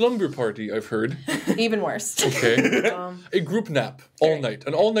 A slumber party, I've heard. Even worse. Okay. A group nap all night.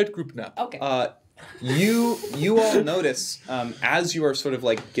 An all-night group nap. Okay. You all notice as you are sort of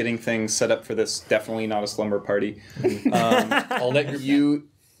like getting things set up for this definitely not a slumber party. All-night group nap.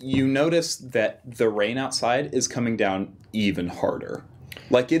 You notice that the rain outside is coming down even harder.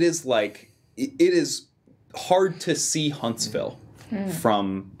 Like it is hard to see Huntsville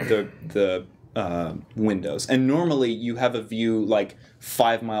from the windows, and normally you have a view like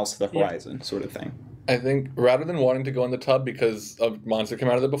 5 miles to the horizon, sort of thing. I think rather than wanting to go in the tub because a monster came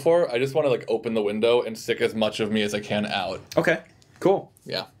out of it before, I just want to like open the window and stick as much of me as I can out. Okay, cool.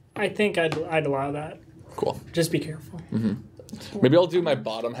 Yeah. I think I'd allow that. Cool. Just be careful. Maybe I'll do my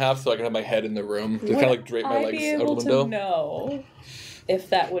bottom half so I can have my head in the room. Just kind of like drape my I'd legs be out able the window. to know if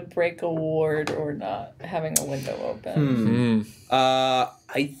that would break a ward or not, having a window open.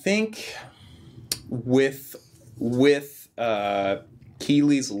 I think with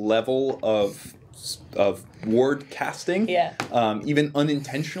Keely's level of ward casting, even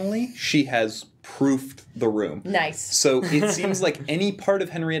unintentionally, she has proofed the room. Nice. So it seems like any part of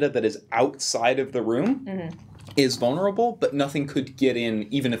Henrietta that is outside of the room is vulnerable, but nothing could get in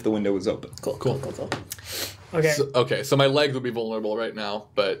even if the window was open. Cool. Okay. So my legs would be vulnerable right now,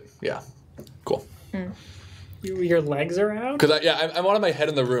 but yeah. Cool. Your legs are out? Because I'm on my head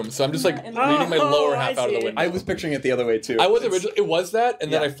in the room, so I'm just like leaning my lower half out of the window. I was picturing it the other way too. I was originally, it was that,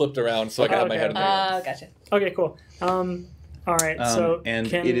 and then I flipped around so I could have my head in the room. Gotcha. Okay, cool. All right, so and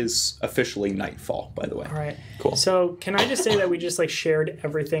it is officially nightfall, by the way. All right, Cool. So can I just say that we just like shared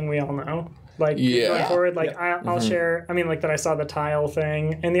everything we all know? Like going forward, like I'll share. I mean, like that I saw the tile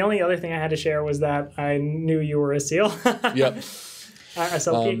thing, and the only other thing I had to share was that I knew you were a seal. Yep. A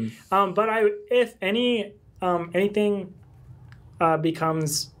selkie. But if anything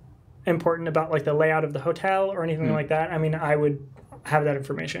becomes important about like the layout of the hotel or anything like that, I mean, I would have that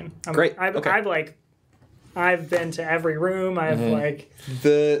information. Great. I've been to every room. I've like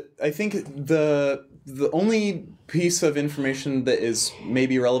I think the only piece of information that is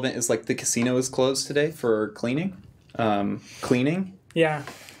maybe relevant is like the casino is closed today for cleaning. Yeah.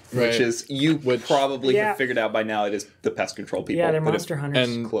 Which is probably have figured out by now. It is the pest control people. Yeah, they're monster hunters.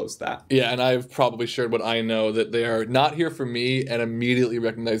 And closed that. Yeah, and I've probably shared what I know, that they are not here for me and immediately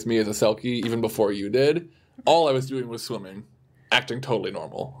recognized me as a Selkie even before you did. All I was doing was swimming, acting totally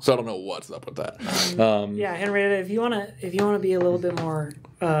normal. So I don't know what's up with that. Yeah, Henrietta, if you wanna be a little bit more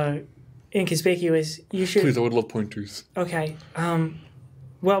inconspicuous, you should. Please, I would love pointers. Okay.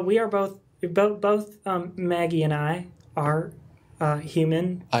 Well, we are both Maggie and I are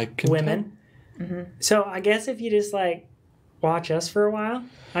human women. So I guess if you just like watch us for a while,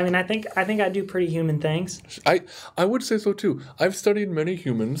 I mean, I think I do pretty human things. I would say so too. I've studied many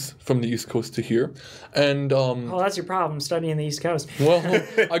humans from the East Coast to here, and Oh, that's your problem, studying the East Coast. well,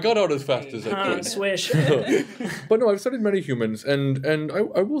 I got out as fast as I could. Swish. But no, I've studied many humans, and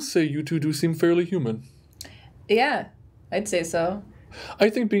I will say you two do seem fairly human. Yeah, I'd say so. I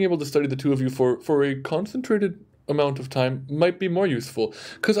think being able to study the two of you for a concentrated amount of time might be more useful,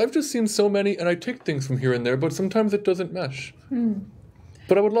 because I've just seen so many and I take things from here and there, but sometimes it doesn't mesh.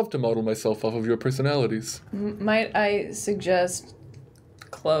 But I would love to model myself off of your personalities. Might I suggest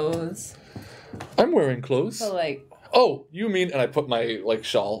clothes? I'm wearing clothes. So like, Oh, you mean, and I put my like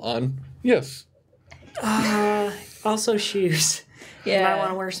shawl on. Yes. Also shoes. yeah, You might want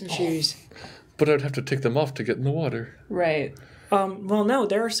to wear some shoes. But I'd have to take them off to get in the water. right. Well, no,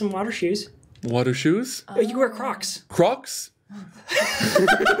 there are some water shoes. Water shoes? You wear Crocs. Crocs?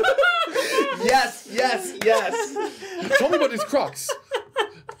 Yes, yes, yes. Tell me about these crocs.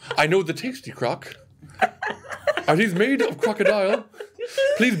 I know the tasty croc. Are these made of crocodile?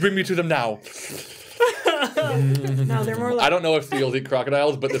 Please bring me to them now. No, they're more like... I don't know if seals eat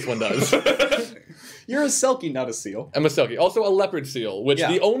crocodiles, but this one does. You're a selkie, not a seal. I'm a selkie. Also a leopard seal, which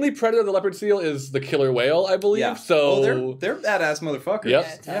Yeah. the only predator of the leopard seal is the killer whale, I believe. Yeah. So they're badass motherfuckers.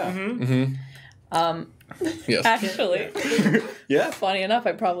 Yep. Yeah. Mm-hmm. Yes. Actually, Yeah. funny enough,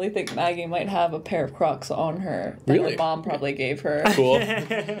 I probably think Maggie might have a pair of Crocs on her that Really? her mom probably gave her Cool.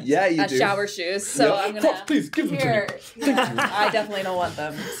 Yeah, you as do. shower shoes. So Yep. I'm gonna Crocs, please give them to me. here. I definitely don't want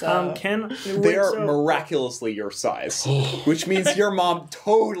them. So They are miraculously your size, which means your mom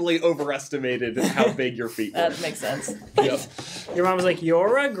totally overestimated how big your feet were. that makes sense. Yep. Your mom's like,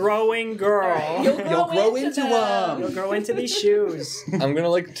 you're a growing girl. You'll grow into You'll grow into these shoes. I'm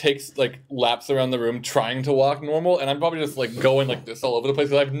gonna take laps around the room trying to walk normal, and I'm probably just going like this all over the place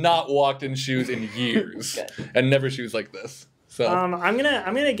because I've not walked in shoes in years and never shoes like this. So I'm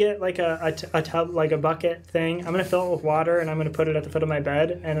gonna get like a tub, like a bucket thing. I'm gonna fill it with water and I'm gonna put it at the foot of my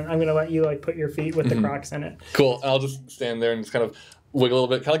bed, and I'm gonna let you put your feet with the Crocs in it. cool. And I'll just stand there and just kind of wiggle a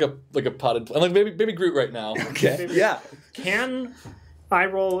little bit, kind of like a potted. I'm like baby Groot right now. Okay. Yeah. Can I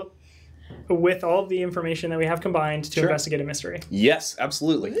roll with all the information that we have combined to investigate a mystery? Yes,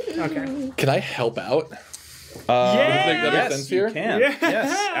 absolutely. Okay. Can I help out? Yeah. That makes sense here? You can. Yeah.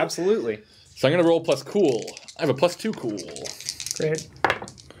 Yes, absolutely. So I'm gonna roll plus cool. I have a +2 cool. Great.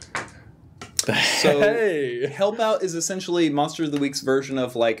 So Hey. help out is essentially Monster of the Week's version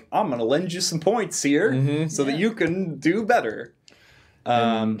of I'm gonna lend you some points here so that you can do better.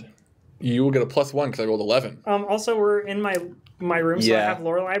 And you will get a +1 because I rolled 11. Also, we're in my room, so I have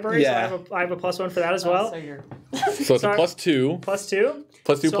lore library, so I have a +1 for that as well. So you're So it's a +2. +2.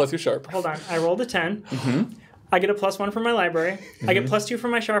 +2 So- plus your sharp. Hold on. I rolled a 10. I get a +1 from my library. I get +2 from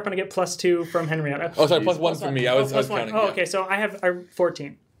my sharp, and I get +2 from Henrietta. Oh, sorry, +1 for me. I was +1. counting. Oh, yeah. okay. So I have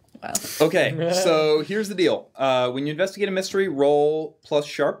 14. wow. Okay, so here's the deal. When you investigate a mystery, roll plus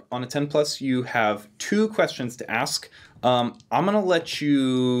sharp. On a 10 plus, you have 2 questions to ask. I'm gonna let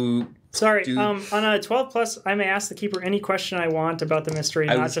you. Sorry. On a 12 plus, I may ask the keeper any question I want about the mystery,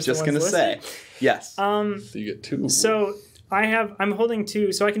 I not was just just the gonna ones say, listed. yes. So you get 2. So I'm holding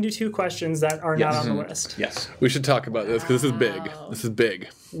 2, so I can do 2 questions that are not on the list. Yes. We should talk about this because this is big. This is big.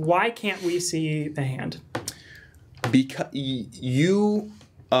 Why can't we see the hand? Because you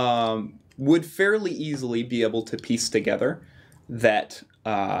would fairly easily be able to piece together that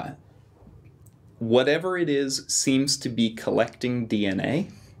whatever it is seems to be collecting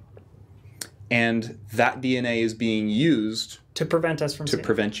DNA, and that DNA is being used To prevent us from to seeing.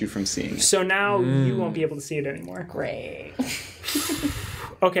 prevent you from seeing it. So now you won't be able to see it anymore. Great.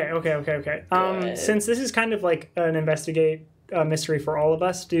 Okay. Since this is kind of like an investigate mystery for all of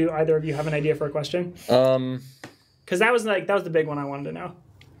us, do either of you have an idea for a question? Because that was the big one I wanted to know.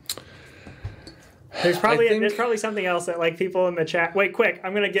 There's probably something else that people in the chat. Wait, quick!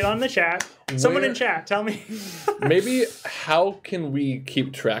 I'm gonna get on the chat. Someone in chat, tell me. Maybe how can we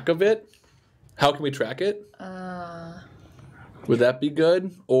keep track of it? How can we track it? Would that be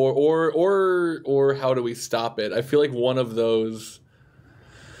good? Or how do we stop it? I feel like one of those.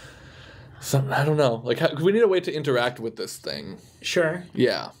 I don't know. We need a way to interact with this thing. Sure.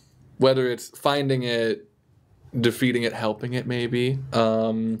 Yeah, whether it's finding it, defeating it, helping it, maybe.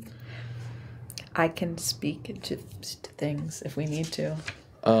 I can speak to things if we need to.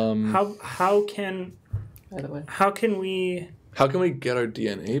 How can By the way. how can we get our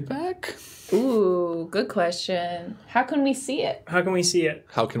DNA back? Ooh, good question. How can we see it? how can we see it?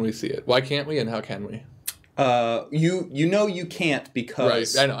 How can we see it? Why can't we, and how can we? You know you can't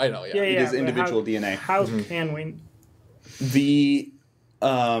because Right, I know, yeah. it is but individual DNA. How can we? The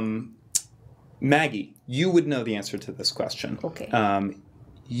Maggie, you would know the answer to this question. Okay.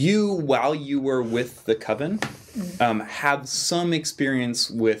 You, while you were with the Coven, have some experience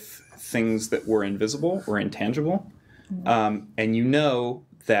with things that were invisible or intangible. And you know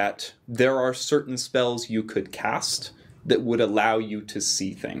that there are certain spells you could cast that would allow you to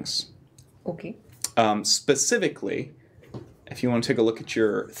see things. Okay. Specifically, if you want to take a look at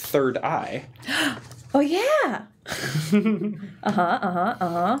your third eye. Oh, yeah.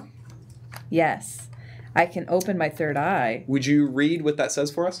 Yes. I can open my third eye. Would you read what that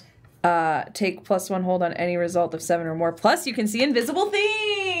says for us? Take +1 hold on any result of 7 or more. Plus, you can see invisible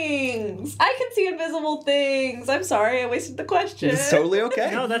things. I can see invisible things. I'm sorry, I wasted the question. It's totally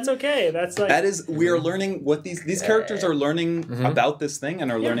okay. No, that's okay. That's That is, we are learning what these characters are learning about this thing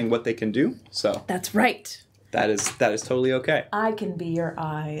and are learning what they can do. So That's right. that is totally okay. I can be your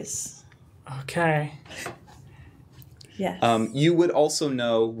eyes. okay. Yes. You would also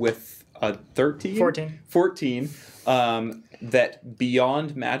know with a 13? 14. 14. That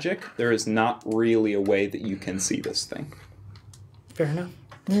beyond magic, there is not really a way that you can see this thing. Fair enough.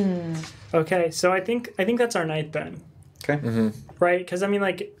 Okay, so I think that's our night then. Okay. Right? Because I mean,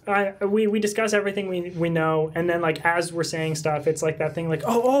 like, we discuss everything we know, and then like as we're saying stuff, it's like that thing, like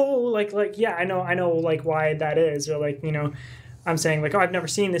like yeah, I know like why that is, or like I'm saying like I've never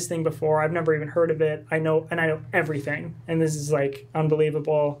seen this thing before, I've never even heard of it, I know everything, and this is like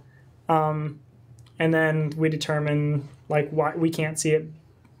unbelievable, and then we determine like why we can't see it,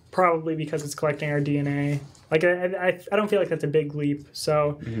 probably because it's collecting our DNA. Like, I don't feel like that's a big leap.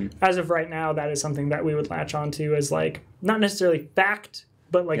 So, as of right now, that is something that we would latch onto as, like, not necessarily fact,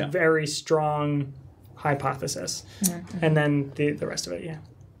 but, like, very strong hypothesis. And then the rest of it, yeah.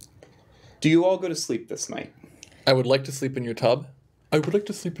 Do you all go to sleep this night? I would like to sleep in your tub. I would like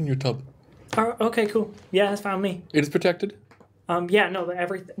to sleep in your tub. Oh, okay, cool. Yeah, that's fine with me. It is protected? Yeah, no,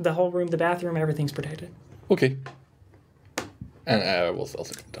 the whole room, the bathroom, everything's protected. Okay. And I will also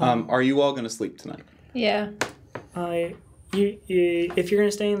sleep in the tub. Are you all going to sleep tonight? Yeah. If you're going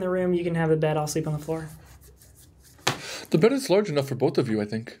to stay in the room, you can have the bed. I'll sleep on the floor. The bed is large enough for both of you, I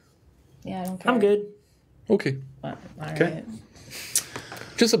think. Yeah, I don't care. I'm good. Okay. All Okay. right.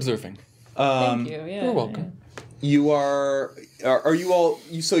 Just observing. Thank you. Yeah. You're welcome. You are you all,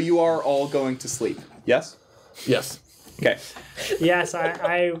 so you are all going to sleep, yes? Yes. Okay. Yes,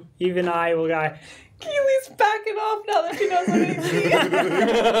 I will guy. Keely's backing off now that she knows what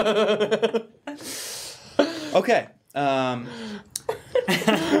it means. Okay.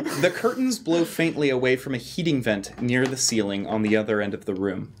 The curtains blow faintly away from a heating vent near the ceiling on the other end of the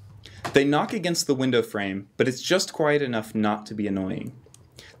room. They knock against the window frame, but it's just quiet enough not to be annoying.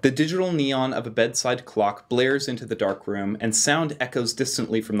 The digital neon of a bedside clock blares into the dark room, and sound echoes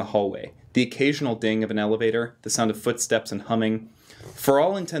distantly from the hallway. The occasional ding of an elevator, the sound of footsteps and humming. For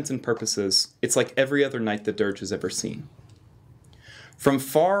all intents and purposes, it's like every other night the Dirge has ever seen. From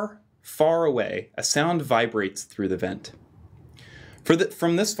far, far away, a sound vibrates through the vent.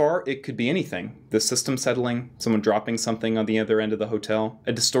 From this far, it could be anything. The system settling, someone dropping something on the other end of the hotel,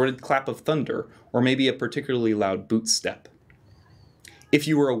 a distorted clap of thunder, or maybe a particularly loud boot step. If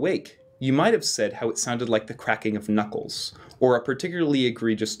you were awake, you might have said how it sounded like the cracking of knuckles, or a particularly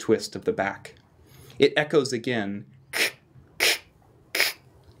egregious twist of the back. It echoes again.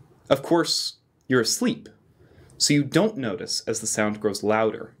 Of course, you're asleep, so you don't notice as the sound grows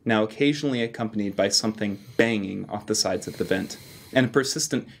louder, now occasionally accompanied by something banging off the sides of the vent, and a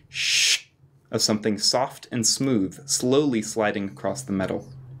persistent shh of something soft and smooth slowly sliding across the metal.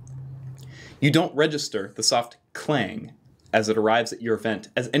 You don't register the soft clang as it arrives at your vent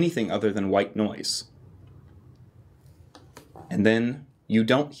as anything other than white noise. And then you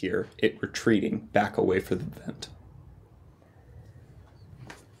don't hear it retreating back away from the vent.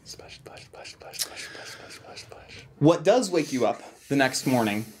 Splash, splash, splash, splash, splash, splash, splash, splash, splash. What does wake you up the next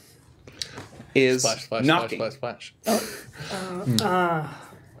morning is Splash, splash, knocking. splash, splash, splash.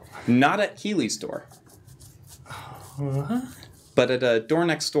 Not at Healy's door, but at a door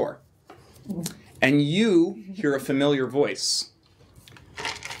next door. And you hear a familiar voice.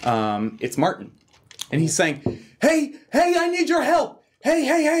 It's Martin. And he's saying, hey, I need your help.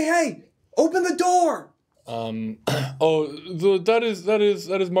 Hey, open the door. That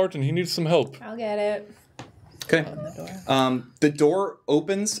is Martin. He needs some help. I'll get it. Okay. Open the door. The door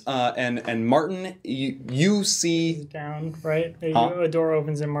opens, and Martin, you see Down, right? Huh? A door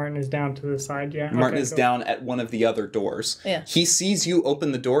opens and Martin is down to the side, yeah. Martin Okay, is cool. down at one of the other doors. Yeah. He sees you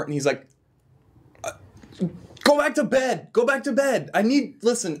open the door, and he's like, go back to bed. Go back to bed. I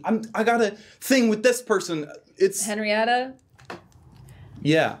got a thing with this person. It's Henrietta?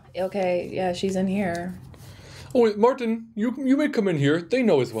 yeah. Okay, yeah, she's in here. Oh, wait, Martin, you may come in here. They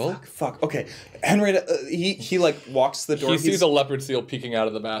know as well. Fuck. Okay. Henrietta, he like walks to the door. He sees a leopard seal peeking out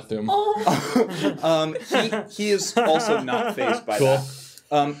of the bathroom. He is also not fazed by Cool.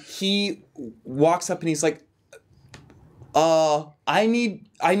 that. He walks up and he's like, I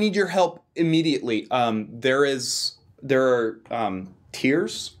need your help immediately. There are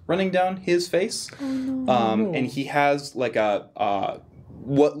tears running down his face. Oh, no. And he has like a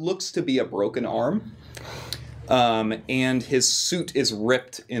what looks to be a broken arm. And his suit is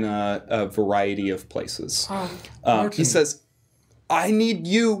ripped in a variety of places. He says, I need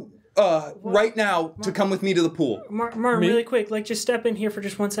you right now to come with me to the pool. Martin, Me? really quick, like just step in here for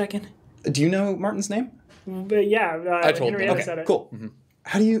just 1 second. Do you know Martin's name? But yeah, I told him. Henrietta Okay, said it. cool. Mm-hmm.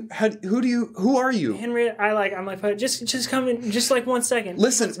 Who are you? Henrietta, I'm like, just come in, just like 1 second.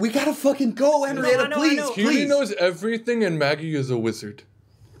 Listen, we gotta fucking go, Henrietta, I know. please, He please. knows everything, and Maggie is a wizard.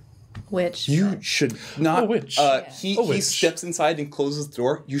 Which You should not. A witch. He A witch. steps inside and closes the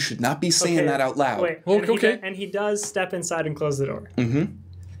door. You should not be saying that out loud. Wait, Okay. and he does step inside and close the door. Mm-hmm.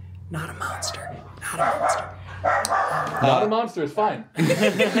 Not a monster. Not a monster. Not a monster. It's fine.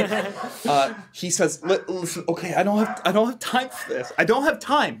 He says, "Listen, okay, I don't have time for this. I don't have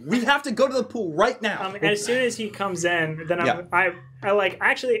time. We have to go to the pool right now." As soon as he comes in, then Yeah. I like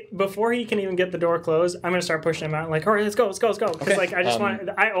actually before he can even get the door closed, I'm gonna start pushing him out. Like, all right, let's go. Because Okay. like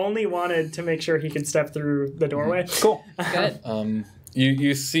I only wanted to make sure he could step through the doorway. Cool. good.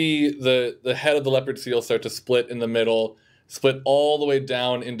 You see the head of the leopard seal start to split in the middle, split all the way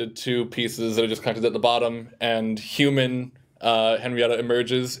down into two pieces that are just connected at the bottom, and human Henrietta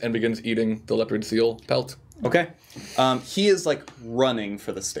emerges and begins eating the leopard seal pelt. Okay. He is like running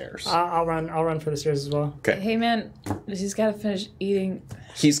for the stairs. I'll run for the stairs as well. Okay. Hey man, he's got to finish eating.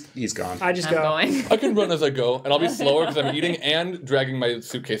 He's gone. I just I'm go. going. I can run as I go, and I'll be slower because I'm eating and dragging my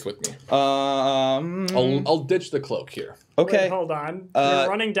suitcase with me. I'll ditch the cloak here. Okay. Wait, hold on. You're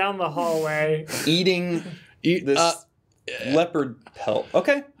running down the hallway. Eating Eat this leopard pelt.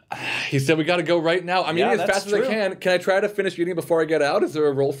 Okay. He said we got to go right now. I'm Yeah, eating as that's fast as I true. can. Can I try to finish eating before I get out? Is there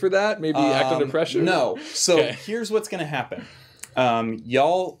a role for that? Maybe act under pressure? No. So Okay. here's what's going to happen.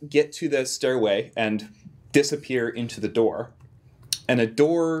 Y'all get to the stairway and disappear into the door. And a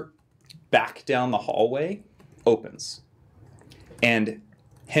door back down the hallway opens. And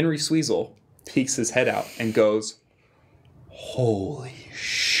Henry Sweezel peeks his head out and goes, "Holy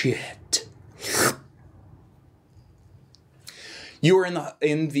shit." You are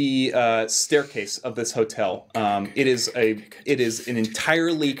in the staircase of this hotel. It is an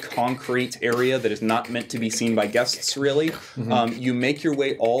entirely concrete area that is not meant to be seen by guests. Really, you make your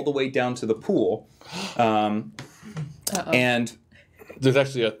way all the way down to the pool, and There's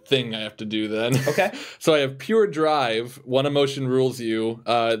actually a thing I have to do then. okay, So I have pure drive. One emotion rules you.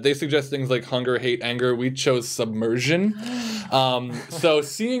 They suggest things like hunger, hate, anger. We chose submersion. So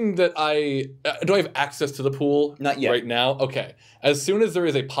seeing that do I have access to the pool? Not yet. Right now? Okay. As soon as there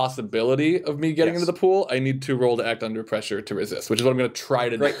is a possibility of me getting Yes. into the pool, I need to roll to act under pressure to resist, which is what I'm going to try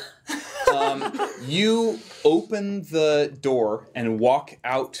to Right. do. You open the door and walk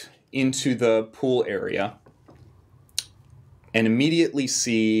out into the pool area, and immediately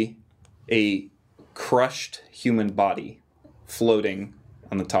see a crushed human body floating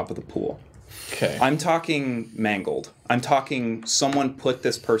on the top of the pool. Okay. I'm talking mangled. I'm talking someone put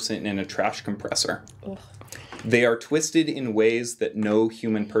this person in a trash compressor. Ugh. They are twisted in ways that no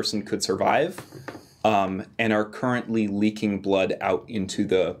human person could survive, and are currently leaking blood out into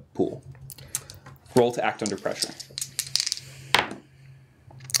the pool. Roll to act under pressure.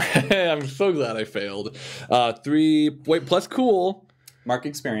 I'm so glad I failed. 3 plus cool. Mark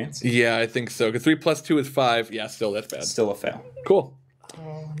experience. Yeah, I think so. Because 3 plus 2 is 5. Yeah, still that's bad. Still a fail. Cool.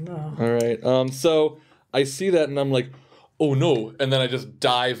 Oh no. All right. So I see that and I'm like, oh no, and then I just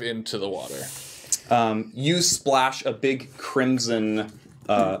dive into the water. You splash a big crimson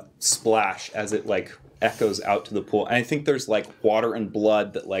splash as it like echoes out to the pool, and I think there's like water and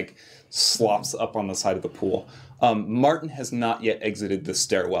blood that like slops up on the side of the pool. Martin has not yet exited the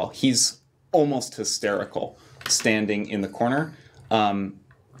stairwell. He's almost hysterical, standing in the corner,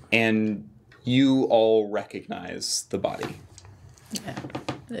 and you all recognize the body. Yeah.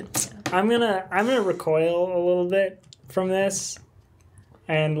 It's- I'm gonna recoil a little bit from this,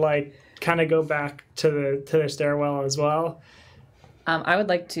 and like kind of go back to the stairwell as well. I would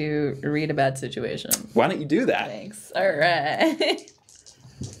like to read a bad situation. Why don't you do that? Thanks. All right.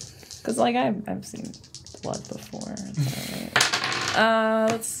 Because like I've seen blood before. It's all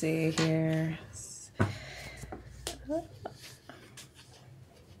right. Let's see here.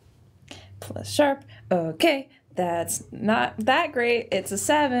 Plus sharp. Okay, that's not that great. It's a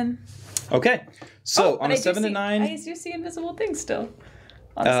 7. Okay, so on but a I do 7 to see- 9, I do see invisible things still.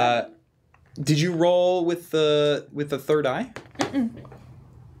 On a 7. did you roll with the third eye?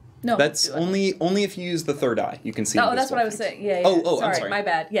 No. That's do I? only if you use the third eye you can see. Oh, that's invisible what I was things. saying. Yeah. Oh, sorry, I'm sorry. My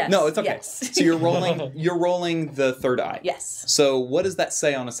bad. Yes. No, it's okay. Yes. So you're rolling the third eye. Yes. So what does that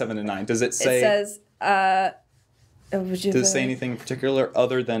say on a 7 to 9? Does it say? It says. Does Does it say anything in particular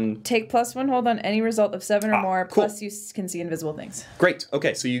other than? Take +1 hold on any result of 7 or more. Cool. Plus, you can see invisible things. Great.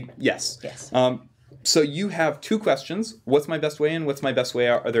 Okay. So yes. Yes. So you have 2 questions. What's my best way in? What's my best way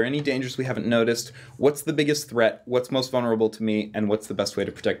out? Are there any dangers we haven't noticed? What's the biggest threat? What's most vulnerable to me? And what's the best way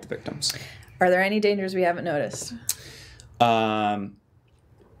to protect the victims? Are there any dangers we haven't noticed? As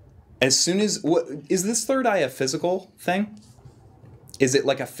soon as is this third eye a physical thing? Is it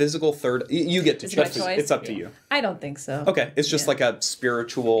like a physical third? You get to Is it my choose. choice? It's up to you. I don't think so. Okay, it's just Yeah. like a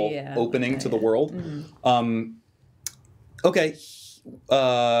spiritual opening to the world. Mm-hmm. Okay.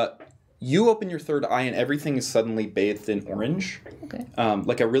 you open your third eye and everything is suddenly bathed in orange. Okay.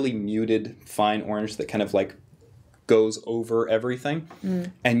 Like a really muted, fine orange that kind of like goes over everything.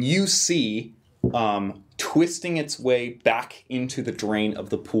 And you see twisting its way back into the drain of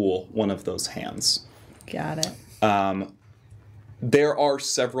the pool one of those hands. Got it. There are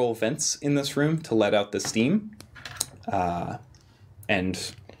several vents in this room to let out the steam.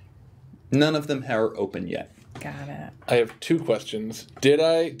 And none of them are open yet. Got it. I have 2 questions.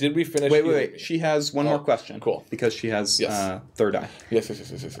 Did we finish? Wait. She has one more question. Cool. Because she has third eye. Yes.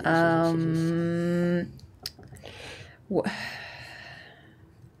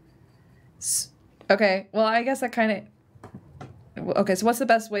 Okay, well, I guess that kind of... Okay, so what's the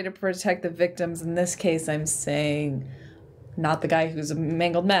best way to protect the victims? In this case, I'm saying not the guy who's a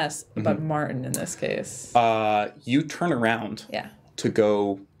mangled mess, but Martin in this case. You turn around Yeah. to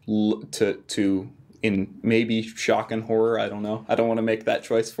go to in maybe shock and horror. I don't know. I don't want to make that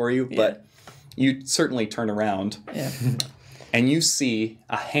choice for you, but you certainly turn around. Yeah. And you see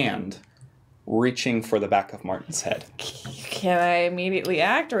a hand reaching for the back of Martin's head. Can I immediately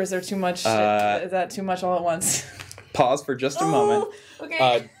act, or is there too much? Is that too much all at once? Pause for just a moment.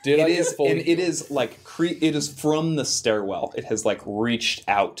 Okay. Did It I is, get fully? and it is like it is from the stairwell. It has like reached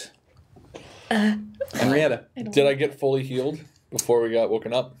out. Henrietta. Did I get fully healed before we got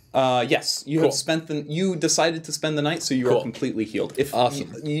woken up? Yes, you Cool. have spent you decided to spend the night, so you are Cool. completely healed. If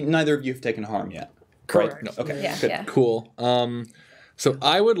Awesome. neither of you have taken harm yet. Correct. Right? No. Okay. Yeah, Good. yeah. Cool. So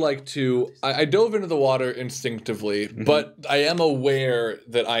I would like to. I dove into the water instinctively, but I am aware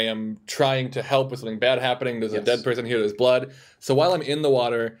that I am trying to help with something bad happening. There's a Yes. dead person here. There's blood. So while I'm in the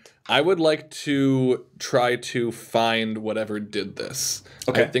water, I would like to try to find whatever did this.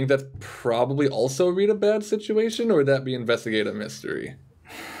 Okay. I think that's probably also read a bad situation, or would that be investigate a mystery?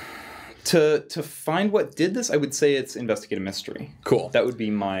 To find what did this, I would say it's investigate a mystery. Cool. That would be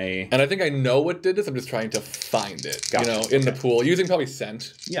my And I think I know what did this. I'm just trying to find it. Gotcha. In the pool, using probably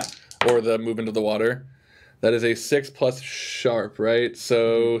scent. yeah. Or the movement of the water. That is a 6 plus sharp, right?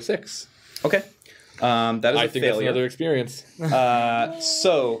 So 6. Okay. That is I a think that's failure. another experience.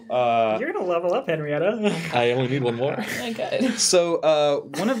 So You're gonna level up, Henrietta. I only need one more. Okay. So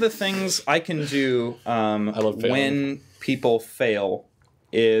one of the things I can do love failing. when people fail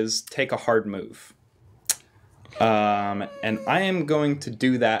is take a hard move. And I am going to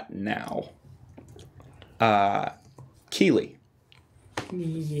do that now. Keely,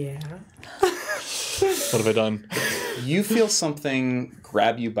 Yeah. What have I done? you feel something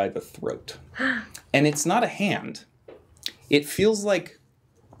grab you by the throat. And it's not a hand. It feels like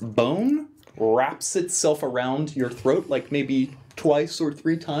bone wraps itself around your throat, like maybe twice or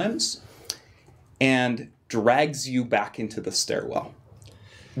 3 times, and drags you back into the stairwell.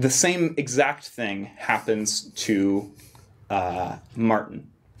 The same exact thing happens to Martin.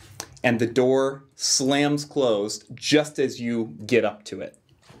 And the door slams closed just as you get up to it.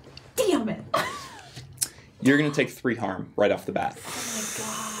 Damn it. You're going to take 3 harm right off the bat.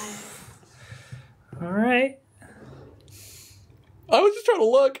 All right. I was just trying to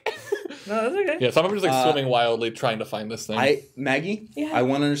look. No, that's okay. Yeah, so I'm just like swimming wildly trying to find this thing. Maggie, Yeah. I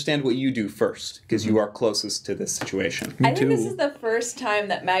want to understand what you do first, because you are closest to this situation. I think this is the first time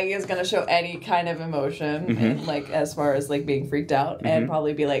that Maggie is gonna show any kind of emotion, and like as far as like being freaked out, and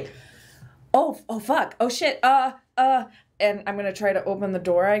probably be like, "Oh fuck, oh shit, and I'm gonna try to open the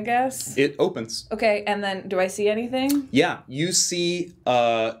door, I guess. It opens. Okay, and then do I see anything? Yeah, you see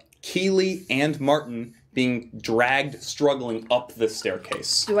Keely and Martin being dragged, struggling up the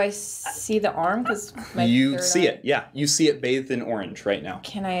staircase. Do I see the arm? Because You see it, yeah. You see it bathed in orange right now.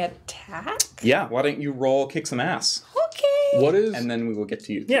 Can I attack? Yeah, why don't you roll kick some ass? Okay. What is And then we will get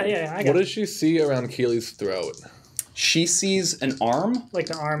to you. Yeah, I got what it. does she see around Keely's throat? She sees an arm Like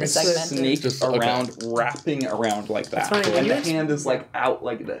the arm is segmented. snake Just- okay. around, wrapping around like that. funny, when And you the hand is like out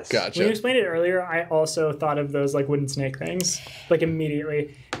like this. Gotcha. When you explained it earlier, I also thought of those like wooden snake things, like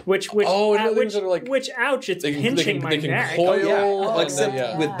immediately. Which Oh, and the which, things that are, like- which ouch! It's They can- pinching they can my neck. coil. Oh, yeah. Oh, Except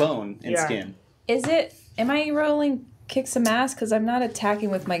yeah. with bone and Yeah. skin. Is it? Am I rolling kick some ass? Because I'm not attacking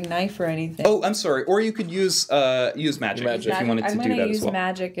with my knife or anything. Oh, I'm sorry. Or you could use magic Magic. if you wanted to I'm do gonna that use as well.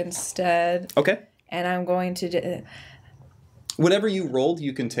 magic instead, Okay. and I'm going to. Whatever you rolled,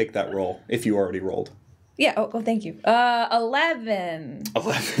 you can take that roll if you already rolled. Yeah. Oh, thank you. 11.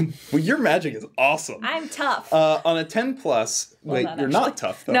 11. Well, your magic is awesome. I'm tough. On a 10 plus, wait, not you're actually. not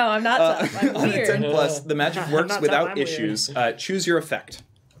tough though. No, I'm not tough. I'm on weird. a 10 plus, the magic I'm works not tough, without I'm weird. issues. Choose your effect.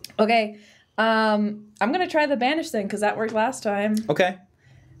 Okay. I'm gonna try the banish thing because that worked last time. Okay.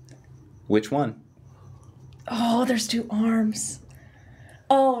 Which one? Oh, there's 2 arms.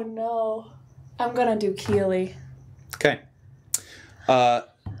 Oh no. I'm gonna do Keely. Okay.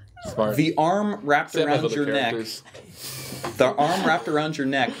 Smart. The arm wrapped Sam has around other your characters. neck. The arm wrapped around your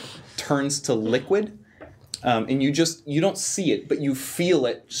neck turns to liquid, and you don't see it, but you feel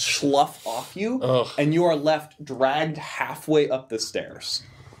it slough off you, Ugh. and you are left dragged halfway up the stairs.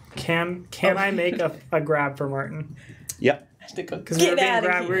 Can I make a grab for Martin? Yep. Because we were being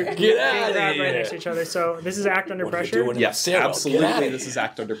grabbed, Get outta right here. next to each other. So this is act under What are you pressure. doing? Yes, Sarah, absolutely. get outta This is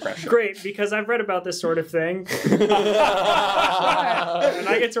act under pressure. Great, because I've read about this sort of thing, and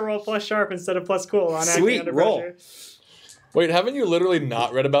I get to roll plus sharp instead of plus cool on acting Sweet, under roll. pressure. Wait, haven't you literally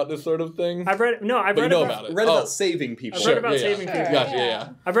not read about this sort of thing? I've read But you know about it. Read Oh. about saving people. I've read about yeah, saving yeah. people. Gotcha, yeah.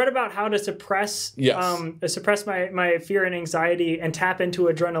 I've read about how to suppress suppress my fear and anxiety and tap into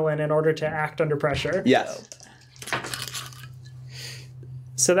adrenaline in order to act under pressure. Yes.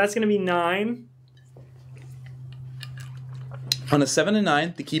 So that's going to be 9. On a 7 and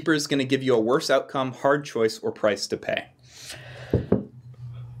 9, the keeper is going to give you a worse outcome, hard choice, or price to pay.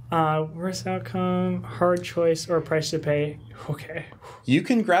 Worst outcome, hard choice, or price to pay. Okay. You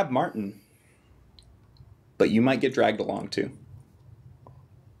can grab Martin, but you might get dragged along too.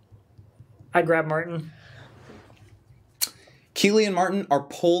 I grab Martin. Keely and Martin are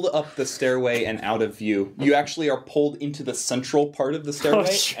pulled up the stairway and out of view. You actually are pulled into the central part of the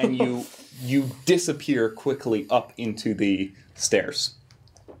stairway, and you disappear quickly up into the stairs.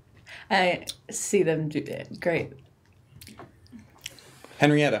 I see them do it. Great.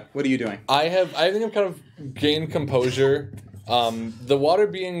 Henrietta, what are you doing? I think I've kind of gained composure. The water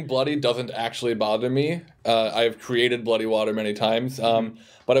being bloody doesn't actually bother me. I've created bloody water many times.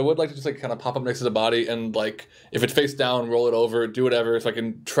 But I would like to just like kind of pop up next to the body and like if it's face down, roll it over, do whatever, so I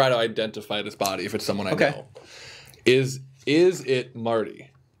can try to identify this body if it's someone I know. Is it Marty?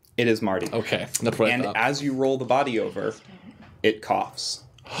 It is Marty. Okay, that's what I And thought. as you roll the body over, it coughs.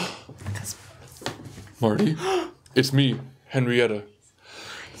 Marty, it's me, Henrietta,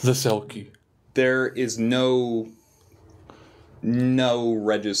 the Selkie. There is no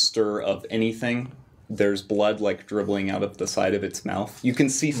register of anything. There's blood like dribbling out of the side of its mouth. You can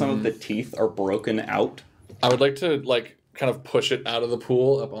see some of the teeth are broken out. I would like to like kind of push it out of the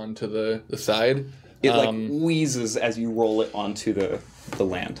pool up onto the side. It like wheezes as you roll it onto the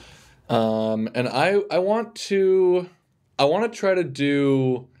land. And I want to try to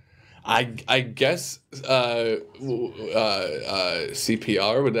do I guess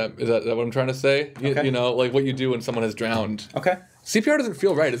CPR. Is that what I'm trying to say? Okay. You know, like what you do when someone has drowned. Okay. CPR doesn't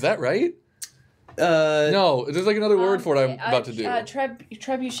feel right. Is that right? No, there's like another word for what I'm about to do.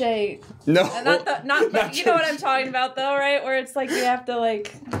 Trebuchet. No. Not you know what I'm talking about though, right? Where it's like you have to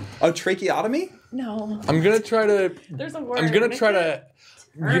like. A tracheotomy? No. I'm gonna try to. There's a word. I'm gonna try to.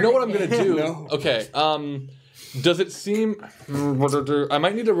 You know what I'm gonna do? No. Okay. Does it seem? I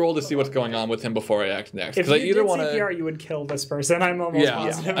might need to roll to see what's going on with him before I act next. If Because you I either did want to. CPR, you would kill this person. I'm almost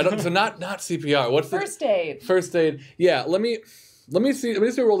positive. I don't. So not CPR. What's the First aid. first aid? Yeah. Let me see. Let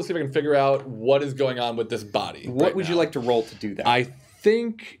me do a roll to see if I can figure out what is going on with this body. What would you like to roll to do that? I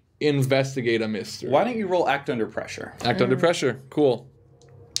think investigate a mystery. Why don't you roll act under pressure? Act under pressure. Cool.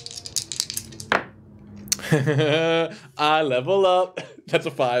 I level up. That's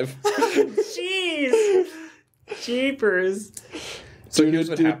a 5. Jeez. Jeepers. So here's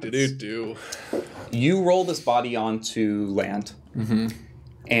what happens. Do. You roll this body onto land,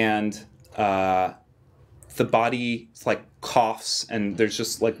 and the body like coughs, and there's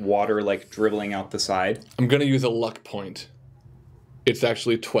just like water like dribbling out the side. I'm gonna use a luck point. It's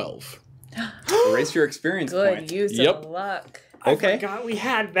actually 12. Good Erase your experience point. use Yep. of luck. Okay. I forgot we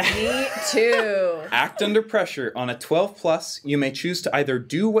had that. Me too. Act under pressure. On a 12 plus, you may choose to either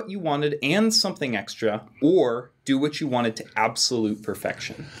do what you wanted and something extra, or do what you wanted to absolute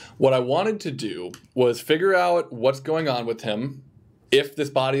perfection. What I wanted to do was figure out what's going on with him, if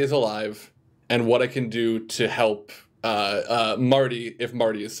this body is alive, and what I can do to help Marty if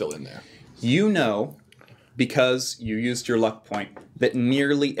Marty is still in there. You know, because you used your luck point, that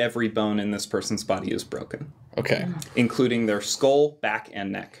nearly every bone in this person's body is broken, Okay. including their skull, back,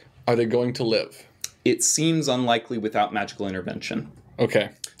 and neck. Are they going to live? It seems unlikely without magical intervention. Okay.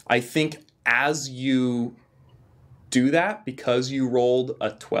 I think as you do that, because you rolled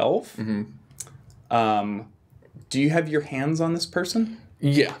a 12, do you have your hands on this person?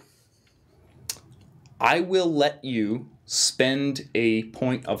 Yeah. I will let you spend a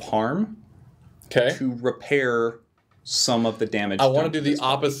point of harm Okay. to repair some of the damage. I want done to do the this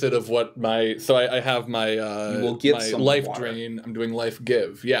body. opposite of what my... So I have my, will give my some life water. drain. I'm doing life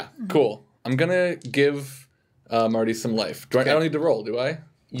give. Yeah, cool. I'm going to give Marty some life. I don't need to roll, do I?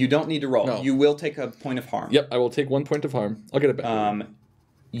 You don't need to roll. No. You will take a point of harm. Yep, I will take 1 point of harm. I'll get it back.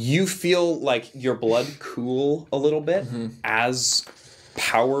 You feel like your blood cool a little bit as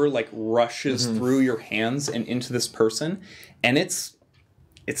power like rushes through your hands and into this person, and it's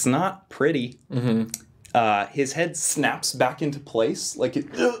not pretty. His head snaps back into place, like it,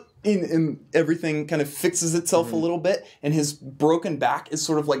 and everything kind of fixes itself a little bit, and his broken back is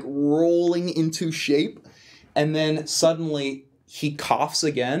sort of like rolling into shape, and then suddenly he coughs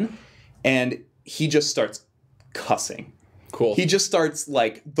again, and he just starts cussing. Cool. He just starts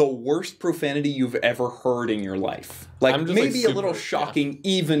like the worst profanity you've ever heard in your life. Like maybe a little shocking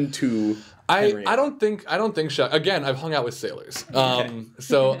even to Henrietta. I don't think again, I've hung out with sailors.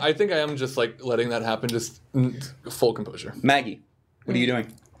 So I think I am just like letting that happen, just full composure. Maggie, what are you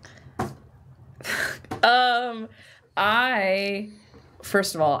doing? I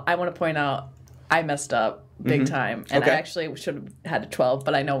first of all, I want to point out I messed up big time, and I actually should have had a 12,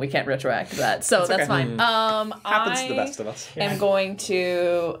 but I know we can't retroact that, so that's fine. Happens to the best of us. I'm going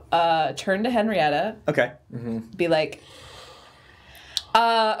to turn to Henrietta. Okay. Be like,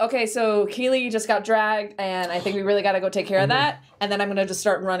 okay, so Keely just got dragged, and I think we really got to go take care of that. And then I'm gonna just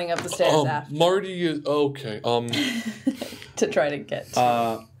start running up the stairs after. Marty is okay. To try to get.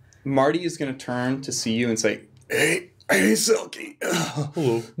 Marty is gonna turn to see you and say, "Hey, Silky.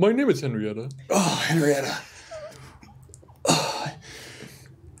 Hello, my name is Henrietta. Oh, Henrietta.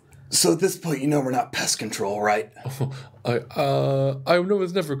 So at this point, you know we're not pest control, right?" I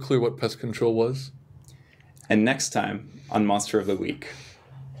was never clear what pest control was. And next time on Monster of the Week,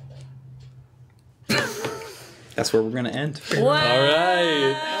 that's where we're gonna end. Wow. All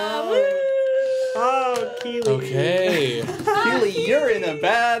right. Oh, Keely. Okay. Keely, you're in a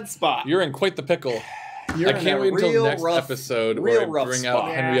bad spot. You're in quite the pickle. You're I can't wait until next rough, episode real where I rough bring spot.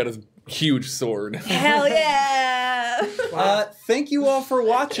 out Henrietta's huge sword. Hell yeah! Thank you all for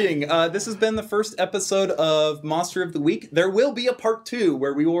watching. This has been the first episode of Monster of the Week. There will be a part 2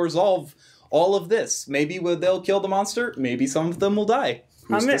 where we will resolve all of this. Maybe they'll kill the monster. Maybe some of them will die.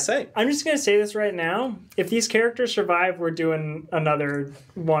 Who's to say? I'm just going to say this right now. If these characters survive, we're doing another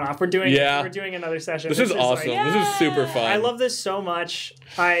one-off. We're doing another session. This is awesome. Like, this is super fun. I love this so much.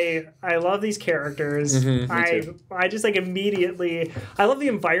 I love these characters. I just like immediately. I love the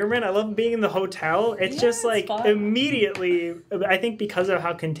environment. I love being in the hotel. It's just like immediately. I think because of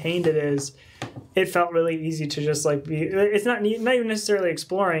how contained it is, it felt really easy to just like be. It's not even necessarily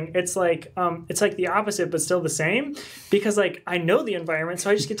exploring. It's like the opposite, but still the same. Because like I know the environment,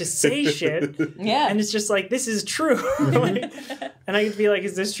 so I just get to say shit. Yeah, and it's just like this is true. Like, and I get to be like,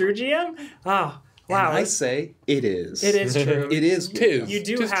 is this true, GM? Oh. Wow. And I say it is. It is true. It is. Tis. You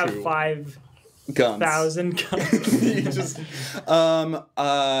do have true. 5,000 guns. You just,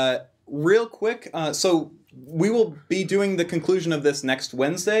 real quick, so we will be doing the conclusion of this next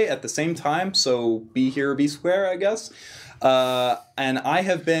Wednesday at the same time, so be here or be square, I guess. And I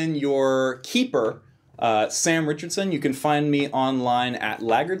have been your keeper, Sam Richardson. You can find me online at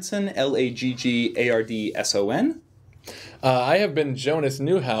Laggardson, Laggardson. I have been Jonas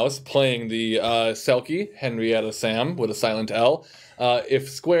Newhouse playing the Selkie, Henrietta Sam, with a silent L. If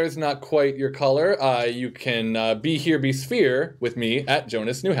square's not quite your color, you can be here, be sphere with me at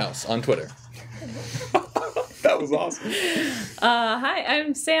Jonas Newhouse on Twitter. That was awesome. Hi,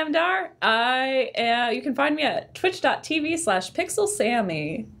 I'm Sam Dar. You can find me at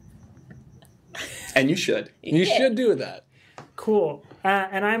twitch.tv/pixelsammy. And you should. You should do that. Cool.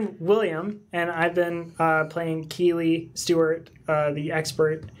 And I'm William, and I've been playing Keely Stewart, the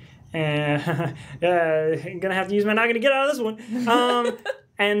expert. And I'm gonna have to use my noggin to get out of this one.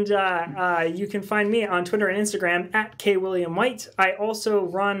 And you can find me on Twitter and Instagram at kwilliamwhite. I also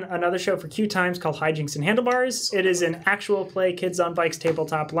run another show for QueueTimes called Hijinks and Handlebars. It is an actual play Kids on Bikes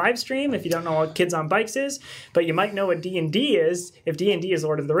tabletop live stream. If you don't know what Kids on Bikes is, but you might know what D&D is. If D&D is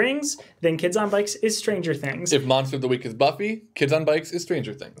Lord of the Rings, then Kids on Bikes is Stranger Things. If Monster of the Week is Buffy, Kids on Bikes is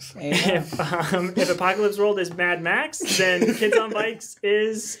Stranger Things. If Apocalypse World is Mad Max, then Kids on Bikes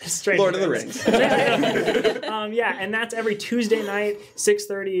is Stranger Lord of the Things. Rings. Yeah, and that's every Tuesday night,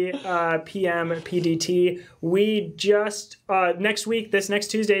 6:30 p.m. PDT. We just next week, this next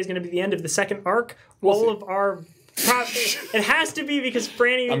Tuesday is going to be the end of the second arc. All of our it has to be because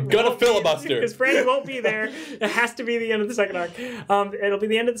Franny. I'm gonna filibuster because Franny won't be there. It has to be the end of the second arc. It'll be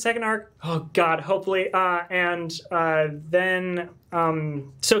the end of the second arc. Oh God, hopefully. And then.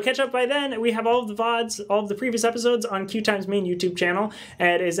 So catch up by then. We have all of the VODs, all of the previous episodes on QueueTimes' main YouTube channel.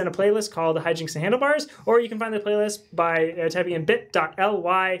 And it is in a playlist called Hijinks and Handlebars. Or you can find the playlist by typing in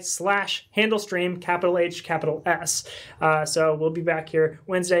bit.ly/handlestream, capital H, capital S. So we'll be back here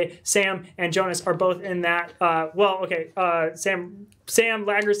Wednesday. Sam and Jonas are both in that. Sam Sam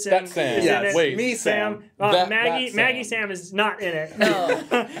Lagerson That's Sam. is Yes, in it. wait. me, Sam. Maggie Sam. Maggie Sam is not in it.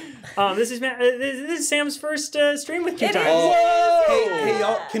 No. This is Sam's first stream with QueueTimes. Hey,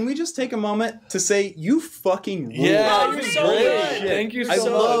 y'all, can we just take a moment to say you fucking rule? Yeah, you're you're so great. good. Thank you I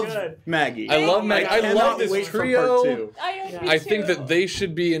so love much. good. Maggie. I love Maggie. I cannot love this wait for trio. part 2. I think that they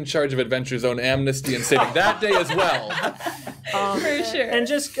should be in charge of Adventure Zone Amnesty and saving that day as well. For sure. And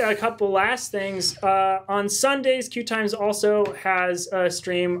just a couple last things. On Sundays, QueueTimes also has a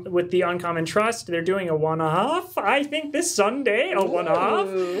stream with the Uncommon Trust. They're doing a one-off, I think, this Sunday. A one-off.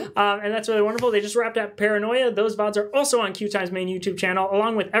 And that's really wonderful. They just wrapped up Paranoia. Those VODs are also on QueueTimes' main YouTube channel,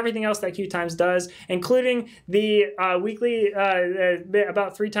 along with everything else that QueueTimes does, including the weekly,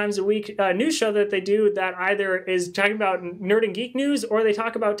 about 3 times a week, news show that they do that either is talking about nerd and geek news, or they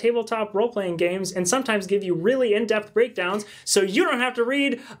talk about tabletop role-playing games, and sometimes give you really in-depth breakdowns, so you don't have to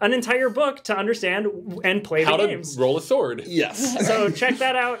read an entire book to understand and play How the to games. roll a sword. Yes. So check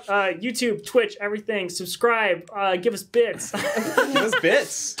that out. YouTube, Twitch, everything. Subscribe. Give us bits. Give us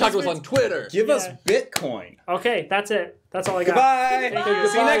bits. Talk to us on Twitter. Give us Yeah. Bitcoin. Okay, that's it. That's all I got. Goodbye. Thank you.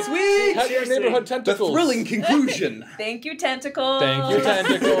 See you next week. Have your neighborhood The tentacles. thrilling conclusion. Thank you, Tentacles. Thank you,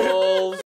 tentacles.